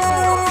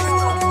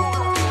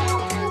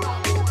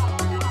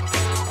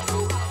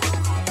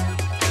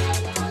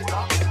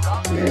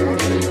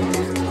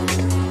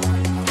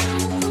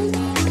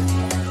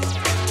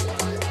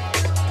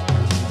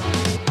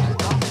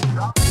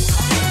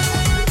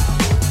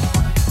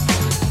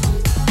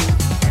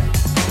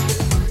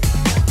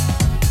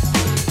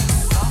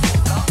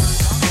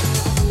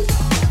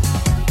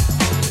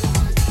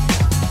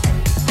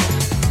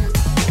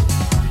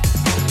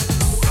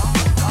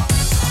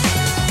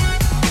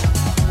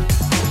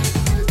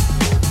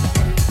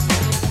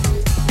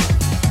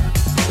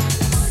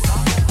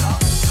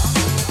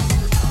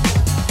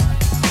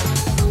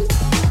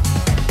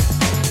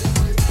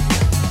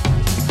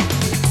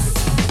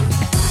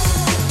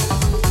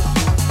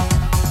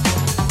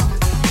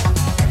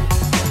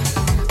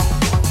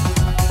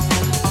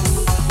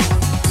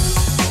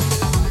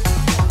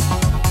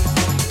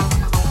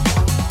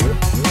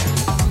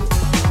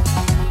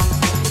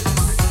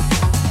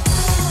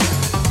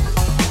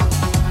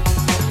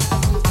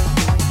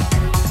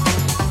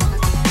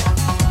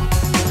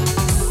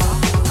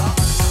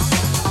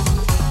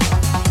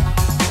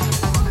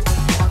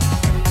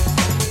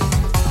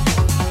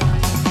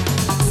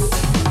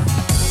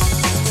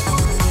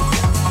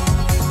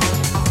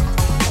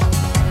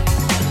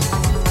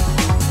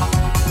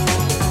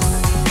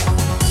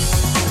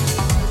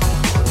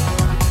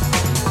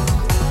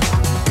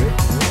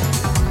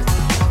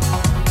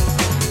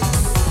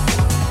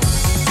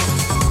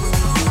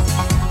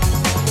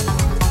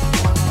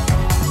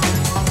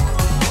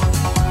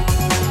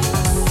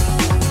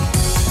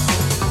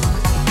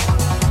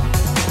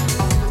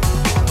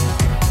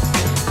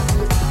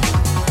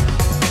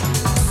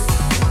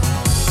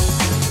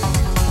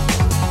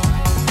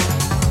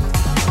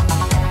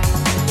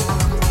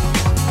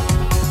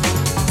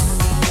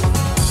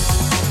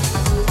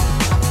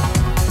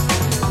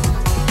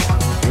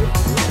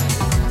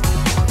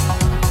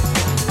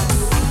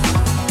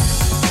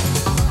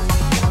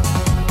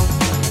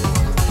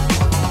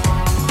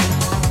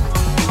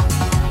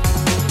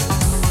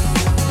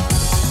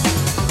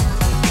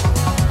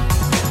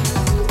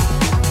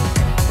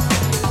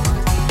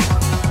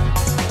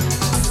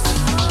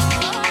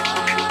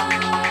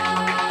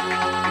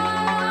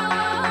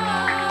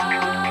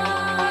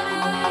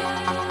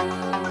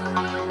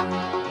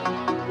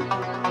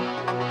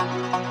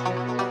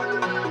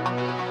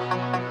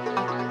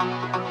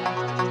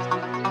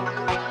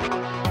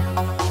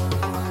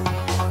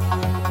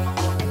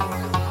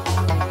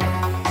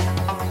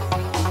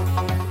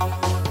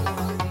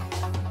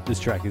 This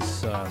track is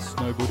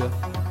Snow Buddha,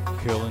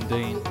 Curl and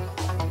Dean.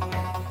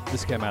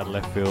 This came out of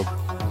left field.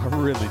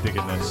 I'm really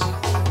digging this.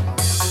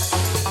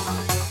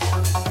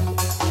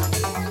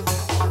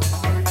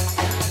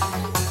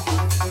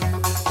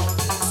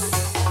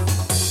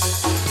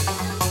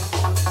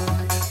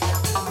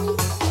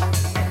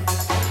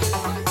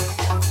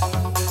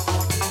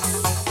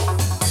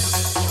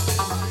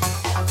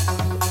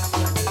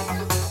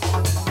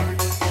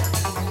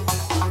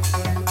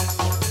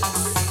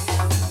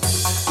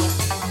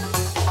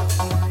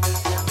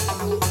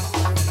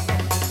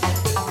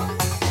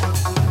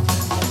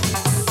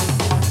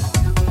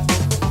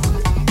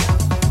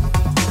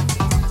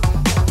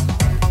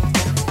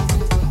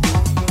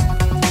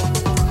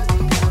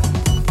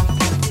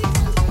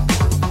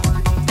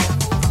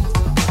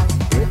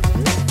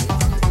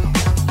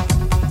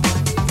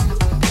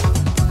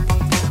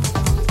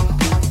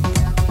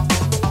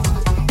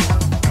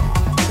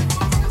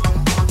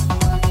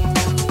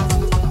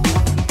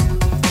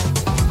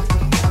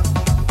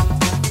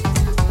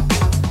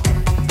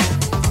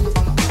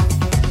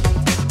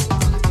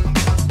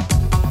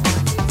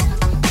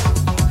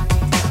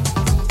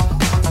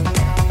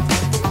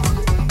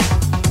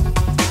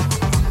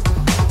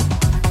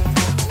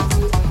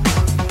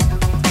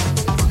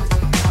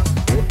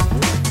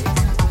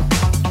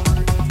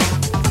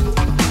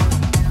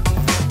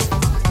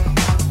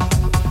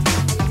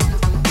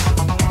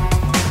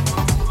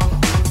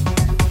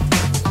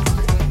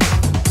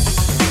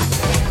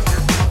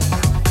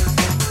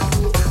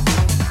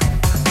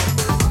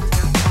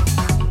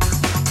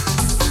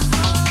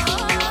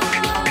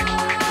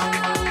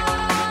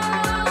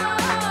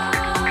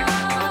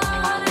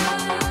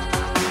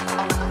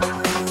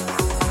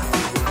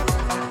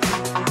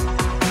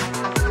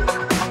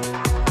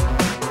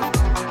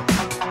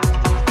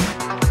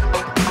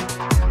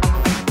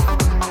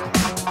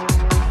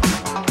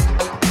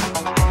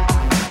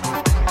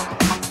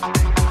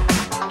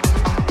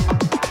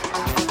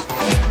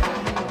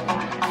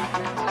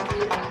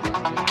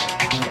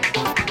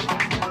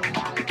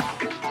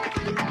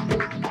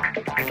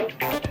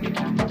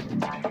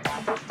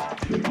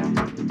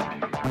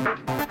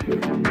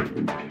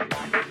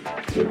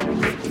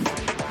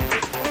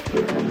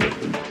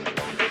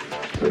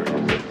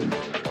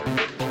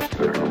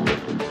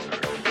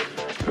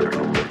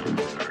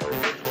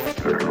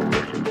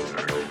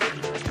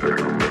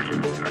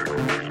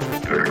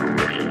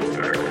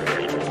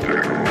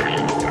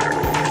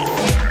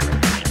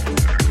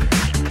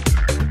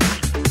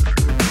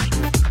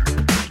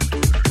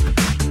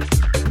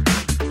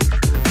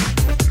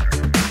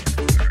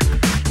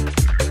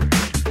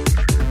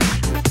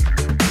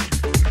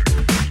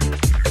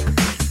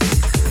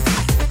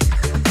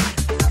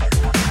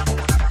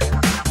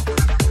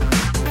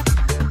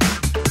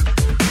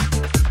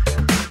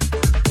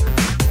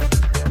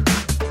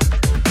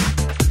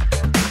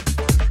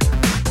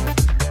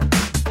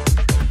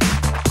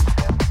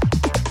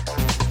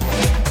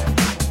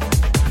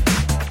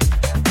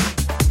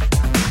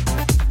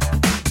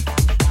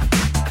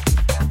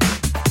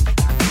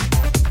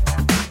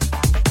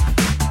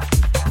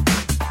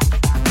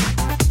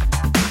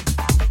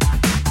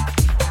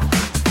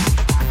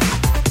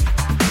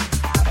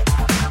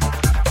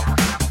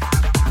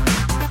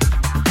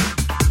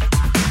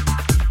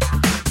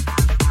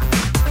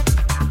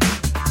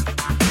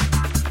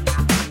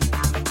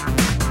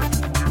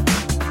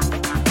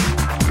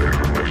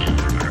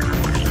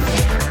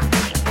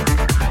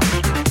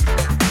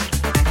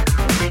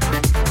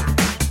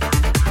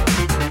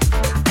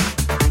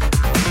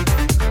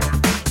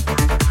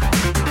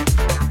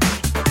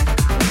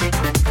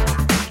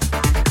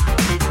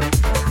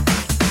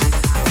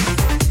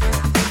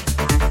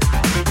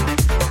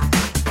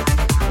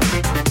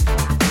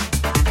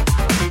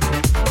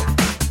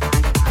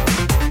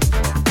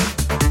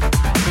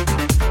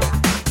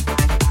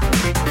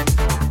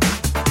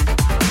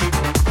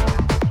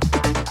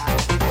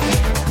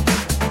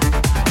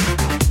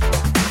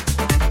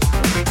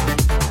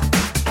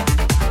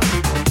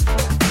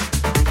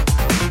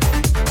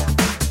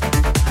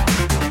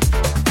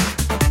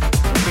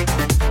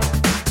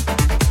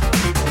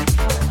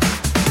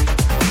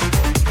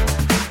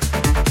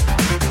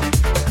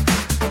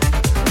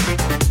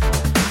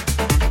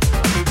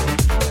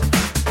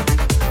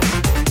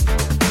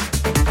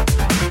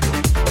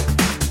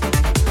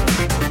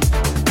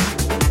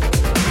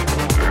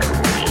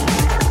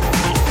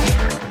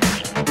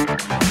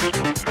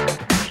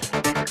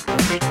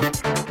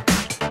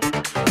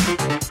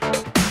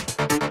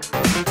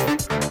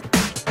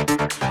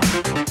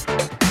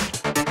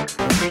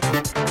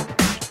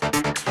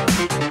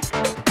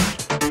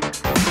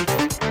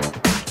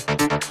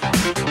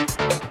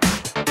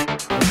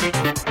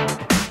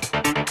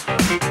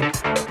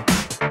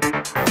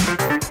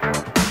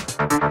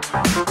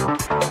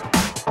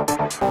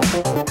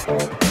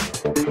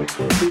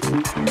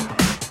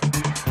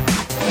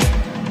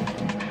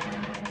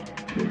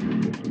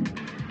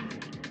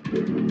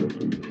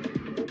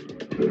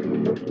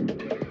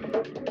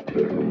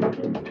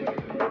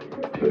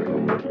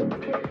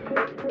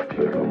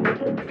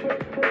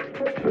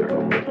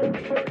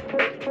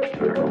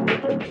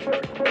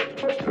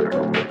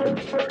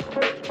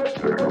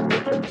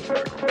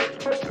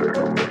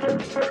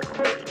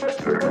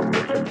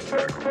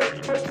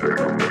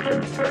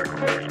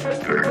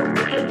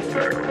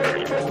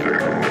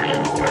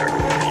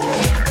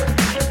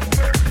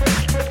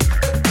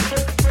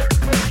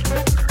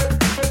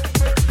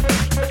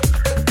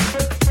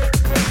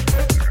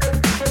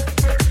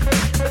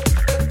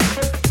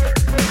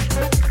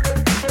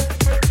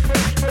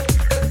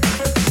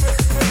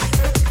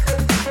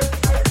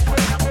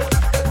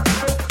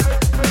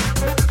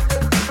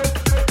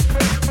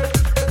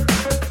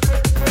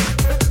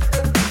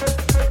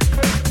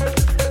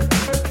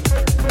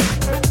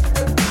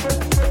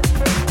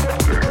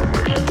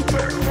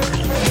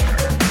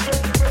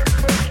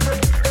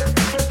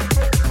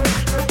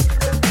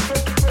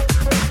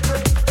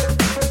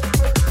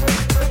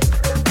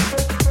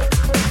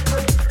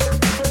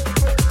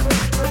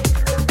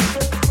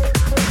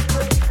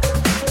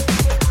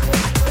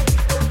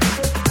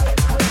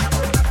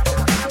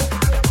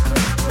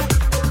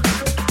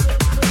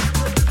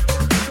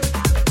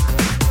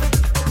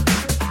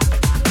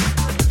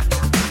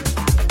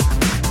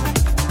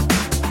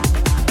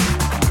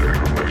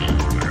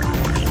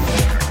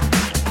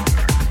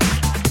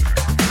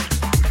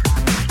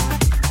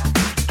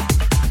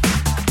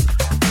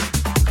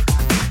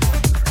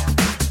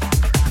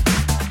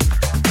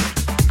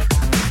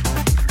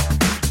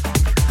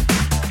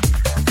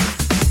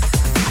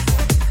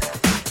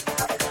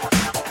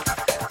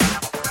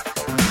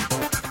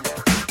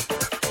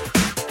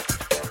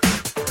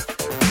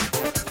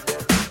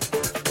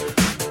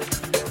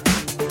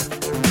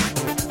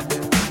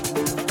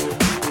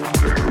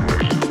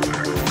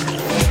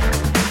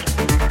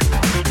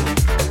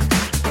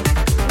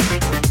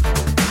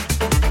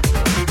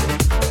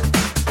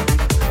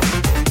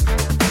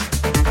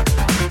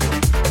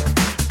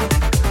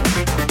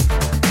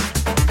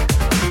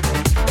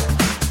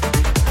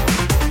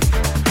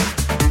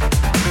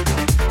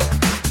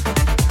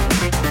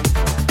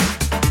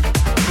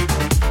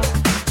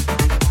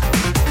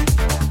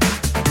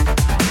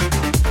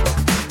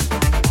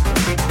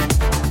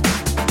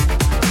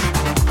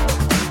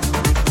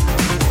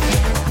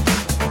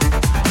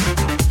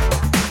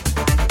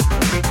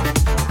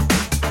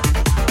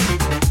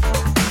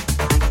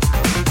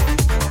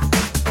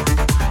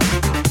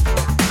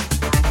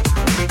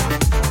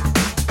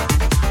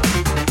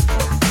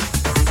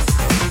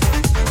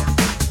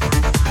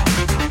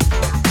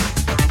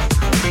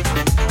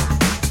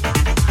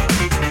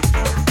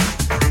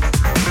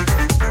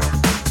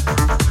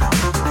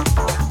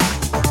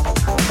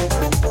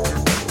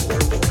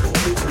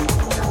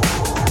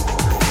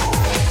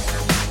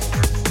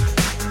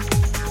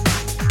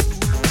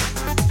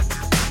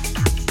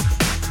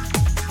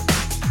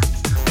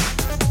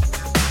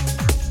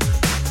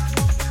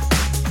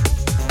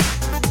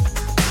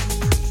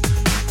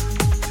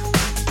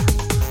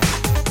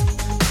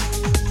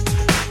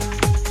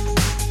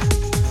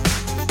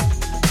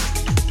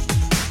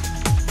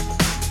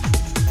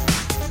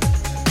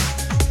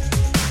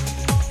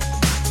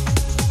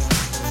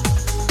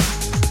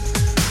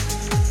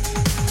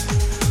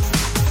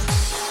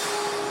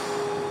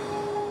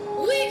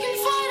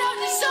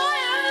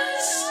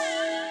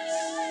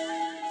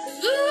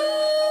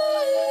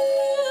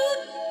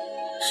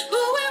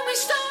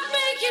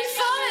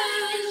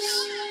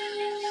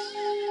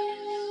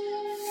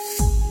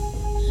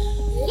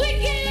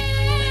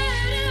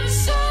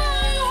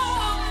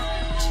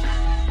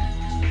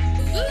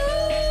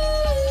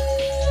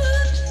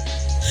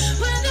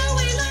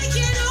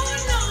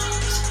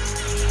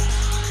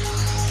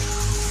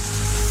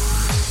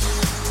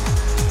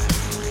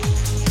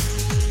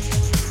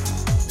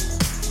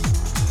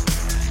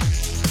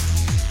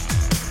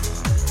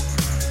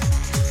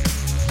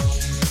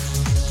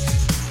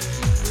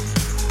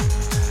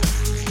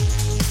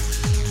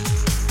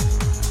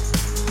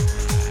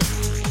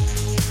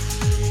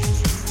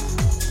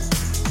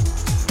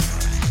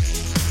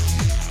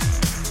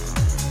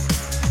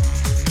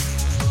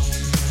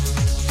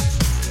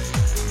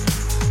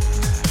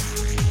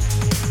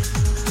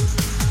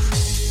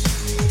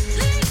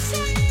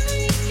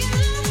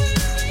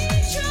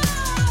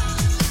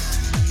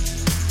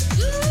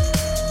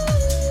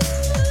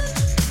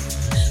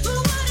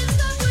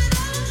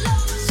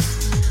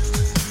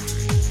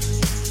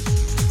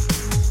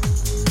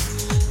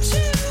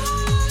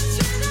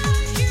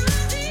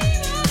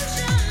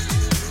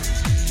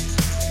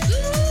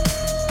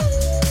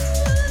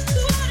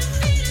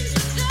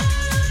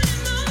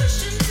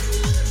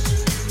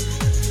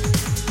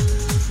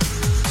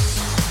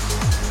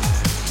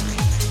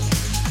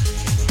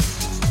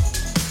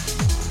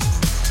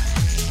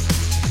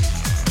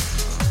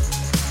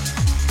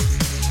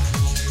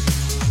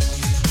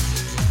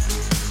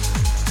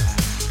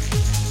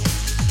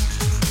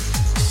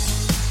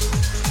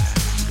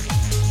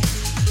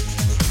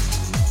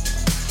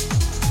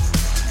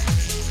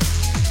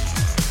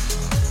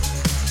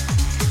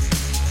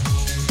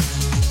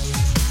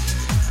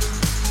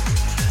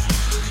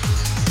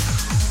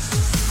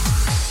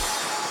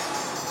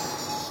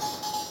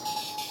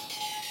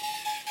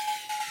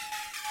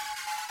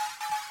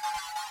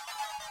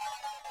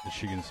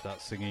 start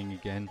singing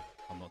again.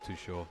 I'm not too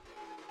sure.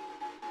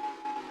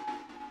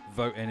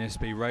 Vote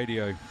NSB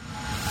Radio.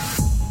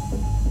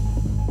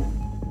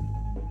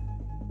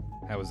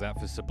 How was that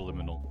for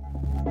subliminal?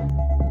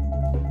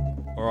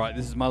 Alright,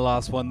 this is my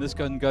last one. This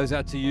gun goes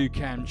out to you,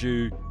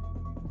 Camju.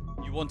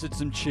 You wanted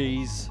some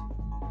cheese.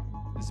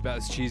 It's about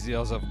as cheesy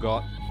as I've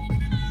got.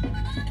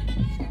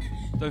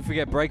 Don't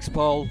forget Breaks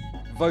Poll.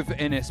 Vote for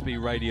NSB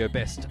Radio,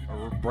 best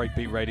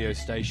breakbeat radio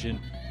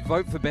station.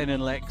 Vote for Ben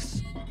and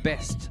Lex,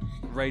 best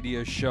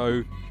radio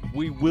show.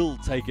 We will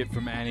take it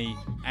from Annie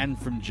and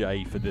from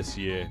Jay for this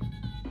year.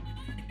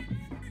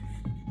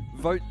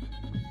 Vote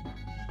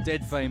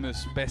Dead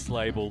Famous, best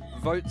label.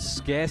 Vote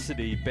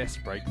Scarcity,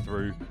 best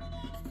breakthrough.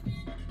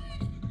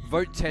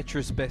 Vote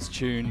Tetris, best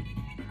tune.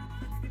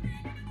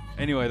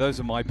 Anyway, those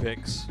are my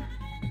picks.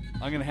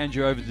 I'm going to hand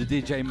you over to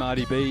DJ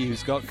Marty B,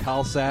 who's got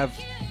Carl Sav.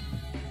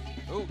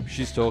 Oh,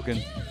 she's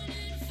talking.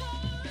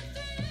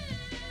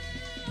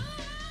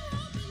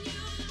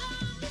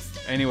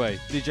 Anyway,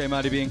 DJ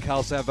Marty B and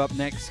Carl Sav up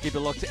next. Keep it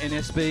locked to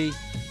NSB.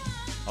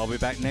 I'll be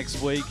back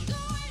next week.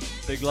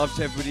 Big love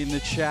to everybody in the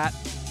chat.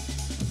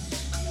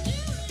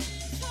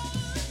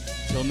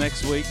 Till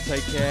next week,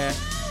 take care.